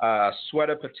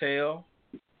 Sweta Patel,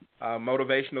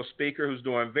 motivational speaker who's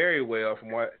doing very well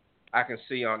from what I can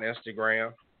see on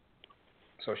Instagram.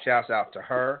 So shouts out to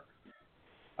her.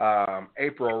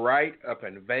 April Wright up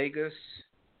in Vegas.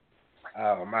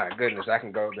 Oh, my goodness, I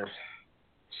can go. There's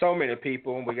so many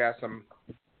people. We got some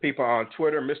people on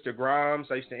Twitter. Mr. Grimes,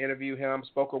 I used to interview him,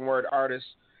 spoken word artist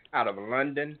out of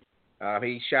London.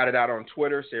 He shouted out on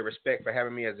Twitter, said respect for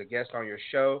having me as a guest on your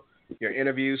show. Your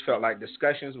interviews felt like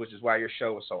discussions, which is why your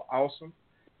show was so awesome.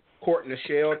 Court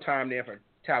Nichelle, timed in from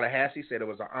Tallahassee, said it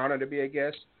was an honor to be a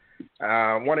guest.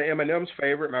 One of Eminem's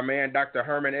favorite, my man Dr.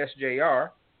 Herman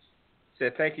SJR,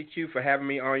 said, thank you, Q, for having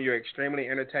me on your extremely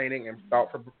entertaining and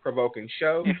thought-provoking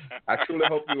show. I truly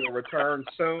hope you will return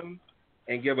soon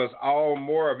and give us all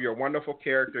more of your wonderful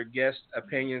character, guests,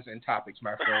 opinions, and topics,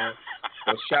 my friend.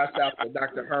 So shouts out to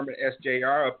Dr. Herman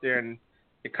SJR up there in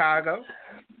Chicago.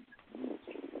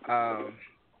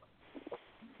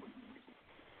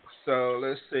 So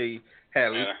let's see.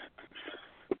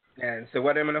 And so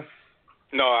what, Eminem?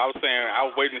 No, I was saying I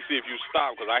was waiting to see if you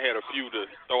stopped because I had a few to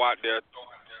throw out there.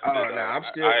 Oh, no, I'm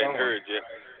still I going. hadn't heard yet.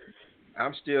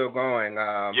 I'm still going.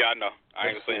 Yeah, I know. I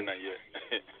ain't saying that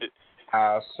yet.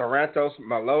 Sarantos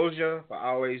Maloja for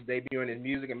always debuting his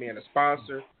music and being a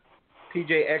sponsor.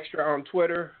 PJ Extra on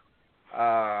Twitter.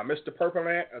 Mr. Purple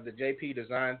Ant of the JP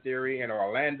Design Theory in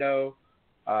Orlando.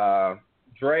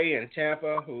 Dre in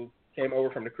Tampa, who came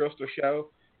over from the Crystal Show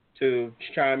to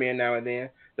chime in now and then.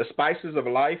 The Spices of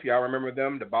Life, y'all remember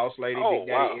them? The Boss Lady, Big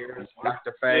Daddy Ears,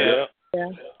 Dr. Fab. Yeah.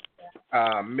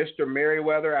 Mr.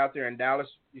 Merriweather out there in Dallas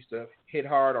used to hit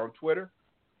hard on Twitter.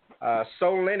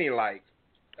 So Lenny like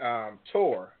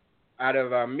Tor out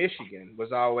of Michigan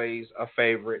was always a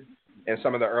favorite in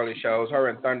some of the early shows. Her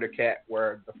and Thundercat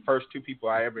were the first two people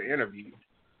I ever interviewed.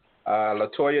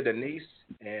 Latoya Denise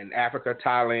in Africa,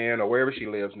 Thailand, or wherever she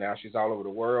lives now. She's all over the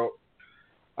world.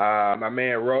 My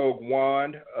man Rogue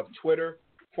Wand of Twitter,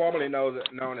 formerly known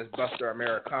as Buster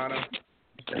Americana,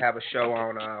 used to have a show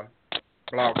on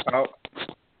Blog Talk.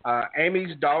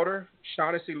 Amy's daughter,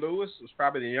 Shaughnessy Lewis, was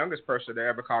probably the youngest person to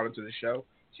ever call into the show.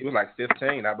 She was like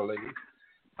 15, I believe.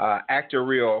 Actor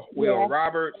Will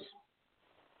Roberts.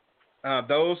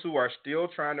 Those who are still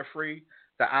trying to free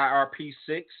the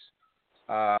IRP-6.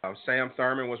 Sam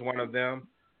Thurman was one of them.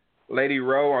 Lady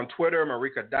Rowe on Twitter,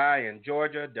 Marika Dye in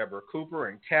Georgia, Deborah Cooper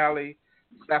in Cali,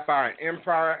 Sapphire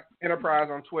Enterprise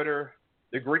on Twitter,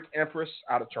 the Greek Empress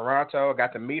out of Toronto. I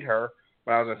got to meet her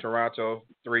when I was in Toronto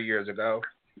 3 years ago.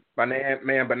 My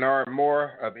man Bernard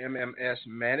Moore of MMS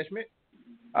Management.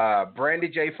 Brandy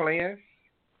J. Flynn,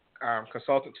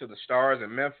 consultant to the Stars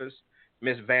in Memphis.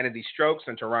 Miss Vanity Strokes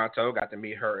in Toronto. Got to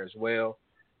meet her as well.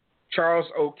 Charles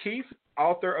O'Keefe,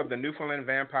 author of The Newfoundland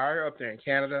Vampire up there in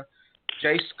Canada.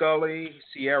 Jay Scully,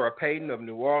 Sierra Payton of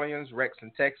New Orleans, Rex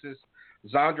in Texas.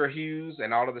 Zandra Hughes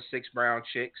and all of the Six Brown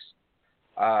Chicks.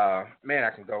 Man, I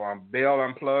can go on. Belle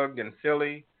Unplugged in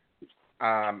Philly.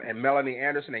 And Melanie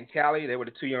Anderson in Cali. They were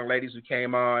the two young ladies who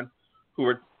came on who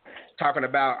were talking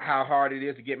about how hard it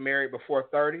is to get married before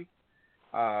 30.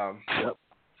 Yep.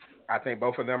 I think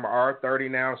both of them are 30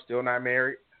 now, still not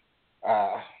married.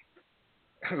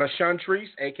 LaShawn Treese,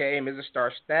 a.k.a. Mrs.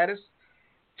 Star Status.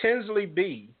 Tinsley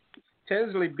B,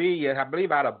 I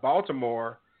believe out of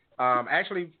Baltimore,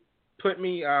 actually put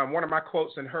me one of my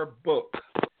quotes in her book.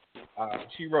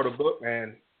 She wrote a book,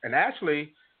 and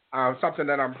actually something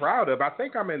that I'm proud of. I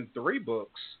think I'm in 3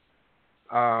 books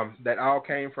that all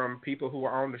came from people who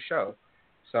were on the show.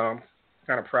 So I'm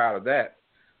kind of proud of that.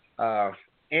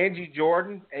 Angie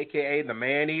Jordan, a.k.a. the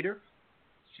Man-Eater.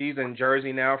 She's in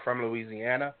Jersey now from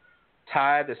Louisiana.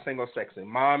 Ty, the Single Sexy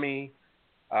Mommy.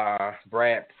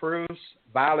 Brad Pruce.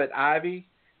 Violet Ivy,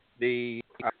 the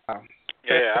I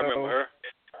remember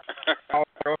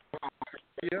her.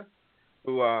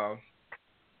 Who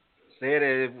said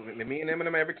that if me and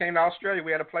Eminem ever came to Australia,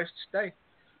 we had a place to stay.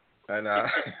 And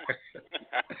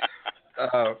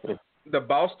the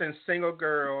Boston single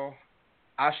girl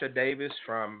Asha Davis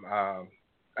from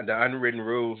the Unwritten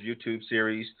Rules YouTube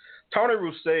series. Tony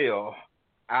Roussel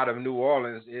out of New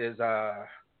Orleans is, I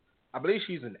believe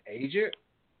she's an agent,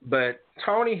 but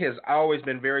Tony has always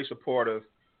been very supportive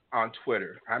on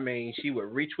Twitter. I mean, she would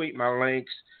retweet my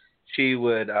links. She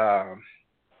would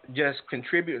just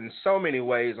contribute in so many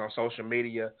ways on social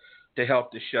media to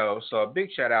help the show. So a big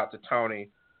shout out to Tony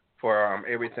for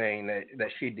everything that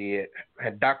she did.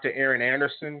 And Dr. Erin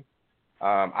Anderson,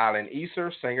 Island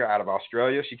Easer, singer out of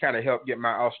Australia. She kind of helped get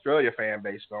my Australia fan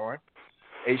base going.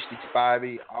 HD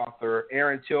Spivey, author.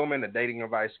 Erin Tillman, the Dating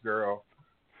Advice Girl.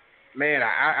 Man,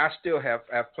 I still have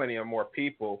plenty of more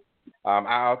people.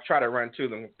 I'll try to run through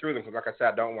them because, like I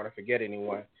said, I don't want to forget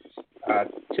anyone.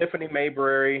 Tiffany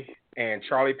Mayberry and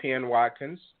Charlie Penn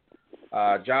Watkins.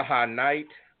 Jaha Knight.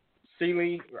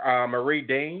 Celie Marie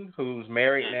Dean, who's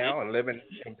married now and living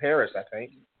in Paris, I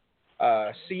think.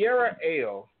 Sierra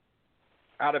Ale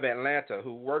out of Atlanta,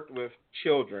 who worked with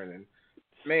children. And,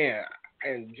 man, I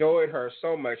enjoyed her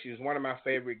so much. She was one of my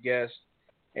favorite guests.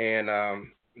 And I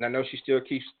know she still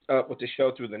keeps up with the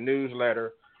show through the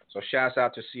newsletter. So shouts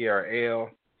out to Sierra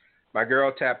Ale. My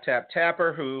girl Tap Tap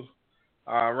Tapper, who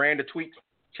ran the tweet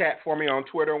chat for me on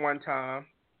Twitter one time.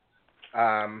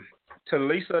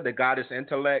 Talisa, the Goddess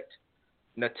Intellect.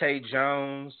 Nate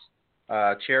Jones,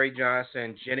 Cherry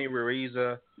Johnson, Jenny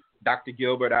Ruiza, Dr.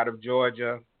 Gilbert out of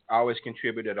Georgia, always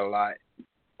contributed a lot.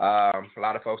 A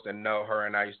lot of folks that know her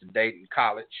and I used to date in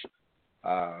college.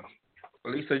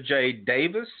 Lisa J.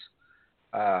 Davis,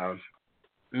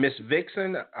 Miss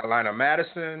Vixen, Alana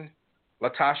Madison,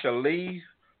 Latasha Lee,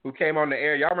 who came on the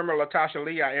air. Y'all remember Latasha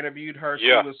Lee? I interviewed her.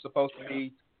 Yeah. She was supposed to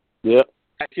be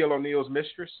Shaquille O'Neal's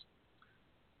mistress.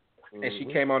 And she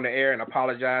came on the air and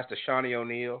apologized to Shawnee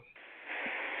O'Neal.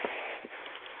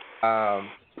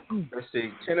 Let's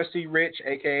see. Tennessee Rich,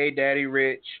 a.k.a. Daddy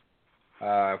Rich.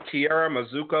 Kiara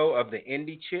Mizuko of the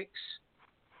Indie Chicks.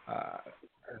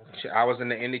 I was in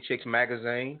the Indie Chicks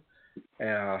magazine.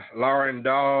 Lauren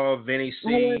Dahl, Vinny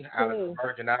C. out of the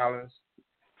Virgin Islands.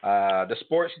 The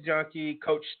Sports Junkie,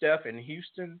 Coach Steph in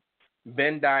Houston.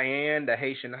 Ben Diane, the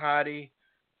Haitian Hottie.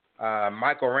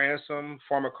 Michael Ransom,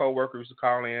 former co-worker used to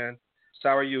call in.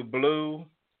 Sour You Blue,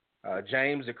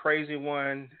 James the Crazy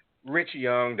One, Rich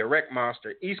Young, the Wreck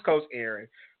Monster, East Coast Aaron,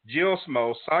 Jill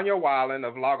Smo, Sonia Weiland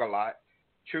of Logalot,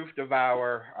 Truth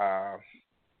Devourer,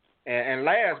 and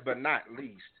last but not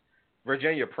least,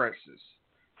 Virginia Princess.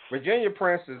 Virginia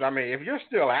Princess, I mean, if you're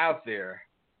still out there,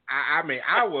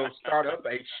 I will start up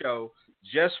a show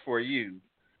just for you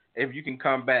if you can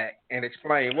come back and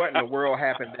explain what in the world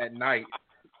happened that night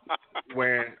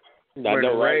when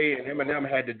Ray and Eminem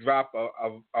had to drop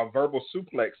a verbal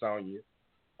suplex on you.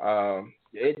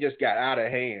 It just got out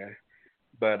of hand.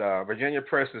 But Virginia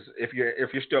Princess, if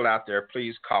you're still out there,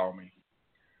 please call me.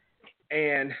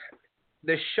 And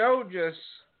the show just,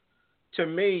 to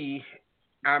me,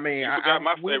 I mean, you forgot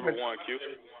my favorite one, Q.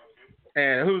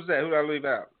 And who's that? Who did I leave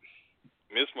out?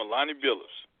 Miss Melanie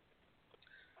Billups.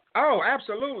 Oh,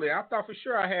 absolutely. I thought for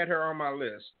sure I had her on my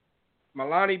list.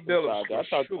 Melanie Billups,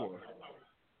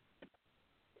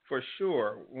 for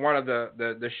sure. One of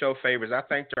the show favorites. I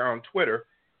thanked her on Twitter,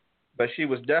 but she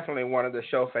was definitely one of the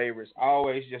show favorites.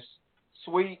 Always just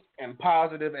sweet and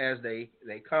positive as they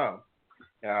come.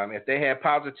 If they had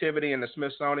positivity in the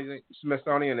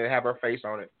Smithsonian, they have her face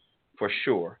on it for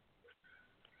sure.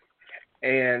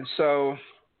 And so,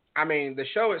 I mean, the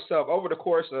show itself, over the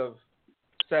course of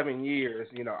 7 years,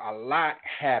 a lot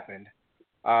happened.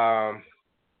 At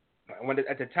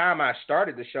the time I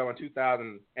started the show in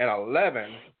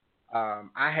 2011,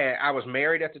 I was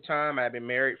married at the time. I had been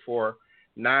married for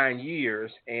 9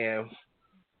 years, and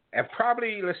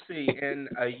probably, let's see, in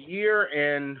a year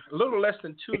and a little less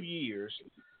than 2 years,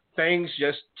 things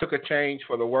just took a change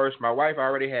for the worse. My wife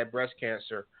already had breast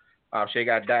cancer. She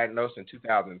got diagnosed in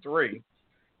 2003,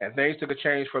 and things took a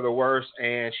change for the worse,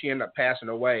 and she ended up passing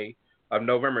away of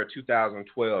November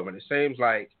 2012. And it seems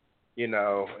like, it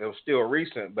was still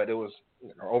recent, but it was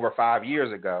over 5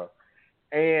 years ago.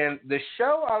 And the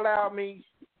show allowed me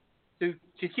to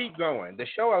keep going. The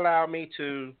show allowed me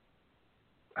to,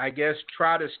 I guess,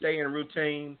 try to stay in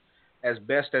routine as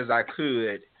best as I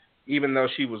could, even though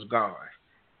she was gone.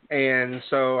 And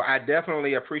so I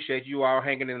definitely appreciate you all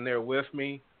hanging in there with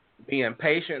me, being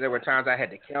patient. There were times I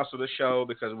had to cancel the show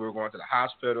because we were going to the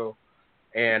hospital.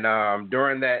 And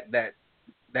during that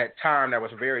time that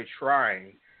was very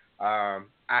trying, I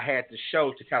had the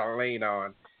show to kind of lean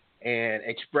on and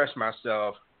express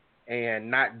myself and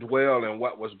not dwell in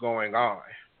what was going on,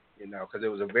 because it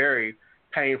was a very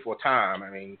painful time. I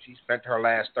mean, she spent her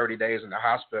last 30 days in the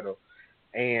hospital,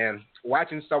 And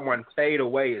watching someone fade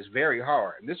away is very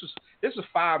hard. And this was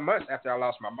 5 months after I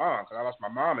lost my mom, because I lost my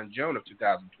mom in June of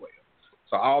 2012.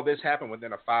 So all this happened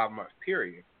within a 5-month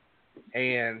period.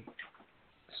 And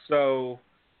so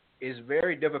it's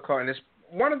very difficult. And it's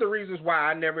one of the reasons why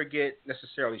I never get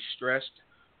necessarily stressed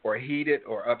or heated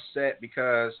or upset,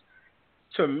 because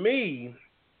to me,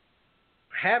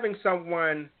 having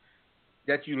someone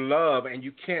that you love and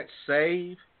you can't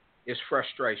save is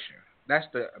frustration. That's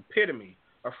the epitome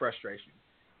of frustration.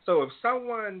 So if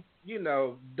someone,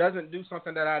 doesn't do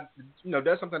something that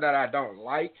does something that I don't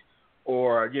like,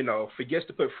 or, forgets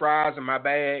to put fries in my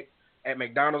bag at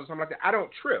McDonald's or something like that, I don't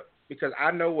trip, because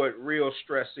I know what real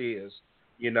stress is,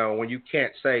 when you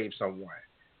can't save someone.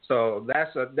 So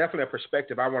that's definitely a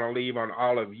perspective I want to leave on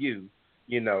all of you.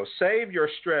 Save your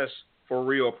stress for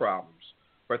real problems,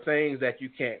 for things that you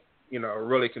can't,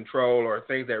 really control, or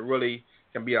things that really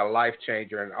can be a life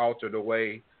changer and alter the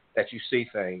way that you see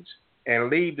things. And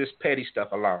leave this petty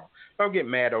stuff alone. Don't get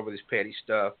mad over this petty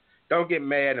stuff. Don't get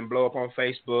mad and blow up on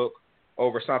Facebook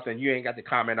over something you ain't got to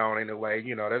comment on anyway.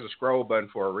 There's a scroll button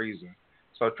for a reason.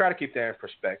 So try to keep that in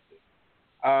perspective.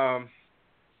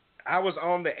 I was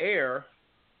on the air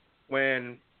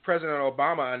when President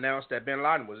Obama announced that bin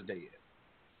Laden was dead.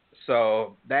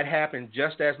 So that happened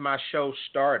just as my show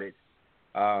started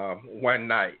one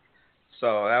night.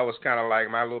 So that was kind of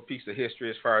like my little piece of history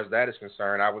as far as that is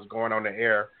concerned. I was going on the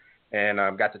air and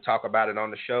got to talk about it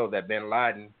on the show that bin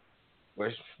Laden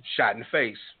was shot in the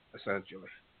face, essentially.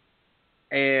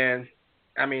 And,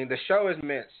 the show has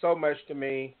meant so much to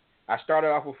me. I started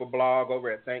off with a blog over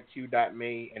at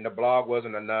thankq.me, and the blog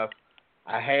wasn't enough.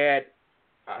 I had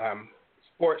I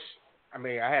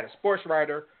had a sports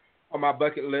writer on my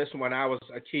bucket list when I was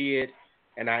a kid,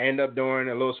 and I ended up doing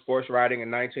a little sports writing in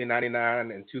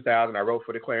 1999 and 2000. I wrote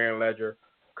for the Clarion Ledger,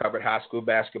 covered high school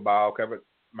basketball, covered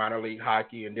minor league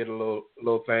hockey, and did a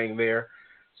little thing there.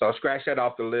 So I scratched that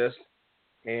off the list.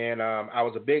 And I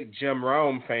was a big Jim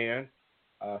Rome fan,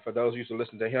 for those who used to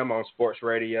listen to him on sports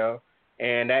radio.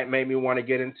 And that made me want to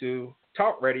get into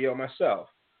talk radio myself.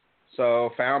 So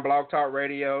found Blog Talk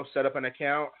Radio, set up an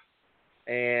account,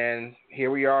 and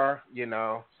here we are,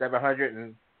 700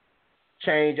 and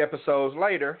change episodes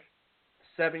later,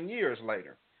 7 years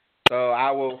later. So I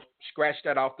will scratch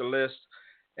that off the list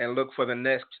and look for the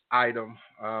next item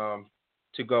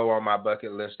to go on my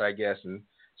bucket list, I guess, and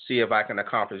see if I can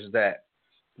accomplish that.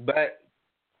 But,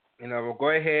 we'll go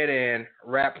ahead and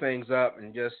wrap things up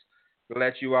and just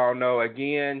let you all know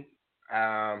again,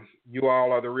 you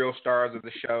all are the real stars of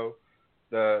the show,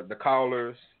 the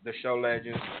callers, the show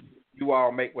legends. You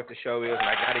all make what the show is, and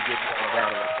I got to give you all a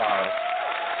round of applause.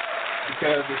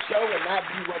 Because the show would not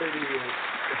be what it is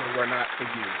if it were not for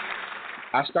you.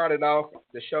 I started off,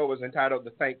 the show was entitled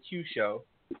The Thank You Show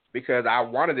because I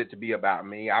wanted it to be about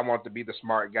me. I wanted to be the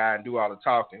smart guy and do all the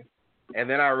talking. And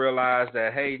then I realized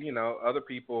that, hey, other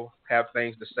people have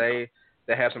things to say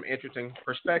that have some interesting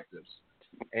perspectives.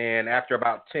 And after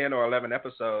about 10 or 11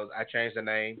 episodes, I changed the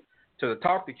name to the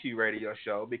Talk to Q radio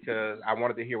show because I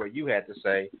wanted to hear what you had to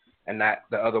say and not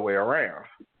the other way around.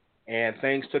 And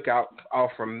things took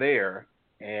off from there,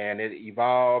 and it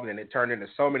evolved, and it turned into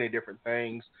so many different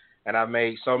things. And I've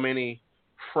made so many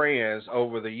friends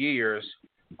over the years.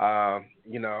 I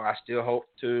still hope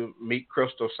to meet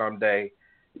Crystal someday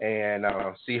and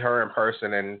see her in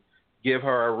person and give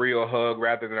her a real hug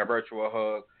rather than a virtual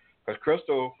hug. Because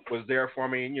Crystal was there for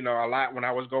me, a lot when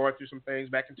I was going through some things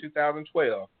back in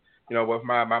 2012, with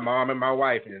my mom and my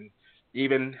wife. And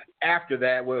even after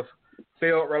that with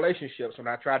failed relationships, when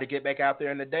I tried to get back out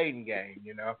there in the dating game,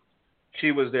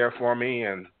 she was there for me.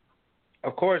 And,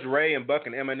 of course, Ray and Buck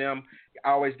and Eminem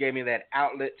always gave me that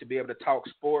outlet to be able to talk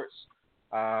sports.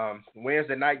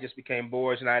 Wednesday night just became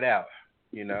boys' night out,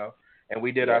 and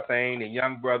we did our thing. The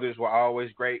Young Brothers were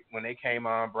always great when they came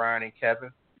on, Brian and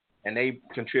Kevin, and they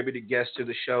contributed guests to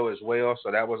the show as well,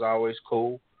 so that was always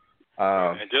cool.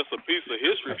 And just a piece of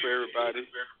history for everybody,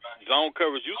 zone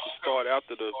coverage used to start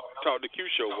after the Talk to Q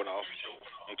show went off,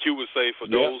 and Q would say, for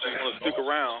those who want to stick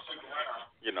around,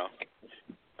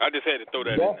 I just had to throw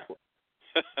that in there.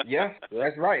 Yeah,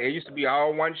 that's right. It used to be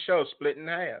all one show split in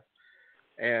half.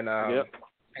 And and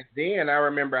then I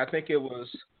remember, I think it was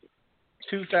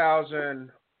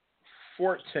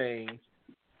 2014,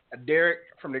 Derek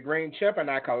from the Green Chip and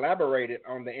I collaborated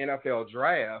on the NFL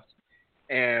draft,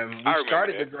 and we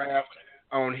started the draft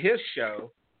on his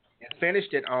show and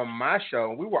finished it on my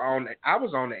show. I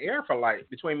was on the air for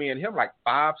between me and him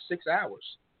 5-6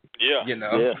 hours. Yeah.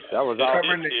 Yeah, that was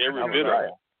awesome. Every bit of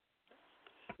it.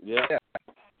 Yeah.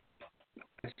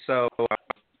 So,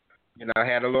 I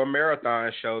had a little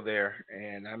marathon show there,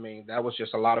 and that was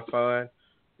just a lot of fun.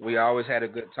 We always had a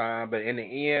good time, but in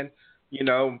the end, you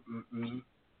know,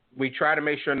 we try to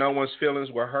make sure no one's feelings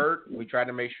were hurt. We try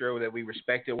to make sure that we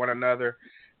respected one another.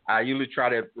 I usually try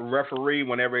to referee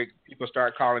whenever people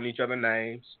start calling each other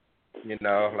names, you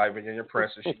know, like Virginia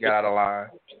Princess, she got out of line.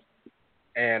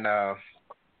 And,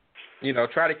 you know,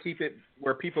 try to keep it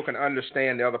where people can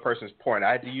understand the other person's point.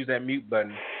 I had to use that mute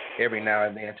button every now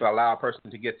and then to allow a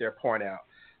person to get their point out.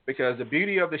 Because the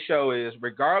beauty of the show is,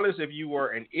 regardless if you were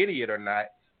an idiot or not,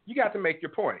 you got to make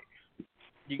your point.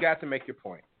 You got to make your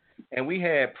point. And we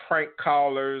had prank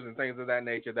callers and things of that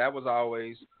nature. That was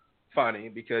always funny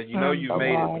because you know you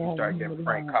made it when you start getting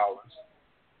prank callers.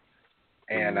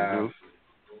 And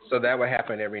so that would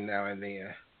happen every now and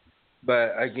then.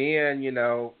 But again, you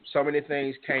know, so many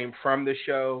things came from the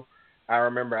show. I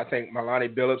remember, I think Melanie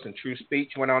Billups and True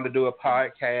Speech went on to do a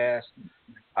podcast.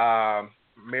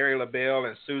 Mary LaBelle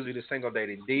and Susie the Single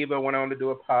Dating Diva went on to do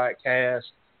a podcast.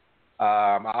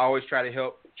 I always try to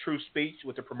help True Speech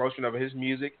with the promotion of his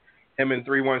music. Him and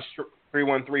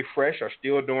 313 Fresh are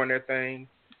still doing their thing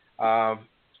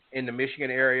in the Michigan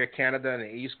area, Canada, and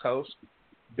the East Coast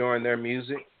doing their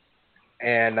music.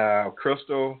 And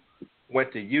Crystal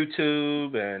went to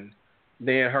YouTube, and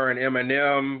then her and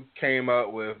Eminem came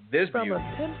up with this From beauty.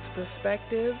 a pimp's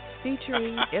perspective,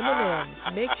 featuring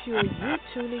Eminem. Make sure you're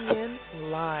tuning in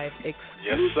live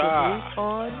exclusively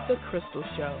on The Crystal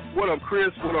Show. What up, Chris?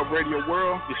 What up, Radio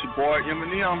World? It's your boy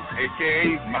Eminem,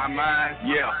 a.k.a. My Mind.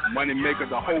 Yeah, Money Maker,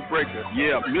 the Whole Breaker.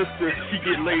 Yeah, Mr. She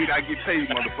Get Laid, I Get Paid,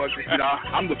 motherfucker. You know,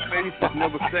 I'm the face that's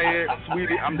never sad.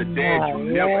 Sweetie, I'm the dad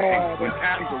you never hate. When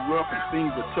times are rough and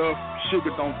things are tough,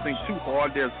 sugar don't think too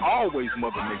hard. There's always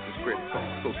Mother Nature's credit card.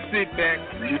 So sit back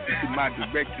and listen to my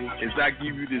directive as I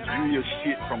give you this real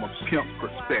shit from a pimp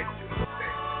perspective.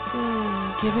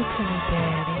 Give it to me,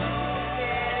 Daddy.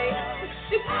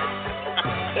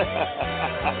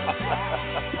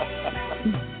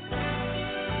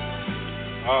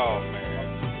 Oh, man.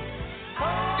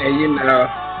 And, you know,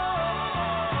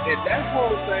 and that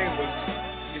whole thing was,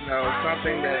 you know,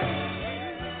 something that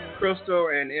Crystal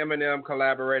and Eminem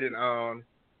collaborated on.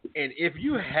 And if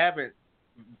you haven't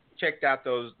checked out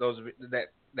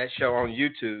that show on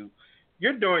YouTube,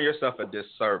 you're doing yourself a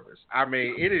disservice. I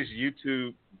mean, it is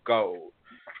YouTube gold.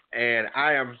 And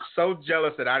I am so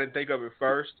jealous that I didn't think of it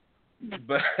first.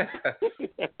 But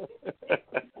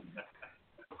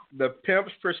the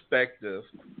pimp's perspective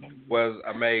was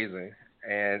amazing.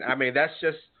 And, I mean, that's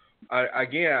just,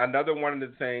 again, another one of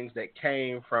the things that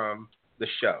came from the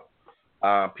show.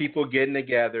 People getting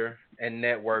together and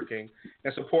networking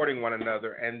and supporting one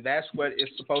another. And that's what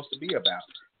it's supposed to be about.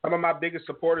 Some of my biggest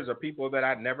supporters are people that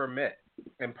I never met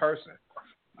in person.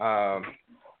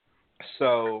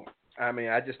 So, I mean,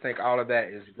 I just think all of that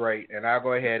is great. And I'll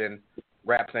go ahead and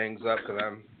wrap things up because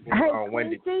I'm on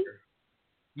Wendy.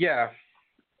 Yeah.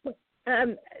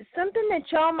 Something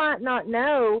that y'all might not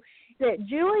know, that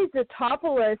Julie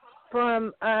Zotopoulos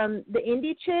from the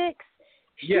Indie Chicks,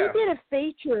 she did a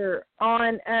feature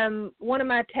on one of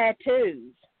my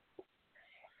tattoos.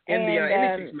 In the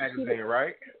Indie Chicks magazine,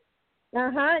 right?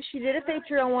 She did a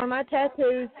feature on one of my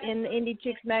tattoos in the Indie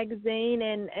Chicks magazine,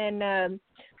 and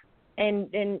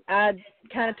I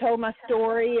kind of told my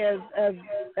story of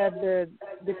the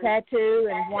tattoo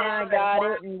and why I got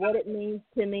it and what it means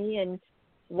to me and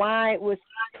why it was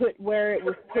put where it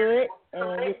was put.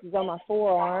 And this is on my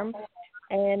forearm,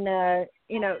 and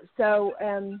you know, so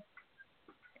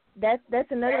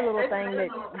that's another little thing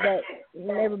that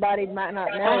everybody might not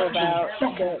know about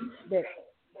that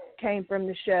came from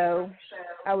the show.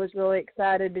 I was really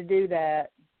excited to do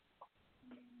that.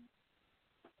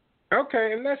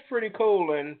 Okay, and that's pretty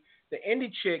cool. And the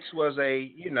Indie Chicks was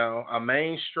a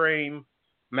mainstream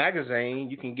magazine.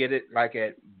 You can get it like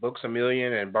at Books A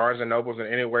Million and Barnes and Nobles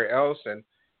and anywhere else. And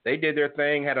they did their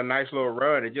thing, had a nice little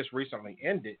run. It just recently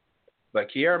ended. But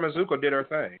Kiara Mizuko did her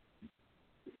thing.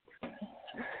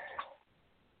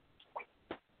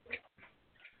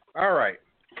 All right.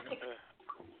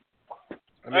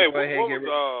 Hey, what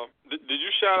was, did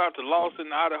you shout out to Lost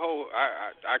in Idaho?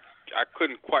 I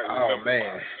couldn't quite remember. Oh,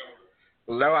 man.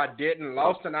 No, I didn't.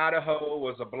 Lost in Idaho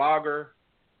was a blogger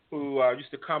who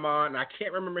used to come on, and I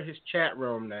can't remember his chat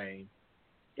room name.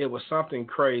 It was something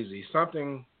crazy.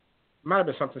 Might have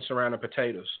been something surrounding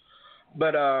potatoes.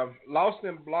 But Lost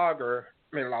in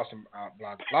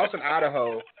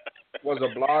Idaho was a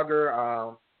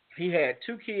blogger. He had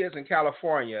 2 kids in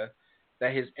California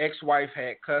that his ex-wife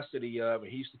had custody of, and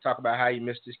he used to talk about how he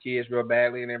missed his kids real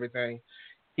badly and everything.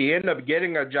 He ended up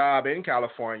getting a job in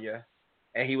California,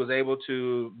 and he was able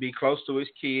to be close to his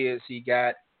kids. He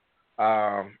got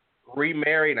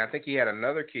remarried, and I think he had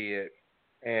another kid.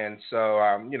 And so,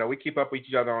 we keep up with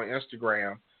each other on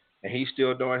Instagram, and he's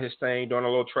still doing his thing, doing a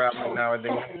little traveling now and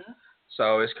then.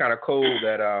 So it's kind of cool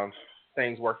that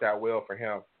things worked out well for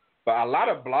him. But a lot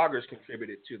of bloggers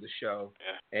contributed to the show,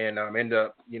 and end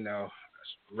up,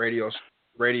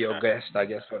 radio guest, I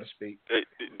guess, so to speak. Hey,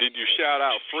 did you shout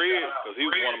out Fred? Because he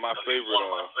was one of my favorite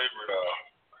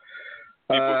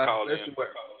people calling in.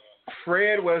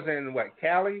 Fred was in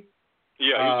Cali?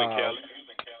 Yeah, he was in Cali.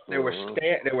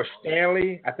 There was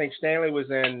Stanley. I think Stanley was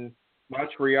in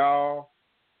Montreal.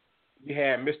 You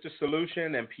had Mr.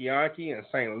 Solution and Pianki in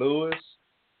St. Louis.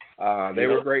 They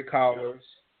were great callers.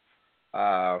 We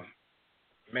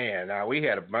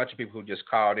had a bunch of people who just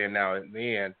called in now and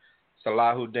then.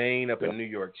 Salahuddin up in New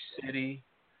York City.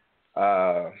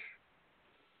 My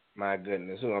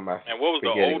goodness, who am I? And what was the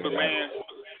forgetting older now? man?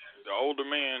 The older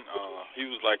man, he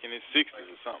was like in his 60s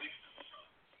or something.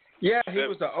 Yeah, he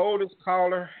was the oldest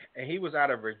caller, and he was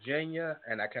out of Virginia,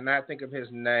 and I cannot think of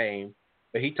his name,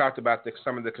 but he talked about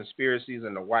some of the conspiracies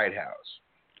in the White House.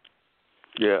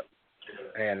 Yeah.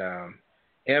 And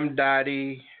M.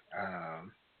 Dottie,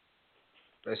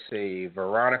 let's see,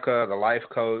 Veronica, the life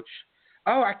coach.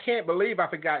 Oh, I can't believe I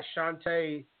forgot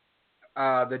Shantae,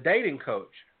 the dating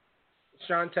coach.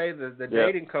 Shantae, the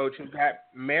dating coach who got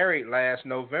married last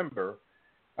November.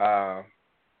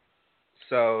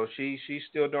 So she's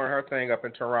still doing her thing up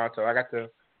in Toronto. I got to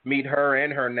meet her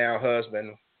and her now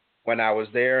husband when I was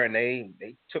there, and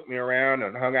they took me around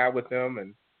and hung out with them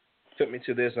and took me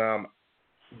to this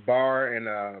bar in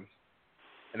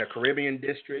a Caribbean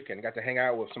district and got to hang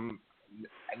out with some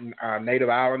Native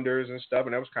Islanders and stuff,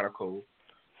 and that was kind of cool.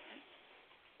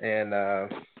 And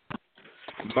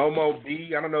Momo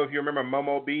B, I don't know if you remember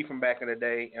Momo B from back in the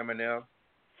day, Eminem.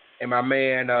 And my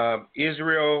man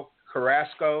Israel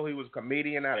Carrasco, he was a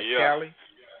comedian out of Cali.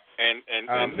 And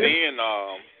then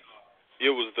it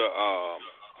was the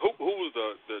who was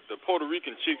the Puerto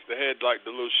Rican chicks that had like the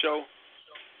little show?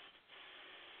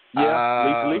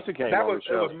 Yeah, Lisa came on the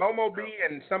show. It was Momo B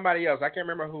and somebody else. I can't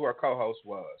remember who her co-host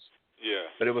was. Yeah.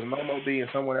 But it was Momo B and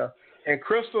someone else. And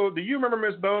Crystal, do you remember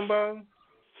Miss Boom Boom?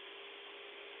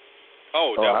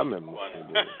 Oh, I that was remember. funny.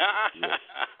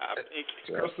 Is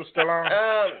Crystal still on?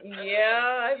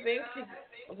 I think she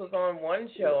was on one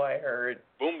show I heard.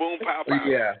 Boom Boom Pow Pow.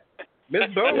 Yeah. Miss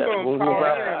Boom Boom Boom called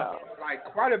Pow in Pow. like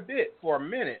quite a bit for a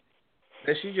minute.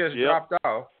 Then she just dropped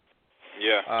off.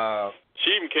 Yeah.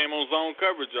 She even came on zone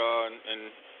coverage,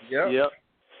 and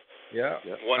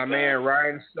My man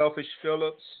Ryan Selfish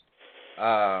Phillips.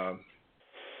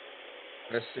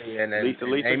 Let's see, and then Lisa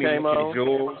Amy came on.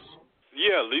 Jules.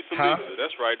 Yeah, Lisa.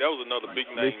 That's right. That was another big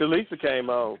name. Lisa came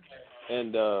on,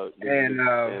 and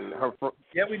her.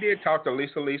 Yeah, we did talk to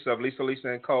Lisa of Lisa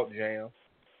and Cult Jam.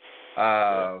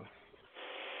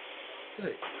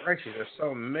 Good gracious, there's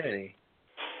so many.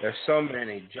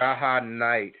 Jaha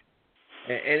Knight.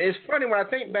 And it's funny when I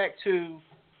think back to,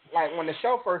 like, when the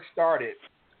show first started,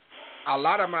 a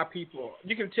lot of my people,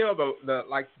 you can tell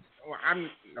I'm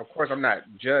not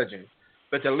judging,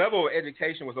 but the level of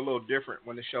education was a little different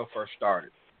when the show first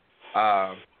started.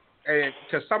 And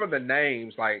to some of the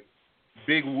names, like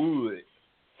Big Wood,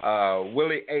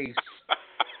 Willie Ace,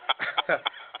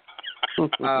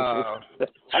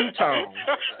 Two-Tone.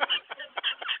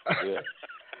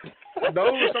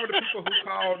 Those were some of the people who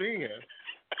called in.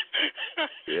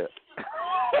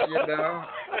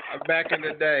 Back in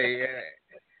the day.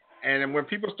 And when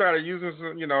people started using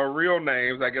some, real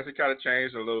names, I guess it kind of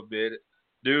changed a little bit.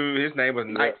 Dude, his name was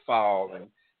Nightfall, and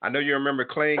I know you remember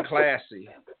Clean Classy.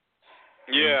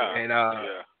 Yeah. And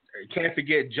can't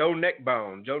forget Joe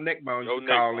Neckbone. Joe Neckbone used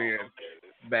to call in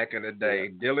back in the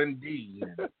day. Dylan D.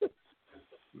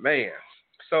 Man,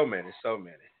 so many.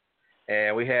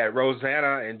 And we had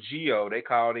Rosanna and Gio. They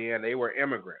called in. They were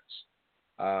immigrants.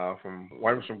 One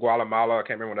was from Guatemala. I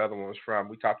can't remember what the other one was from.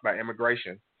 We talked about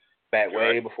immigration back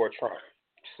way before Trump.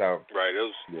 So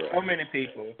so many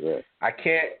people. Yeah. I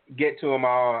can't get to them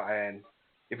all. And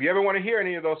if you ever want to hear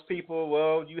any of those people,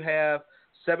 well, you have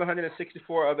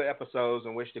 764 other episodes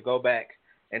in which to go back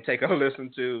and take a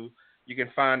listen to. You can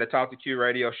find the Talk to Q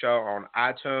radio show on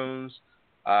iTunes,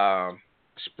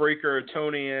 Spreaker,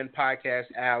 TuneIn,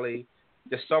 Podcast Alley.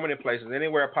 There's so many places.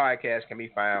 Anywhere a podcast can be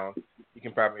found, you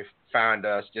can probably find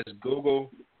us. Just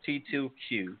Google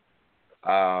T2Q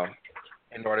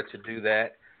in order to do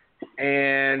that.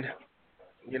 And,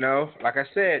 like I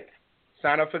said,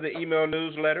 sign up for the email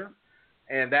newsletter,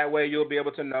 and that way you'll be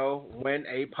able to know when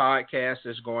a podcast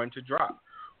is going to drop.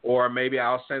 Or maybe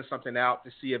I'll send something out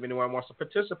to see if anyone wants to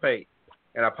participate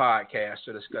in a podcast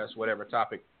to discuss whatever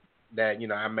topic that,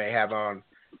 I may have on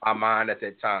my mind at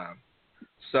that time.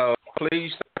 So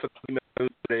please sign up for the email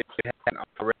newsletter if you haven't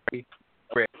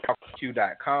over at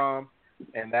talkq.com,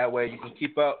 and that way you can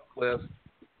keep up with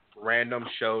random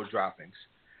show droppings.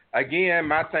 Again,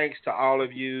 my thanks to all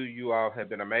of you. You all have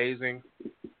been amazing.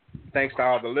 Thanks to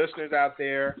all the listeners out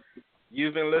there.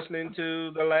 You've been listening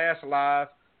to the last live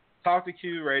Talk to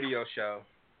Q radio show.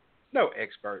 No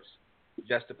experts,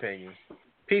 just opinions.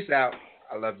 Peace out.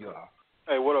 I love you all.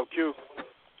 Hey, what up, Q?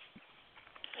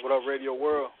 What up, Radio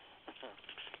World?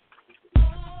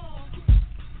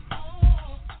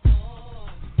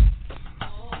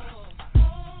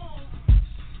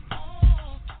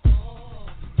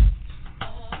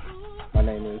 My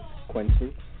name is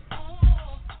Quincy,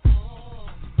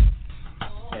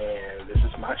 and this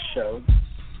is my show,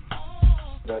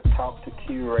 the Talk to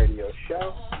Q radio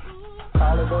show.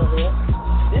 Call it over here.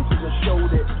 This is a show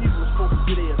that people are supposed to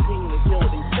get their opinion and hear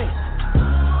what they think.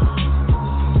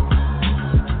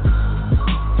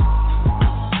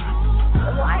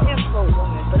 Well, I am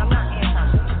pro-woman, but I'm not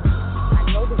anti-woman. I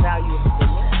know the value of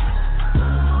women.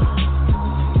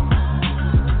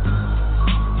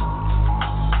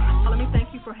 Let me thank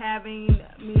you for having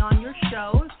me on your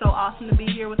show. It's so awesome to be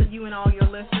here with you and all your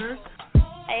listeners.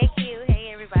 Hey, Q. Hey,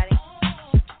 everybody.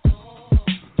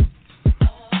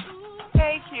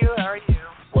 Hey, Q, how are you?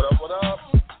 What up, what up?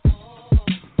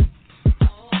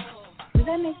 Does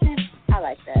that make sense? I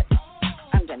like that.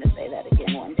 I'm going to say that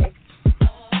again one day.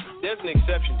 There's an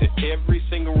exception to every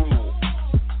single rule,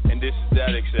 and this is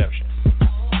that exception.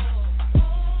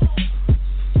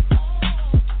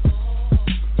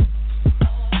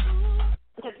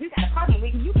 Because if you got a problem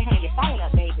with you can hang your phone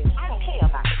up, baby. I don't care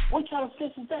about it. What kind of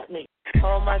sense does that make?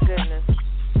 Oh, my goodness.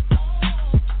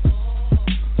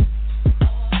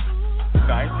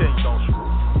 No, I ain't saying you don't screw.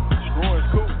 Screwing is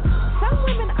cool. Some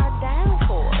women are down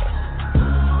for it.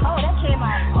 Oh, that came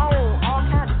out, all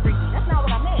kinds of freaky. That's not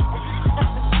what I meant.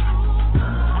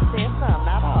 I said some,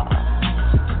 not all.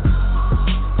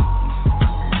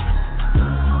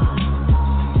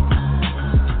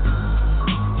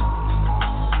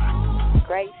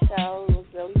 Great show. It was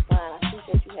really fun. I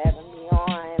appreciate you having me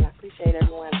on. I appreciate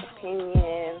everyone's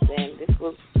opinions, and this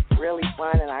was really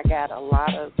fun, and I got a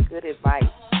lot of good advice.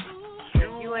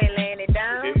 You ain't laying it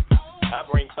down? I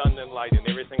bring thunder and lightning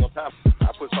every single time.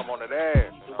 I put some on that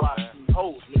ass. You watch these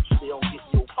hoes, make sure they don't get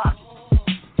in your pocket.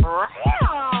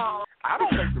 I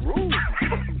don't make the rules,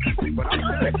 but I'm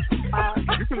saying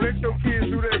you can let your kids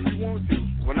do that if you want to.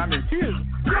 When I mean kids,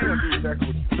 they ain't gonna do exactly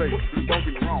what you say. Don't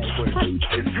get me wrong, but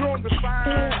if you don't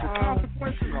define the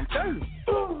consequences, I'm telling you,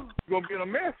 you're gonna be in a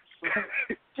mess.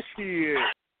 Shit.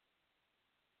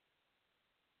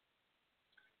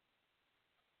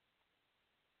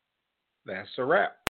 That's a wrap.